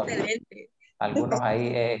 Estaba excelente. algunos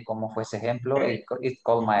ahí, como fue ese ejemplo, it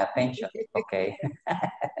called my attention. Ok.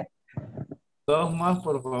 Dos más,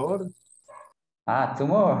 por favor. Ah, two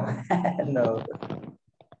more. No.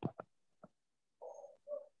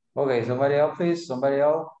 Okay, somebody else, please. Somebody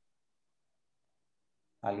else.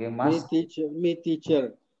 ¿Alguien más? Me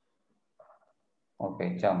teacher.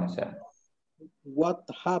 Okay, tell me, sir. What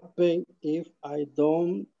happens if I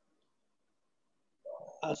don't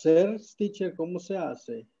hacer, teacher? ¿Cómo se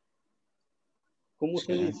hace? ¿Cómo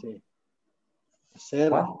se dice?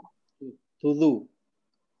 Hacer. What? To do.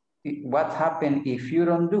 What happens if you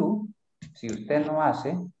don't do? Si usted no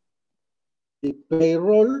hace. The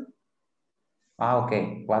payroll. Ah,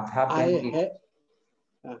 okay. What happens if...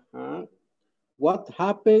 What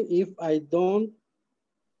happens if I don't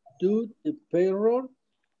do the payroll?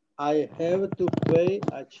 I have to pay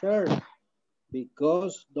a charge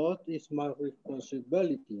because that is my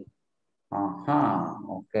responsibility.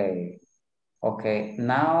 Okay. Okay,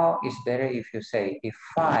 now it's better if you say, if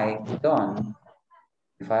I don't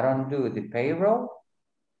do the payroll.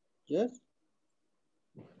 Yes.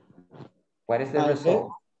 What is the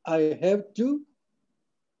result? I have to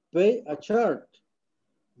pay a charge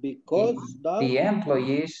because the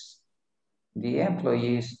employees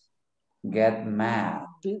get mad.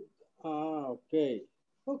 Okay.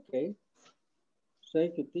 Okay.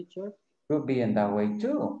 Thank you, teacher. Could be in that way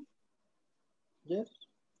too. Yes.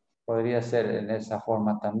 Podría ser en esa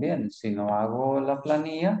forma también. Si no hago la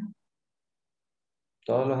planilla,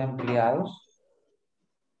 todos los empleados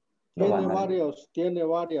tiene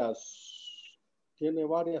varias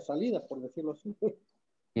salidas, por decirlo así.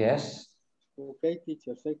 Yes. Okay,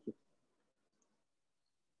 teacher, thank you.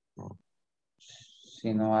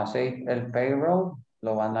 Si no hacéis el payroll,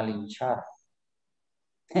 lo van a linchar.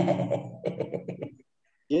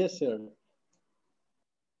 Yes, sir.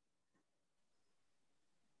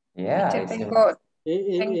 Yeah.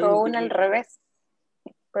 Tengo una al revés.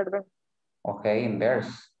 Perdón. Ok,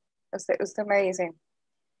 inverse. Usted me dice,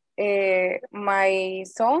 my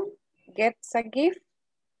son gets a gift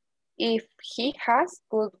if he has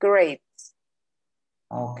good grades.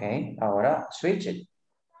 Ok, ahora switch it.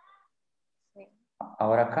 Sí.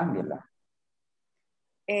 Ahora cámbiala.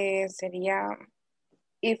 Sería,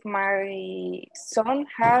 if my son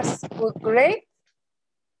has good grades,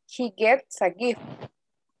 he gets a gift.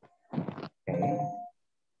 Okay.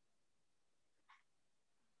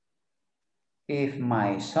 If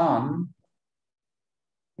my son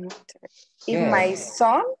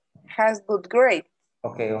has good grades.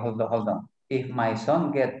 Okay, hold on. If my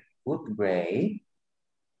son gets good grade,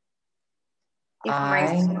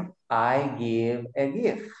 I give a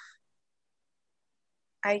gift.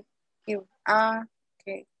 I give,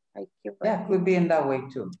 okay. I give yeah, could be in that way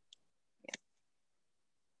too.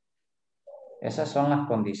 Esas son las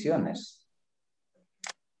condiciones.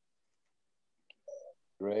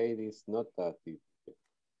 Grade is not active.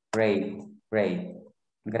 Grade.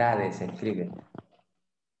 Grade se escribe.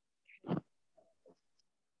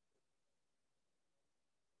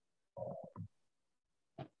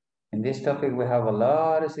 In this topic, we have a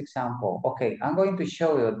lot of examples. Okay, I'm going to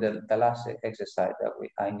show you the last exercise that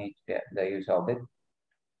I need to get the use of it.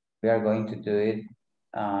 We are going to do it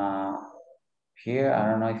here. I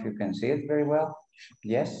don't know if you can see it very well.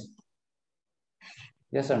 Yes?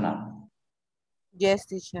 Yes or no? Yes,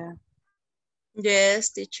 teacher.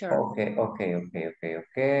 Yes, teacher. Okay.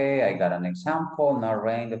 I got an example. Now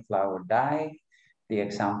rain, the flower die. The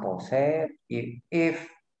example said, if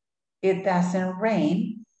it doesn't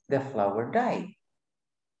rain, the flower die.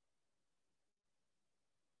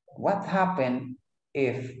 What happened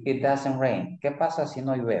if it doesn't rain? ¿Qué pasa si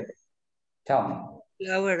no llueve? Tell me.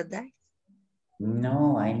 Flower die.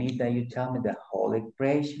 No, I need that you tell me the whole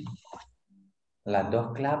expression. Las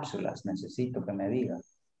dos cláusulas necesito que me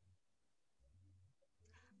digas.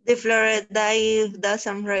 The flower die if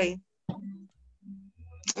doesn't rain.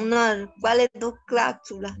 No, ¿cuáles dos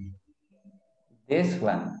cláusulas? This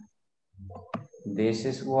one. This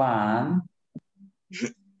is one.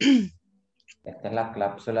 Esta es la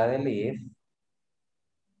cláusula del if.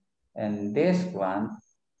 And this one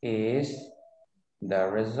is the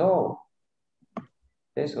result.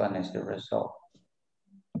 This one is the result.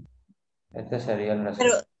 Este sería el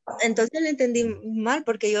resultado. Pero entonces le entendí mal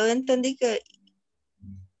porque yo entendí que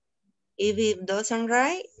if it doesn't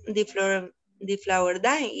rain, the flower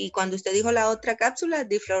die. Y cuando usted dijo la otra cápsula,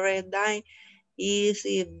 the flower die is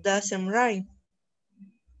it doesn't rain.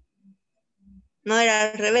 No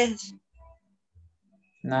era al revés.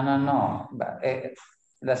 No.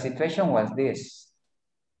 The situation was this.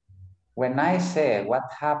 When I said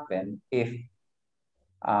what happened if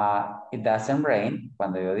It doesn't rain.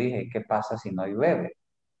 Cuando yo dije, ¿qué pasa si no llueve?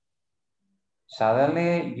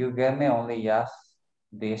 Suddenly, you gave me only just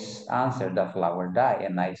this answer, the flower die.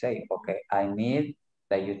 And I say, okay, I need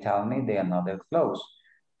that you tell me the another clause.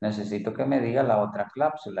 Necesito que me diga la otra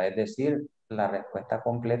cláusula. Es decir, la respuesta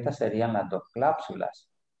completa serían las dos cláusulas.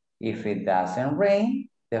 If it doesn't rain,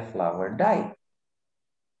 the flower die.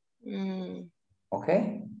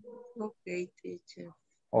 Okay? Okay, teacher.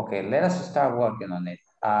 Okay, let us start working on it.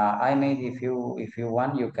 I made, if you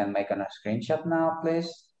want, you can make a screenshot now, please.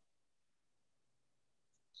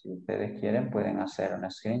 Si ustedes quieren, pueden hacer una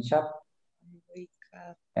screenshot.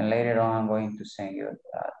 And later on, I'm going to send you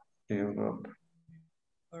to your group.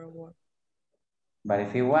 But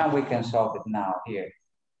if you want, we can solve it now here.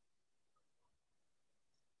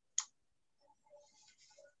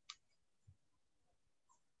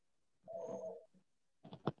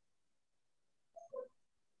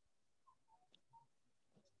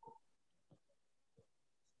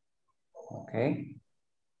 Okay.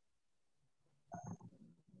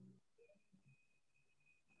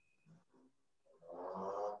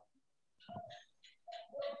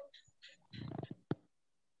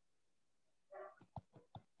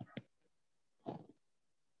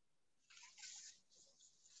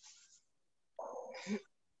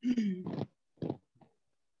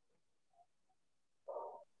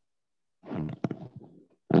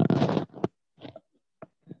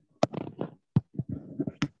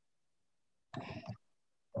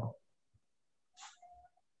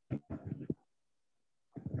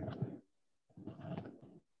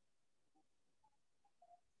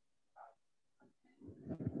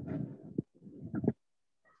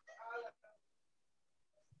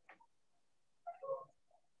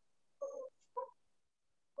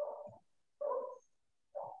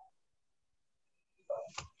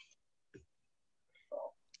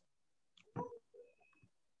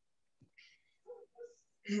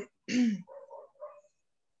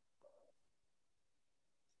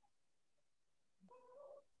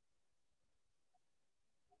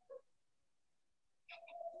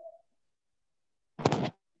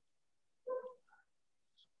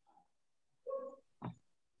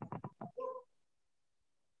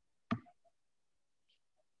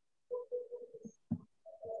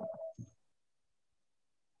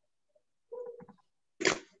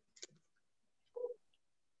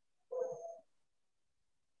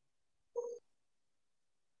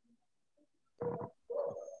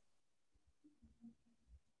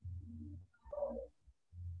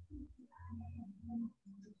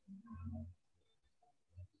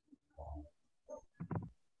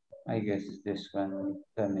 I guess it's this one.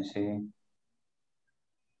 Let me see.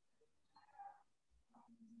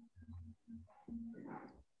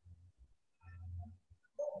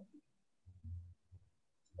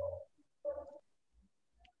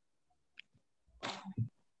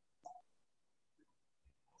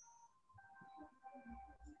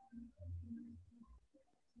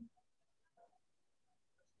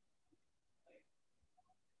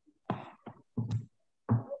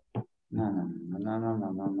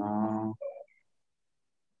 No.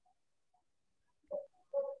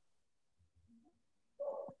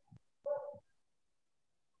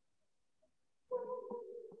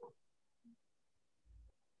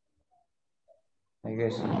 I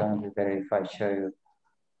guess it's going to be better if I show you.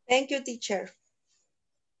 Thank you, teacher.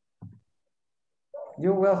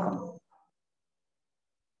 You're welcome.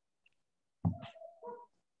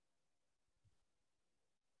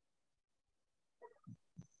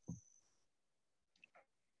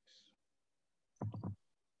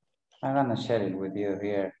 I'm gonna share it with you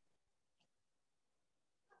here.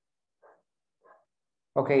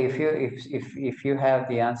 Okay, if you have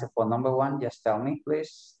the answer for number one, just tell me,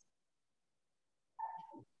 please.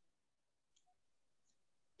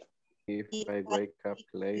 If I wake up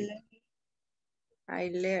late,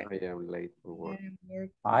 I am late for work.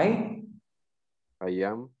 I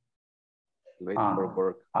am late for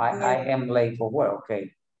work. I am late for work.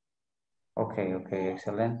 Okay,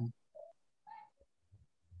 excellent.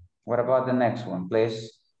 What about the next one,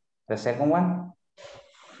 please? The second one?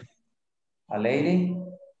 A lady?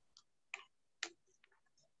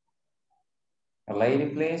 A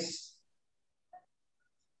lady, please.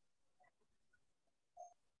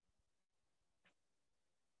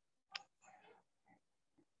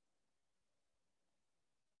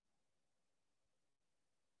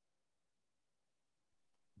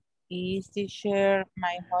 Is teacher,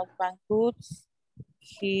 my husband cooks,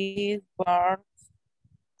 his bird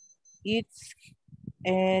eats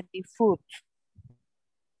the food.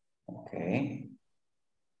 Okay.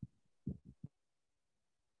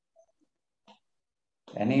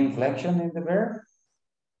 Any inflection in the verb?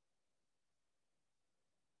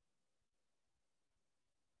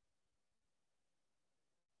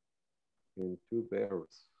 And 2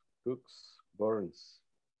 bears. Cooks, burns.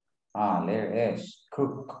 Ah, there is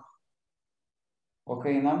cook.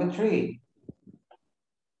 Okay, number 3.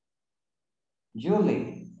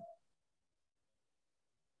 Julie.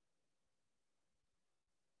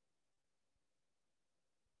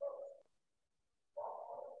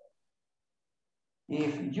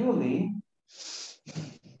 If Julie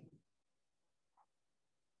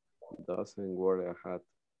Doesn't wear a hat.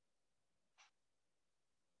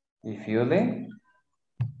 If Julie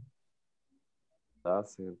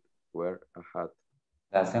Doesn't wear a hat.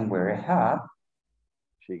 doesn't wear a hat,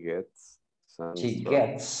 She gets sunstroke. she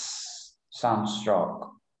gets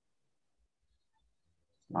sunstroke.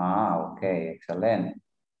 Ah, okay, excellent.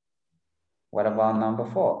 What about number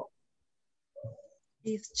 4?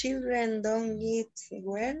 If children don't eat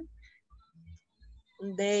well,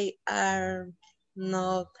 they are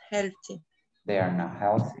not healthy. They are not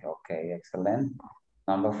healthy. Okay, excellent.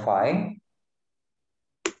 Number 5.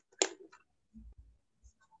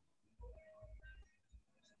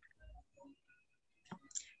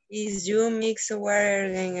 If you mix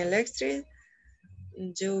water and electric,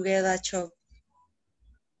 you get a shock.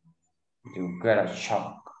 You get a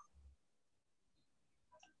shock.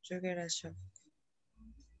 You get a shock.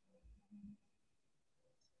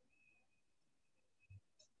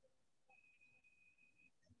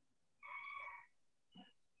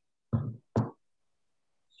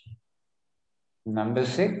 Number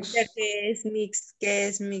 6. ¿Qué es mix? ¿Qué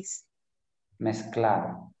es mix?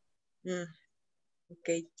 Mezclar.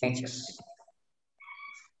 Okay. Mix.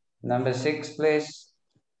 Number 6, please.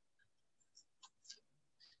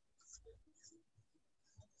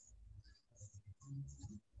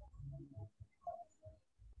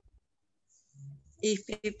 If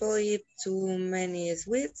people eat too many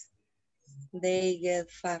sweets, they get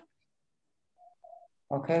fat.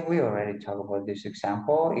 Okay, we already talked about this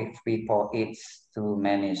example. If people eat too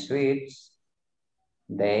many sweets,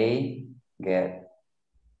 they get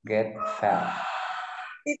fat.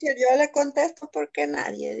 Y que yo le contesto porque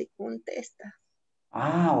nadie contesta.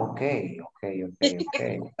 Ah, ok.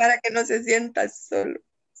 Para que no se sienta solo.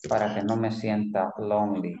 Para que no me sienta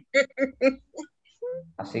lonely.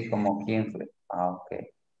 Así como Kinfley. Ah, ok.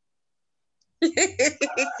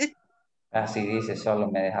 Así dice,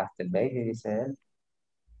 solo me dejaste el baby, dice él.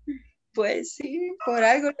 Pues sí, por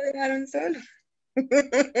algo lo dejaron solo.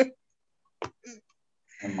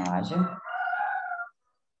 Imagine.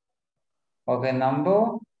 Okay,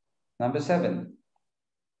 number 7.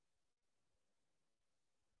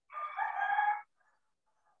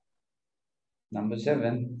 Number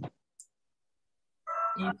 7.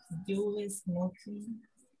 If you is smoking,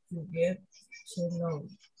 you get yellow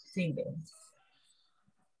fingers.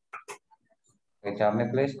 Okay, tell me,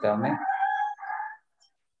 please, tell me.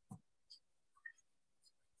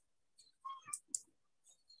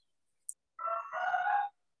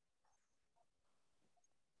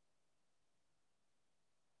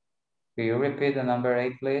 Can you repeat the number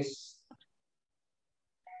 8, please?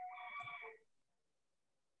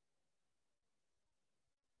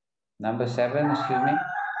 Number 7, excuse me.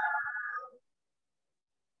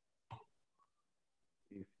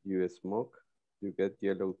 If you smoke, you get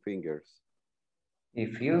yellow fingers.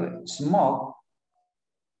 If you smoke,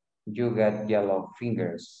 you get yellow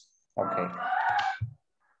fingers. Okay.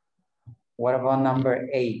 What about number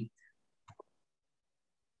 8?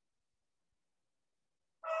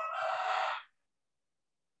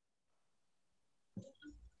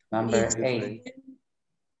 Number 8.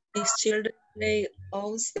 If children play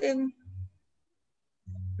outside,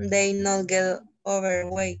 they not get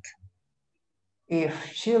overweight.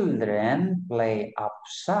 If children play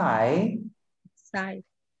outside,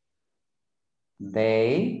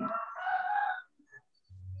 they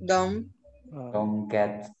don't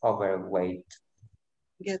get overweight.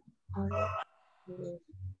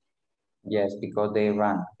 Yes, because they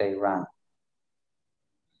run.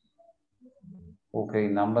 Okay,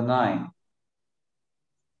 number 9.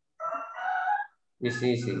 It's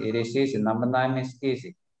easy. It is easy. Number 9 is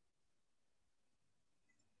easy.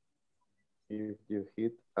 If you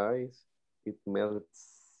hit ice, it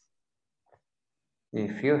melts.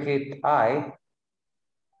 If you hit ice,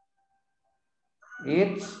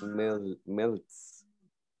 it melts.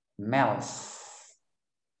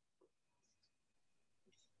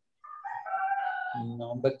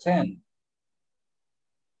 Number 10.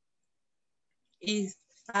 If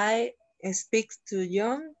I speak to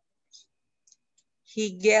John, he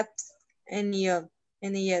gets any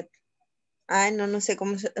yet. Ay, no sé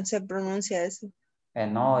cómo se pronuncia eso.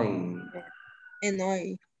 Annoy.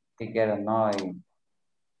 He get annoyed.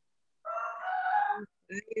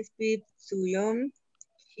 I speak to John,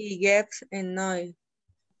 He gets annoyed.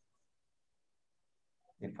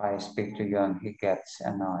 If I speak to you and he gets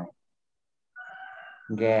annoyed.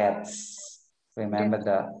 Gets. Remember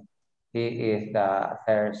that he is the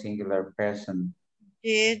third singular person.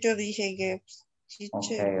 Yes, yo dije gets.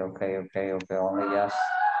 Okay. Only just,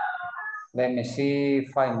 let me see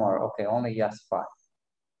 5 more. Okay, only just 5.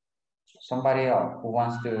 Somebody else who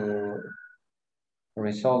wants to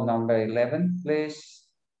resolve number 11, please.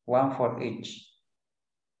 1 for each.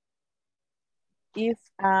 If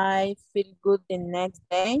I feel good the next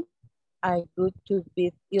day, I go to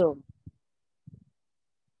bed ill.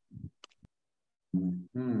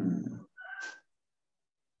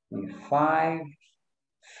 If I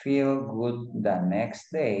feel good the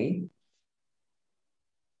next day,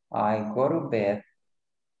 I go to bed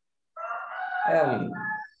early.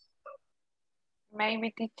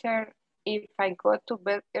 Maybe, teacher, if I go to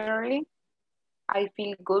bed early, I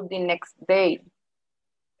feel good the next day.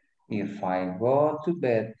 If I go to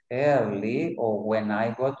bed early, or when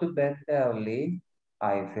I go to bed early,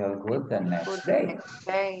 I feel good the next day.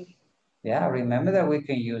 Yeah, remember that we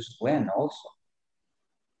can use when also.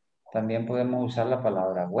 También podemos usar la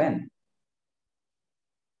palabra when.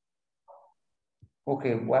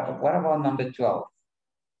 Okay, what about number 12?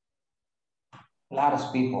 A lot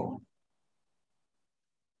of people.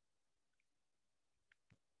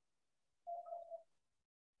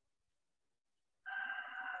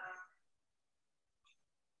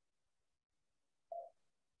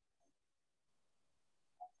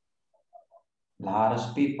 Lot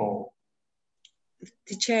of people.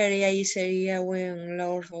 Teacher, ahí sería when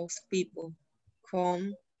lots of people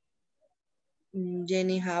come.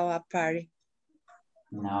 Jenny have a party.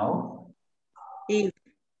 No. If.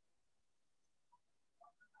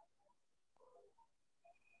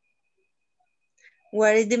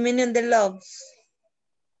 What is the meaning of the loves?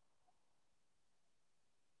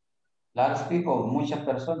 Lot of people, muchas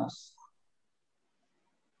personas.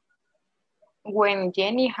 When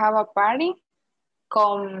Jenny have a party,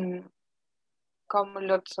 come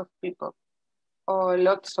lots of people, or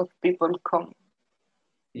lots of people come.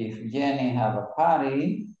 If Jenny have a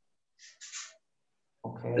party,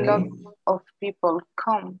 okay. Lots of people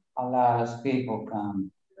come. A lot of people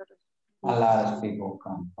come. A lot of people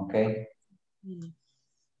come, okay?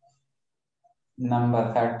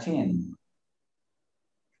 Number 13.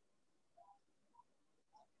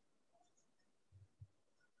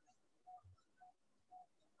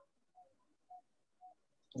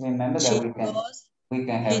 Remember that we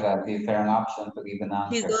can have a different option to give an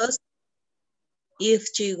answer. If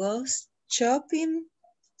she goes shopping,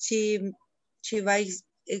 she buys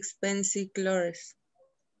expensive clothes.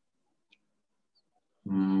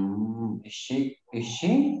 Is she?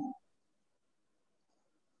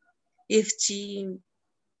 If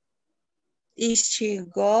she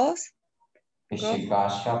goes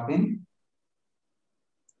shopping,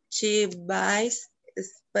 she buys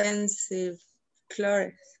expensive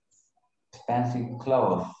clothes. Expensive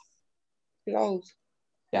clothes. Clothes.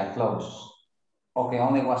 Yeah, clothes. Okay,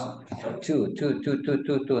 only was two.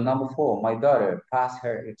 Number 4, my daughter passed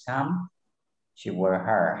her exam. She wore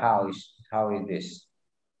her. How is this?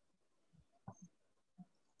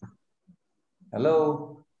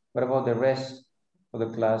 Hello, what about the rest of the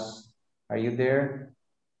class? Are you there?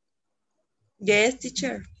 Yes,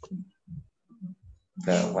 teacher.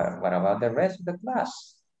 What about the rest of the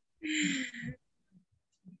class?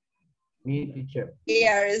 Me, teacher. We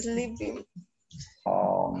are sleeping.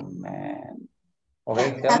 Oh, man.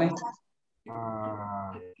 Okay, tell me.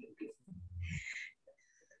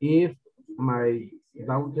 If my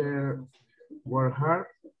daughter were her,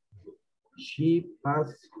 she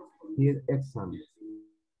passed her exam.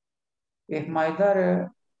 If my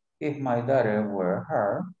daughter were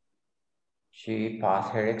her, she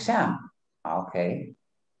passed her exam. Okay.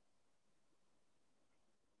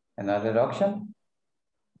 Another option?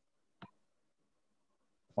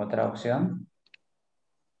 Otra opción?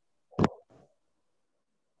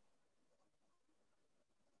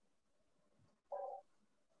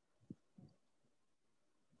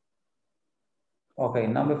 Okay,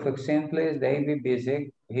 number 15, please. David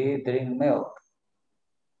busy. He drink milk.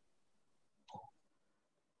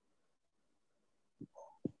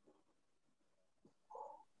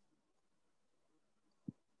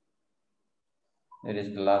 It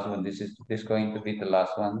is the last one. This is going to be the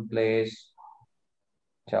last one, please.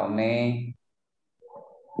 Tell me.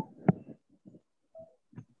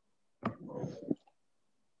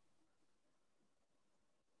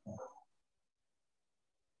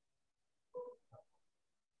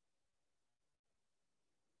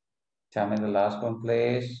 Tell me the last one,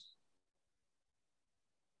 please.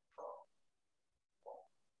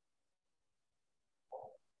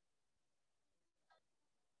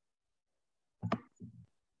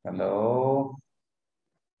 Hello.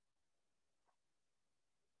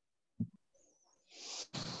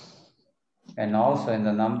 And also in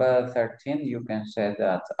the number 13, you can say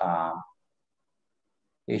that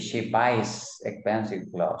if she buys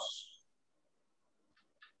expensive clothes.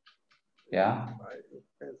 Yeah.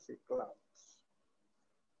 Expensive clothes.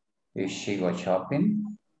 If she go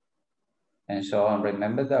shopping. And so on.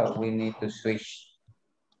 Remember that we need to switch.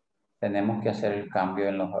 Tenemos que hacer el cambio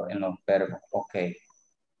en los verbos. Ok.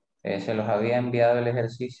 Se los había enviado el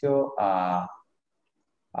ejercicio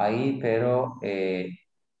ahí, pero...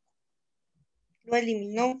 Lo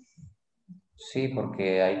eliminó. Sí,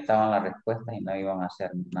 porque ahí estaban las respuestas y no iban a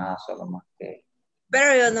hacer nada, solo más que...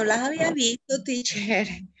 Pero yo no las había visto, teacher.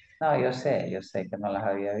 No, yo sé que no las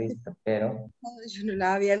había visto, pero... No, yo no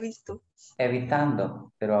las había visto.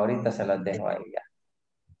 Evitando, pero ahorita se las dejo ahí ya.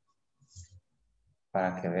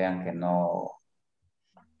 Para que vean que no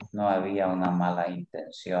había una mala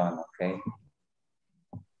intención, ¿ok?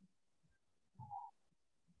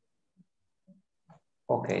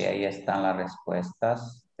 Ok, ahí están las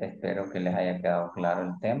respuestas. Espero que les haya quedado claro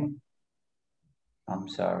el tema. I'm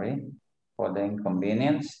sorry for the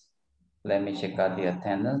inconvenience. Let me check out the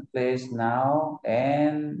attendance, please, now.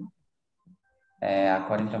 And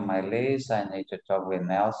according to my list, I need to talk with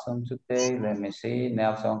Nelson today. Let me see.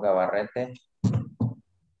 Nelson Gabarrete.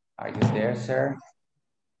 Are you there, sir?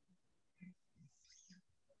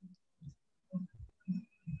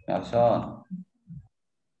 Nelson.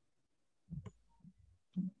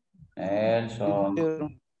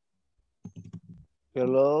 Nelson.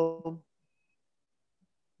 Hello.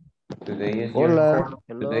 Today is Hola. your turn.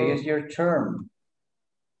 Hello. Today is your turn.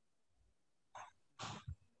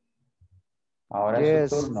 Ahora es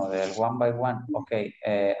su turno del one by one. Ok.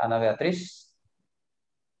 Ana Beatriz.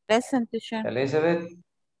 Present, teacher. Elizabeth.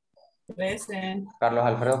 Present. Carlos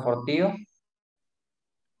Alfredo Portillo.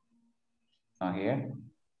 Not here.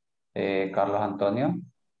 Carlos Antonio.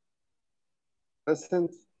 Present.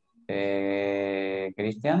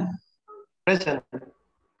 Cristian. Present.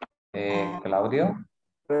 Claudio.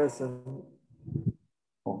 Present.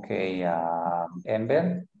 Ok.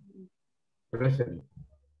 Ember. Present.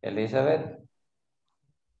 Elizabeth.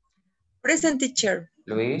 Present, teacher.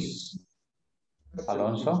 Luis.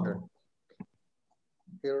 Alonso.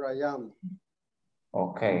 Here I am.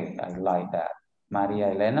 Okay, I like that.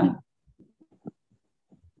 María Elena.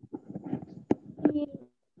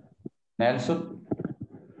 Nelson.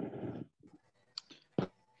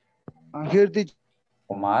 I'm here, teacher.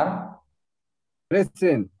 Omar.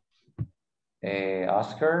 Present.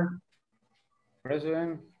 Oscar.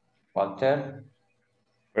 Present. Walter.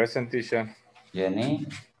 Present, teacher. Jenny.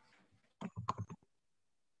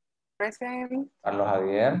 Present. Carlos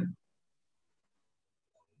Javier.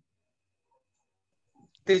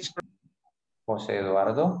 Teacher. José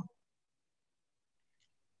Eduardo.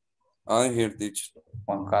 I'm here, teacher.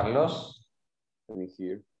 Juan Carlos. I'm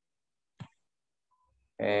here.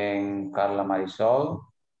 Carla Marisol.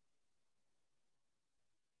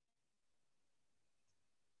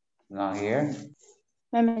 Not here.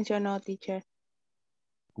 Me mencionó, teacher.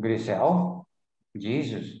 Grisel.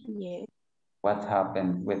 Jesus. Yeah, What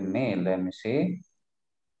happened with me? Let me see.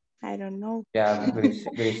 I don't know. Yeah,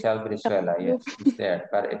 Grisel Brizuela. Yes, it's there.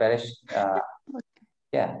 But it's,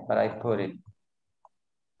 yeah, but I put it.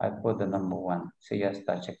 I put the number one. Sí, ya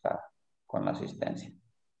está checada con la asistencia.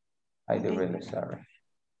 I do really sorry.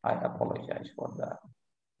 I apologize for that.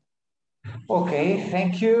 Okay,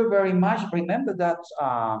 thank you very much. Remember that,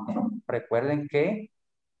 recuerden que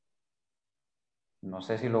no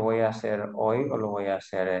sé si lo voy a hacer hoy o lo voy a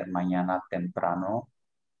hacer mañana temprano,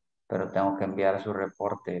 pero tengo que enviar su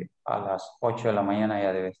reporte a las 8 de la mañana,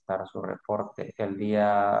 ya debe estar su reporte. El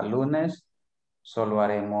día lunes solo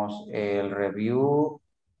haremos el review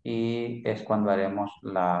y es cuando haremos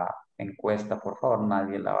la encuesta. Por favor,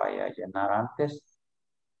 nadie la vaya a llenar antes.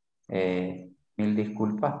 Mil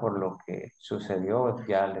disculpas por lo que sucedió,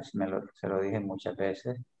 ya se lo dije muchas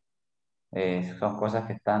veces. Son cosas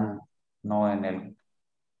que están no en el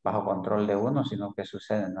bajo control de uno, sino que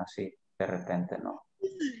suceden así de repente, ¿no?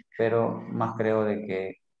 Pero más creo de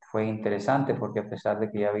que fue interesante porque a pesar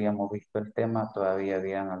de que ya habíamos visto el tema, todavía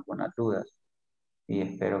habían algunas dudas y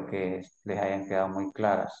espero que les hayan quedado muy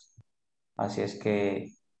claras. Así es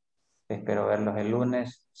que espero verlos el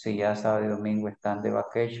lunes. Si ya sábado y domingo están de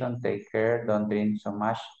vacation, take care, don't drink so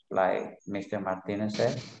much, like Mr. Martinez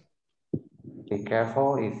said. Be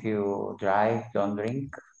careful if you drive, don't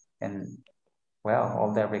drink, and well,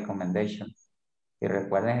 all the recommendations. Y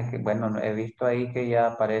recuerden que, bueno, he visto ahí que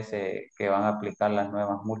ya parece que van a aplicar las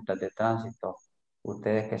nuevas multas de tránsito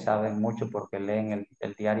Ustedes que saben mucho porque leen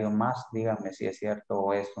el diario más, díganme si es cierto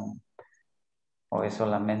o es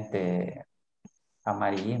solamente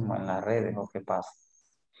amarillismo en las redes o qué pasa.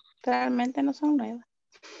 Realmente no son nuevas.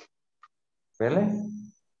 ¿Really?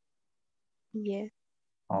 Yes.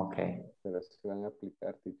 Okay. Pero se van a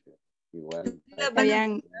aplicar, teacher. Igual.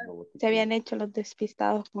 Se habían hecho los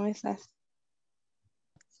despistados con esas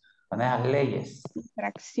leyes.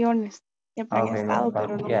 infracciones. Siempre han estado,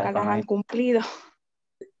 pero nunca las han cumplido.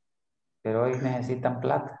 Pero hoy necesitan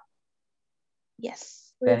plata.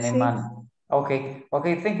 Yes. Any money. Okay.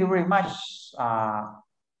 Thank you very much.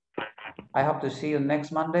 I hope to see you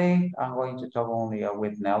next Monday. I'm going to talk only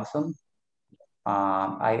with Nelson.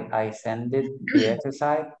 I send it the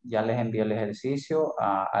exercise. Ya les envié el ejercicio.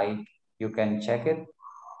 You can check it.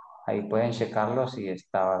 Ahí pueden checarlo si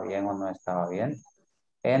estaba bien o no estaba bien.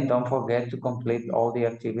 And don't forget to complete all the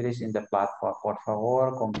activities in the platform. Por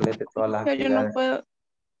favor, complete todas las actividades. Yo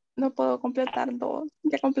no puedo completar dos.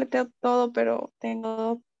 Ya completé todo, pero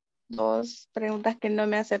tengo dos preguntas que no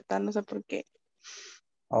me aceptan. No sé por qué.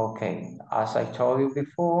 Okay. As I told you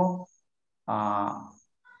before,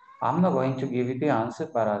 I'm not going to give you the answer,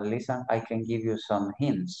 but at least I can give you some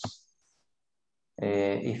hints.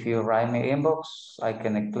 If you write me inbox, I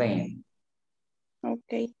can explain.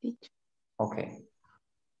 Okay, teacher. Okay.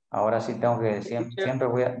 Ahora sí tengo que, siempre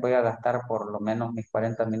voy a gastar por lo menos mis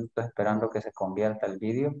 40 minutos esperando que se convierta el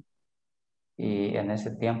vídeo. Y en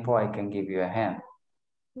ese tiempo, I can give you a hand.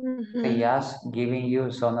 Just giving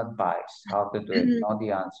you some advice, how to do it, not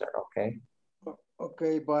the answer, okay?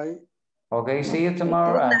 Okay, bye. Okay, see you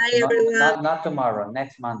tomorrow. Not tomorrow,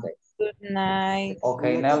 next Monday. Good night.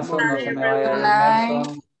 Okay, Next Nelson, no se me vaya a ir,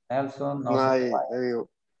 Nelson, no se me vaya.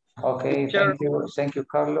 Okay, thank you,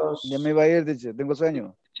 Carlos. Ya me iba a ir, teacher, tengo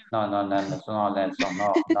sueño. No, Nelson, no,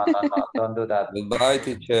 don't do that. Goodbye,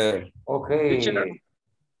 teacher. Okay. Teacher.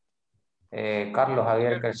 Carlos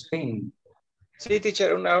Javier Crestín. Sí,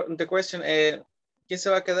 teacher, una question. ¿Quién se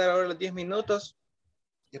va a quedar ahora los 10 minutos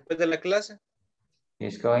después de la clase?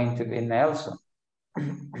 It's going to be Nelson.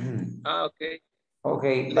 Okay.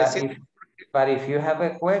 Okay, but if you have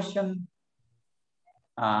a question.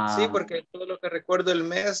 Sí, porque todo lo que recuerdo el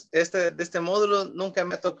mes de este módulo nunca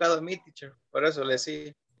me ha tocado a mí, teacher. Por eso le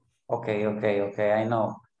decía. Okay, I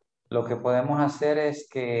know. Lo que podemos hacer es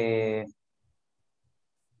que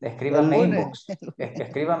escríbame inbox.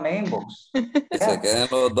 Escríbame inbox. Que se queden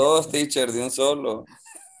los dos, teacher, de un solo.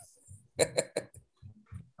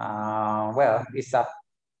 Well, it's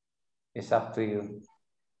up to you.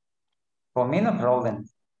 For me, no problem.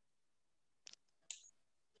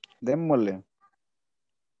 Démosle.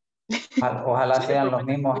 Ojalá sean los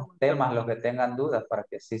mismos temas los que tengan dudas para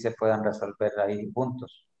que sí se puedan resolver ahí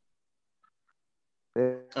juntos.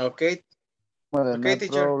 Okay. Bueno, Okay, no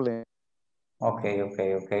teacher. problem. Okay.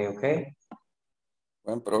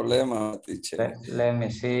 Buen problema, teacher. Let me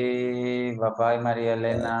see. Bye, María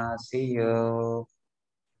Elena. See you.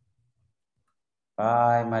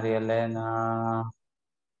 Bye, María Elena.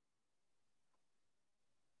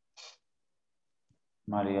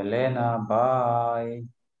 María Elena, bye.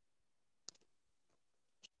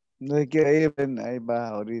 No hay que ir, ahí va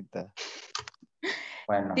ahorita.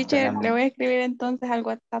 Bueno, Teacher, le voy a escribir entonces al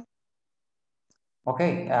WhatsApp.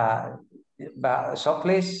 Okay, so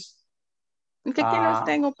please. Es que aquí los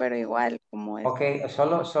tengo, pero igual como es. Okay,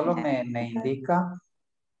 solo me indica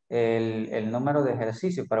el número de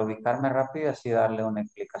ejercicio para ubicarme rápido y así darle una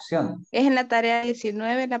explicación. Es en la tarea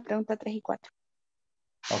 19, la pregunta 3 y 4.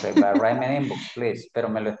 Okay, but write me an inbox, please. Pero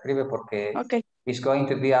me lo escribe porque it's going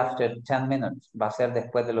to be after 10 minutes. Va a ser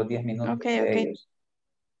después de los 10 minutos de ellos.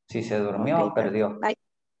 Si se durmió, perdió. Bye.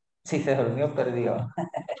 Si se durmió, perdió.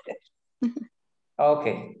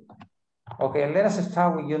 Okay, let us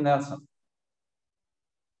start with you, Nelson.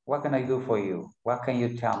 What can I do for you? What can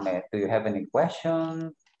you tell me? Do you have any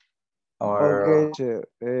questions? Okay,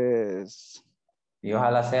 Y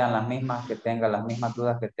ojalá sean las mismas que tenga, las mismas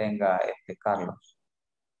dudas que tenga Carlos.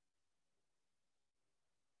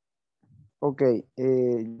 Ok,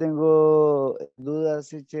 tengo dudas,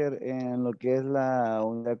 teacher, en lo que es la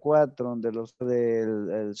unidad 4, donde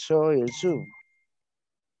del show y el sub.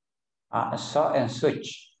 Show and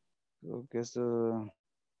switch.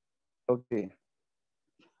 Ok.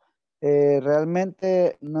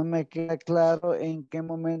 Realmente no me queda claro en qué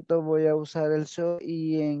momento voy a usar el show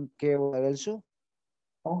y en qué voy a usar el sub.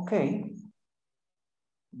 Ok.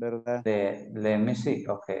 ¿Verdad? Let me see.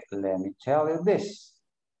 Okay, let me tell you this.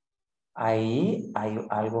 Ahí hay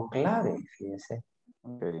algo clave, fíjese.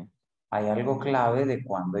 Okay. Hay algo clave de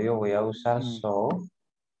cuando yo voy a usar so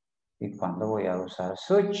y cuando voy a usar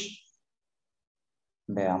switch.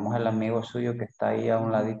 Veamos el amigo suyo que está ahí a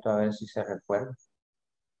un ladito a ver si se recuerda.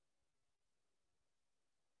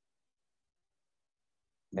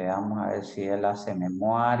 Veamos a ver si él hace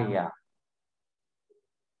memoria.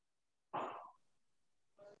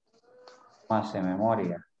 No hace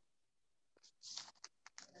memoria.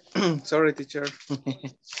 Sorry, teacher.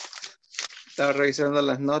 Estaba revisando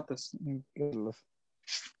las notas.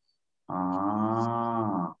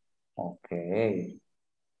 Ah, ok.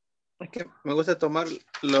 Es que me gusta tomar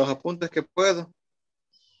los apuntes que puedo.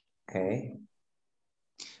 Ok.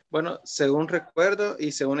 Bueno, según recuerdo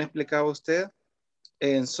y según explicaba usted,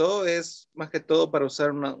 en so es más que todo para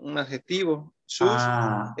usar un adjetivo. Sus,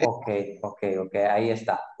 Ah, ok, ahí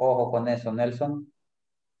está. Ojo con eso, Nelson.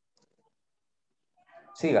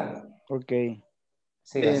 Siga. Ok.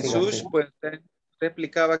 En sus, pues usted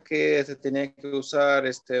explicaba que se tenía que usar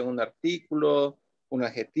un artículo, un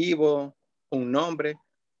adjetivo, un nombre,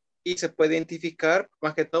 y se puede identificar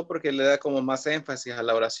más que todo porque le da como más énfasis a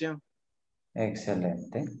la oración.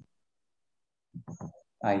 Excelente.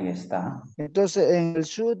 Ahí está. Entonces, en el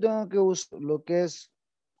should tengo que usar lo que es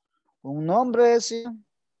un nombre, ¿sí?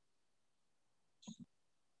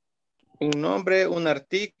 Un nombre, un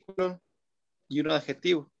artículo y un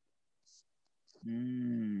adjetivo.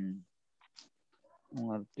 Un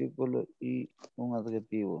artículo y un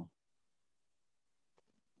adjetivo.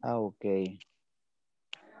 Ah, ok.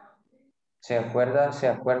 ¿Se acuerda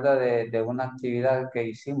de una actividad que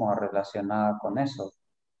hicimos relacionada con eso?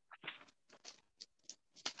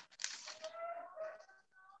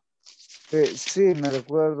 Sí, me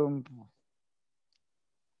recuerdo un poco.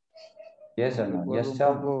 Yes or no? Yes,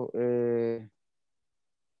 tell me.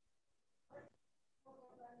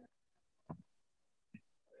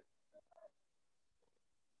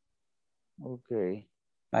 Ok.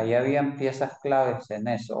 Ahí habían piezas claves en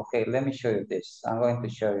eso. Ok, let me show you this. I'm going to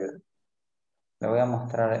show you. Le voy a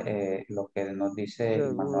mostrar lo que nos dice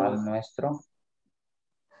el manual nuestro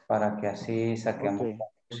para que así saquemos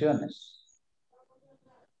conclusiones.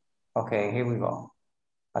 Ok, here we go.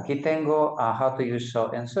 Aquí tengo how to use so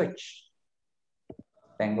and such.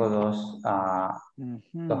 Tengo dos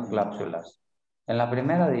cláusulas. En la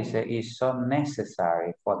primera dice, is so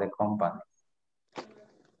necessary for the company.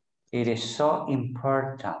 It is so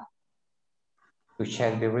important to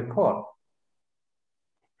check the report.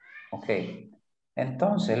 Ok.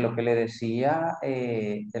 Entonces, lo que le decía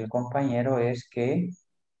el compañero es que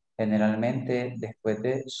generalmente después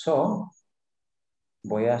de so,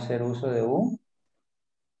 voy a hacer uso de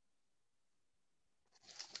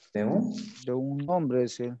un nombre,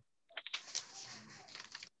 sí.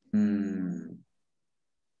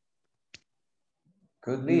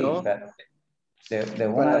 Could be, No. but de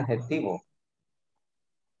un adjetivo.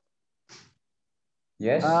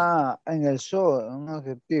 Yes. Ah, en el so, un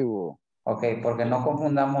adjetivo. Ok, porque no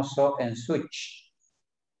confundamos so en switch.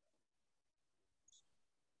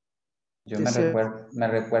 Yo me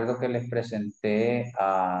recuerdo que les presenté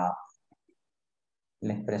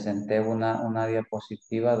una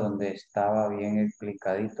diapositiva donde estaba bien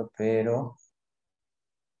explicadito, pero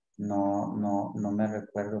no me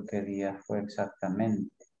recuerdo qué día fue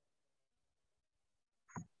exactamente.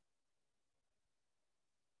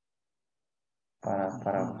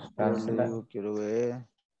 Para buscársela. Quiero ver.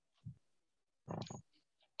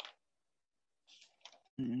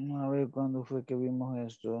 A ver cuándo fue que vimos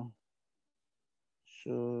esto.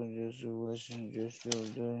 Subjetivo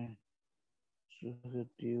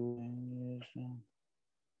en eso.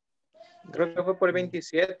 Creo que fue por el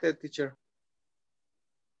 27, teacher.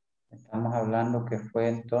 Estamos hablando que fue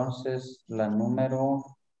entonces la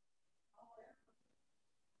número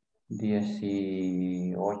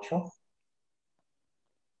 18.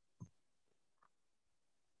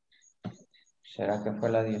 ¿Será que fue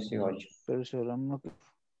la 18? Pero seguramente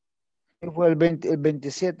que fue el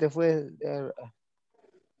 27, fue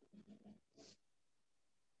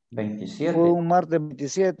 27. Fue un martes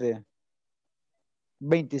 27.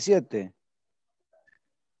 27.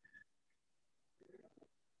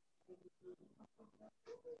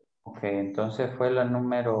 Ok, entonces fue la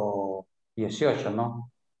número 18,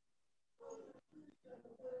 ¿no?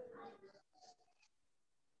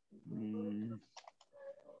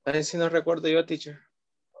 A ver si no recuerdo yo, teacher.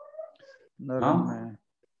 No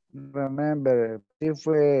remember. Sí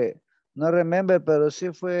fue, no remember, pero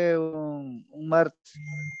sí fue un martes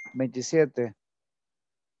 27.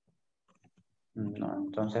 No,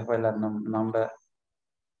 entonces fue la number.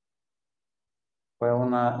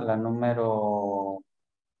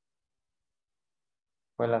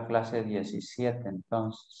 Fue la clase 17,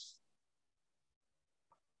 entonces.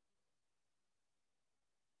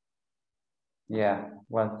 Yeah,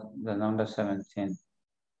 what the number 17.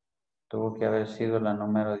 Tuvo que haber sido la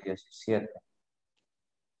número 17.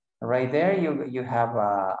 Right there you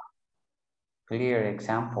have clear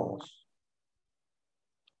examples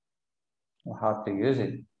of how to use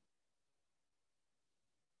it.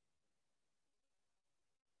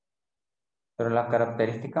 Pero la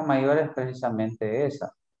característica mayor es precisamente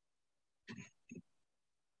esa.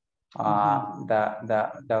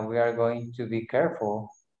 That we are going to be careful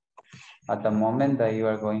at the moment that you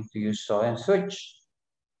are going to use so and such.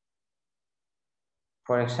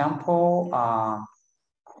 For example,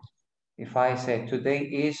 if I say today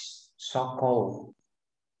is so cold,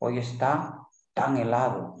 hoy está tan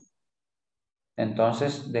helado.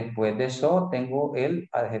 Entonces, después de eso tengo el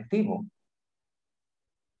adjetivo.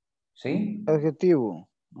 ¿Sí? Adjetivo.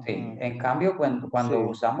 Sí. En cambio, cuando Sí.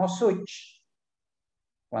 usamos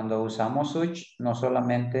such, no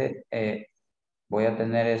solamente voy a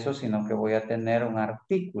tener eso, sino que voy a tener un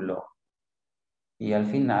artículo. Y al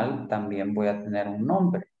final también voy a tener un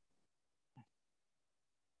nombre.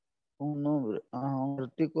 Un nombre. Un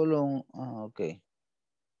artículo. Ok.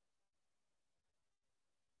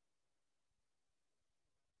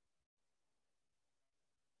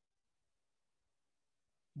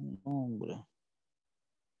 Un nombre.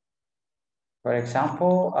 For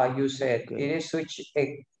example, you said, it is such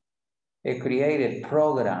a created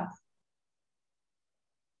program.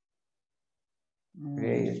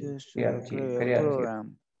 Creative.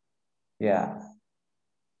 Program. Yeah.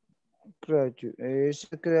 Creative.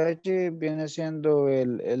 Ese creative viene siendo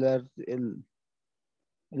el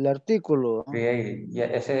artículo. Creative.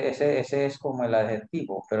 Yeah, ese es como el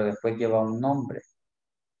adjetivo, pero después lleva un nombre.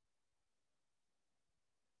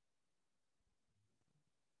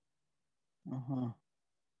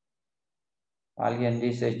 Alguien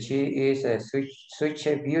dice, she is such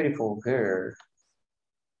a beautiful girl.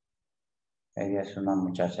 Ella es una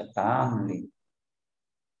muchacha tan linda.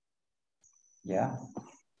 ¿Ya?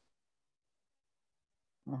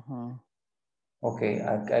 Ok,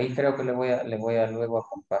 ahí creo que le voy a luego a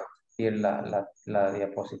compartir la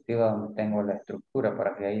diapositiva donde tengo la estructura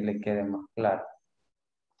para que ahí le quede más claro.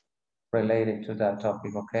 Related to that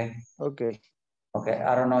topic, okay? Okay. Okay,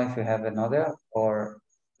 I don't know if you have another or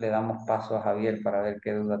le damos paso a Javier para ver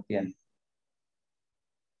qué duda tiene.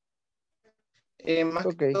 Más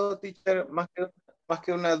que todo, teacher, más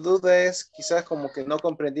que una duda es quizás como que no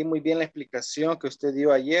comprendí muy bien la explicación que usted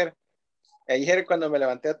dio ayer. Ayer cuando me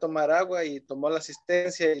levanté a tomar agua y tomó la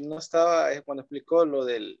asistencia y no estaba, cuando explicó lo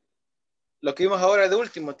que vimos ahora de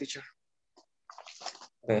último, teacher.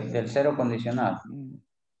 Del cero condicional.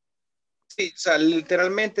 Sí, o sea,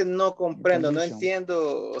 literalmente no comprendo, no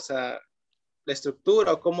entiendo, o sea, la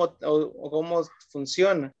estructura o cómo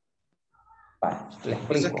funciona. Le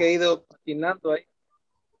Por eso es explico. que he ido patinando ahí.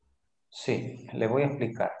 Sí, le voy a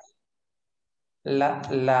explicar.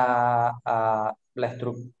 La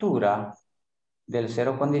estructura del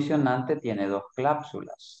cero condicionante tiene dos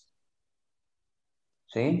cláusulas.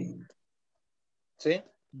 ¿Sí? Sí.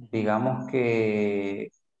 Digamos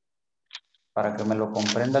que, para que me lo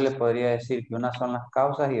comprenda, le podría decir que una son las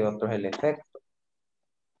causas y otro es el efecto.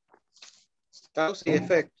 Causa y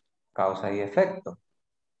efecto. Causa y efecto.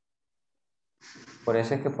 Por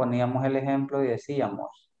eso es que poníamos el ejemplo y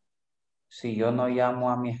decíamos, si yo no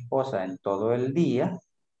llamo a mi esposa en todo el día,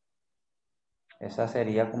 esa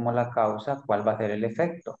sería como la causa, ¿cuál va a ser el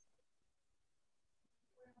efecto?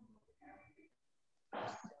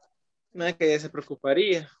 No es que ella se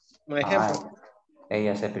preocuparía, un ejemplo.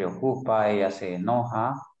 Ella se preocupa, ella se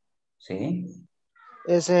enoja, ¿sí?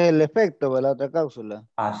 Ese es el efecto de la otra cláusula.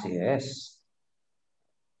 Así es.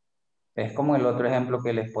 Es como el otro ejemplo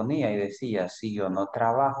que les ponía y decía, si yo no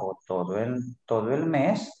trabajo todo el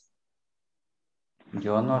mes,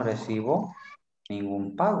 yo no recibo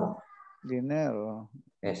ningún pago. Dinero.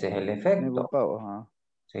 Ese es el efecto. Ningún pago,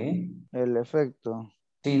 ¿Sí? El efecto.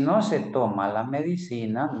 Si no se toma la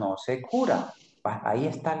medicina, no se cura. Ahí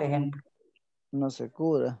está el ejemplo. No se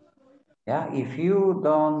cura. ¿Ya? If you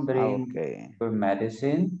don't drink your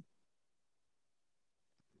medicine.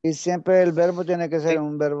 Y siempre el verbo tiene que ser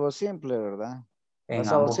un verbo simple, ¿verdad?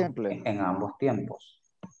 Pasado simple. En ambos tiempos.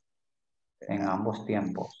 En ambos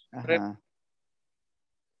tiempos. Ajá.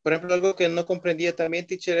 Por ejemplo, algo que no comprendía también,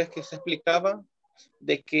 teacher, es que se explicaba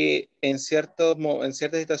de que en cierta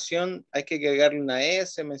situación hay que agregarle una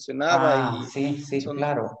S, mencionaba. Sí,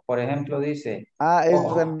 claro. Por ejemplo, dice...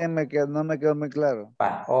 Eso también no me quedó muy claro.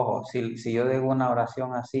 Ojo, si yo digo una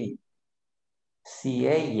oración así, si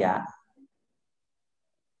ella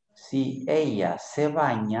se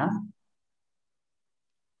baña,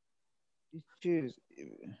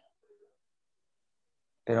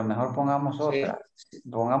 Pero mejor pongamos otra.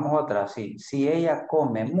 Pongamos otra, sí. Si ella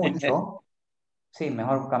come mucho, sí,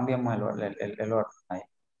 mejor cambiemos el orden ahí.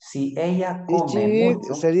 Si ella come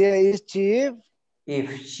mucho. Sería is she?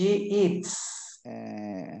 If she eats.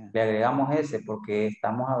 Le agregamos ese porque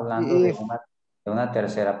estamos hablando de una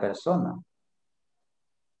tercera persona.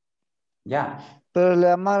 Ya. Pero le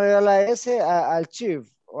vamos a agregar la S al chief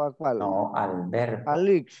o a cuál? No, al verbo. Al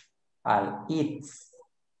eats. Al eats.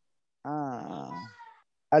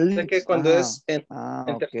 Al es que cuando es en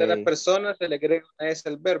tercera persona se le agrega una S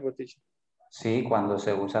al verbo, teacher. Sí, cuando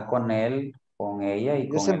se usa con él, con ella y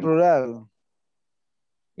con es en plural.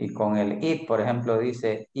 Y con el it, por ejemplo,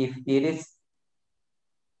 dice, if it is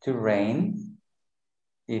to rain,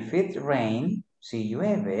 if it rain, si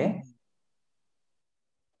llueve.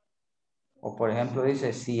 O por ejemplo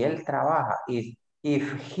dice, si él trabaja,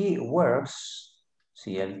 if he works,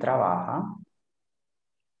 si él trabaja.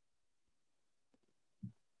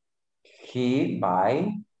 He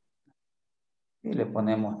buy, y le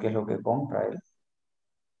ponemos qué es lo que compra él.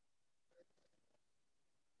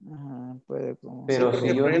 Puede Pero, sí,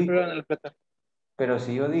 si yo por ejemplo, digo, en el plata. pero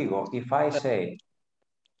si yo digo, if I say,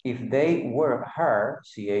 if they work hard,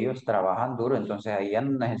 si ellos trabajan duro, entonces ahí ya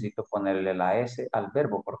no necesito ponerle la S al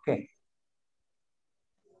verbo. ¿Por qué?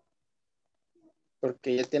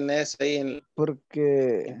 Porque ya tiene S ahí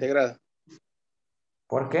porque integrado.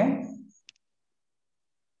 ¿Por qué?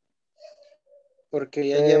 Porque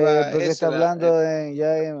ya lleva porque S. está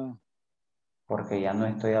hablando Porque ya no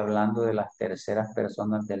estoy hablando de las terceras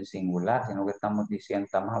personas del singular, sino que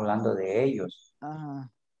estamos hablando de ellos.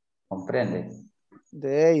 ¿Comprende?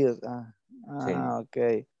 De ellos. Sí. Ok.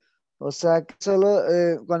 O sea, que solo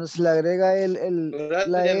cuando se le agrega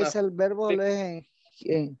la S al verbo,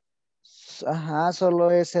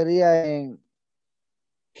 solo es sería en,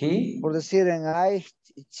 He. por decir, en I,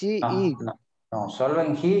 she, it. No, solo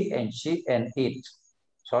en he, en she, en it.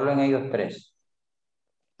 Solo en ellos tres.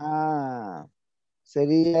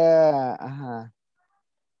 Sería,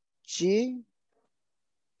 she,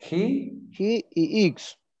 he y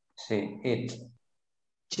X. Sí, it.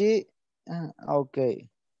 She, ok.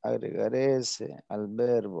 Agregar ese al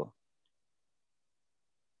verbo.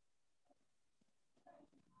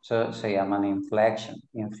 Se llaman inflections.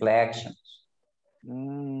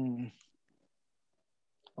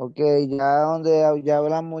 Ok, ya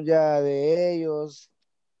hablamos ya de ellos.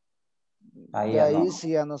 Ahí de ya ahí no.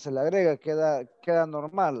 sí ya no se le agrega, queda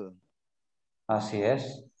normal. Así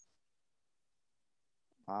es.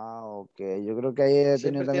 Ok. Yo creo que ahí he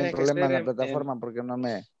tenido también problemas en la plataforma porque no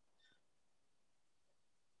me...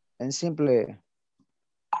 En simple...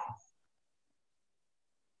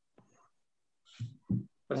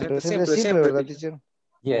 Presente simple, ¿verdad, teacher?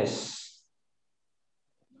 Yes.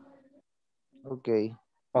 Okay.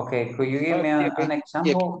 Okay, could you give me an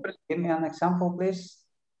example? Give me an example, please.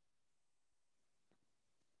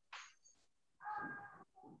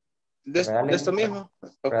 De esto mismo.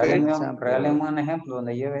 Regáleme un ejemplo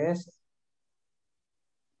donde lleve ese.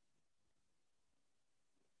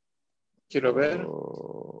 Quiero ver.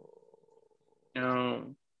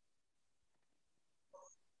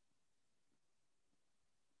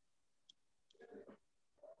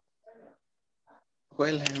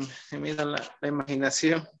 Pues me mira la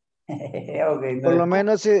imaginación. Okay, por lo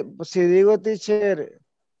menos si digo, teacher,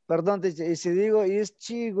 perdón, teacher, y si digo, is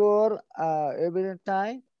she good every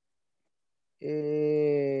time?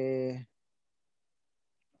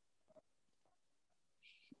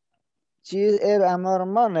 She earn more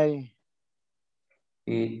money.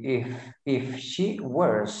 If she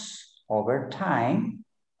works overtime,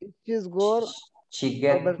 she's good she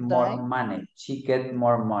get more money. She get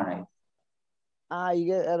more money. You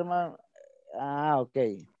get more. Ok.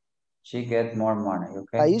 She get more money,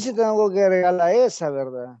 okay. Ahí sí tengo que agregarla esa,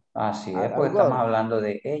 ¿verdad? Así es, porque estamos hablando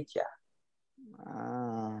de ella.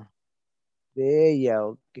 De ella,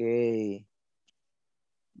 ok.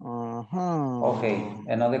 Okay,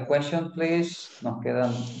 another question, please. Nos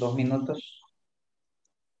quedan 2 minutos.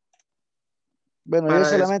 Bueno, yo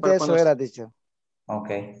solamente eso era, dicho.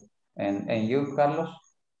 Okay. And you, Carlos?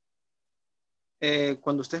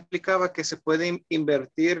 Cuando usted explicaba que se puede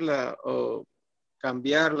invertirla o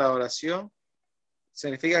cambiar la oración,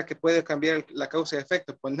 significa que puede cambiar la causa y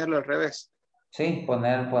efecto, ponerlo al revés. Sí,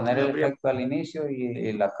 poner el efecto al inicio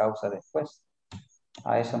y la causa después.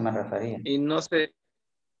 A eso me refería. Y no se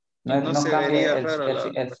cambia, vería raro.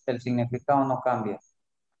 el significado no cambia.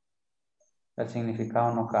 El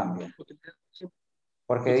significado no cambia.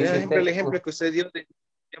 Porque dice siempre el ejemplo que usted dio de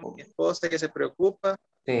mi esposa que se preocupa.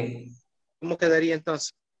 Sí. ¿Cómo quedaría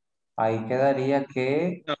entonces? Ahí quedaría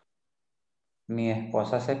que mi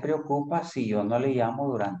esposa se preocupa si yo no le llamo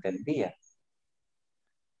durante el día.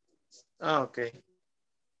 Ah, ok.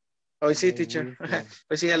 Hoy sí, teacher.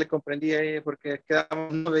 Hoy sí ya le comprendí ahí porque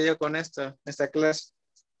quedamos no veía con esta clase.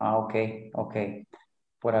 Ah, ok, ok.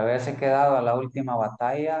 Por haberse quedado a la última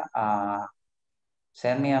batalla,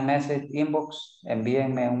 send me a message inbox,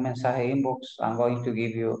 envíenme un mensaje inbox, I'm going to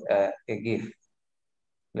give you a gift.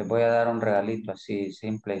 Les voy a dar un regalito así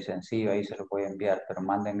simple y sencillo, ahí se lo voy a enviar, pero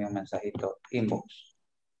mándenme un mensajito inbox.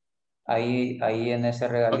 Ahí en ese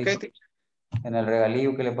regalito, Okay. en el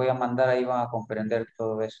regalillo que les voy a mandar, ahí van a comprender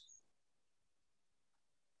todo eso.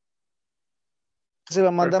 Se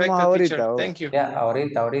lo mandamos Perfecto, ahorita. teacher. Thank you. Ya,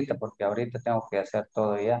 ahorita, porque ahorita tengo que hacer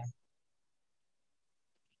todo ya.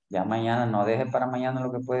 Ya mañana, no deje para mañana lo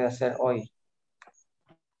que puede hacer hoy.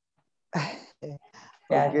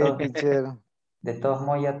 Ya, Ok, teacher. De todos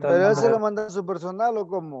modos, ya todo el ¿Pero él se lo mundo. manda a su personal o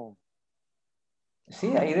cómo?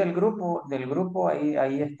 Sí, ahí del grupo,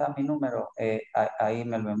 ahí está mi número. Ahí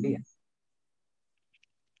me lo envía.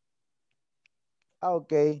 Ah,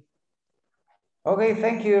 ok. Okay,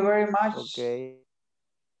 thank you very much. Ok.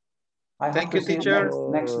 I hope Thank to you, see you teacher.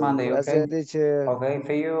 next Monday, Gracias, okay? teacher. Okay,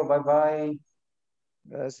 see you. Bye-bye.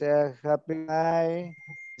 Gracias. Happy night.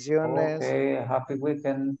 Bendiciones. Okay, happy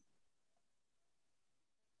weekend.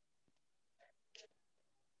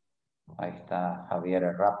 Ahí está Javier,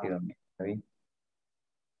 rápido. ¿Sí?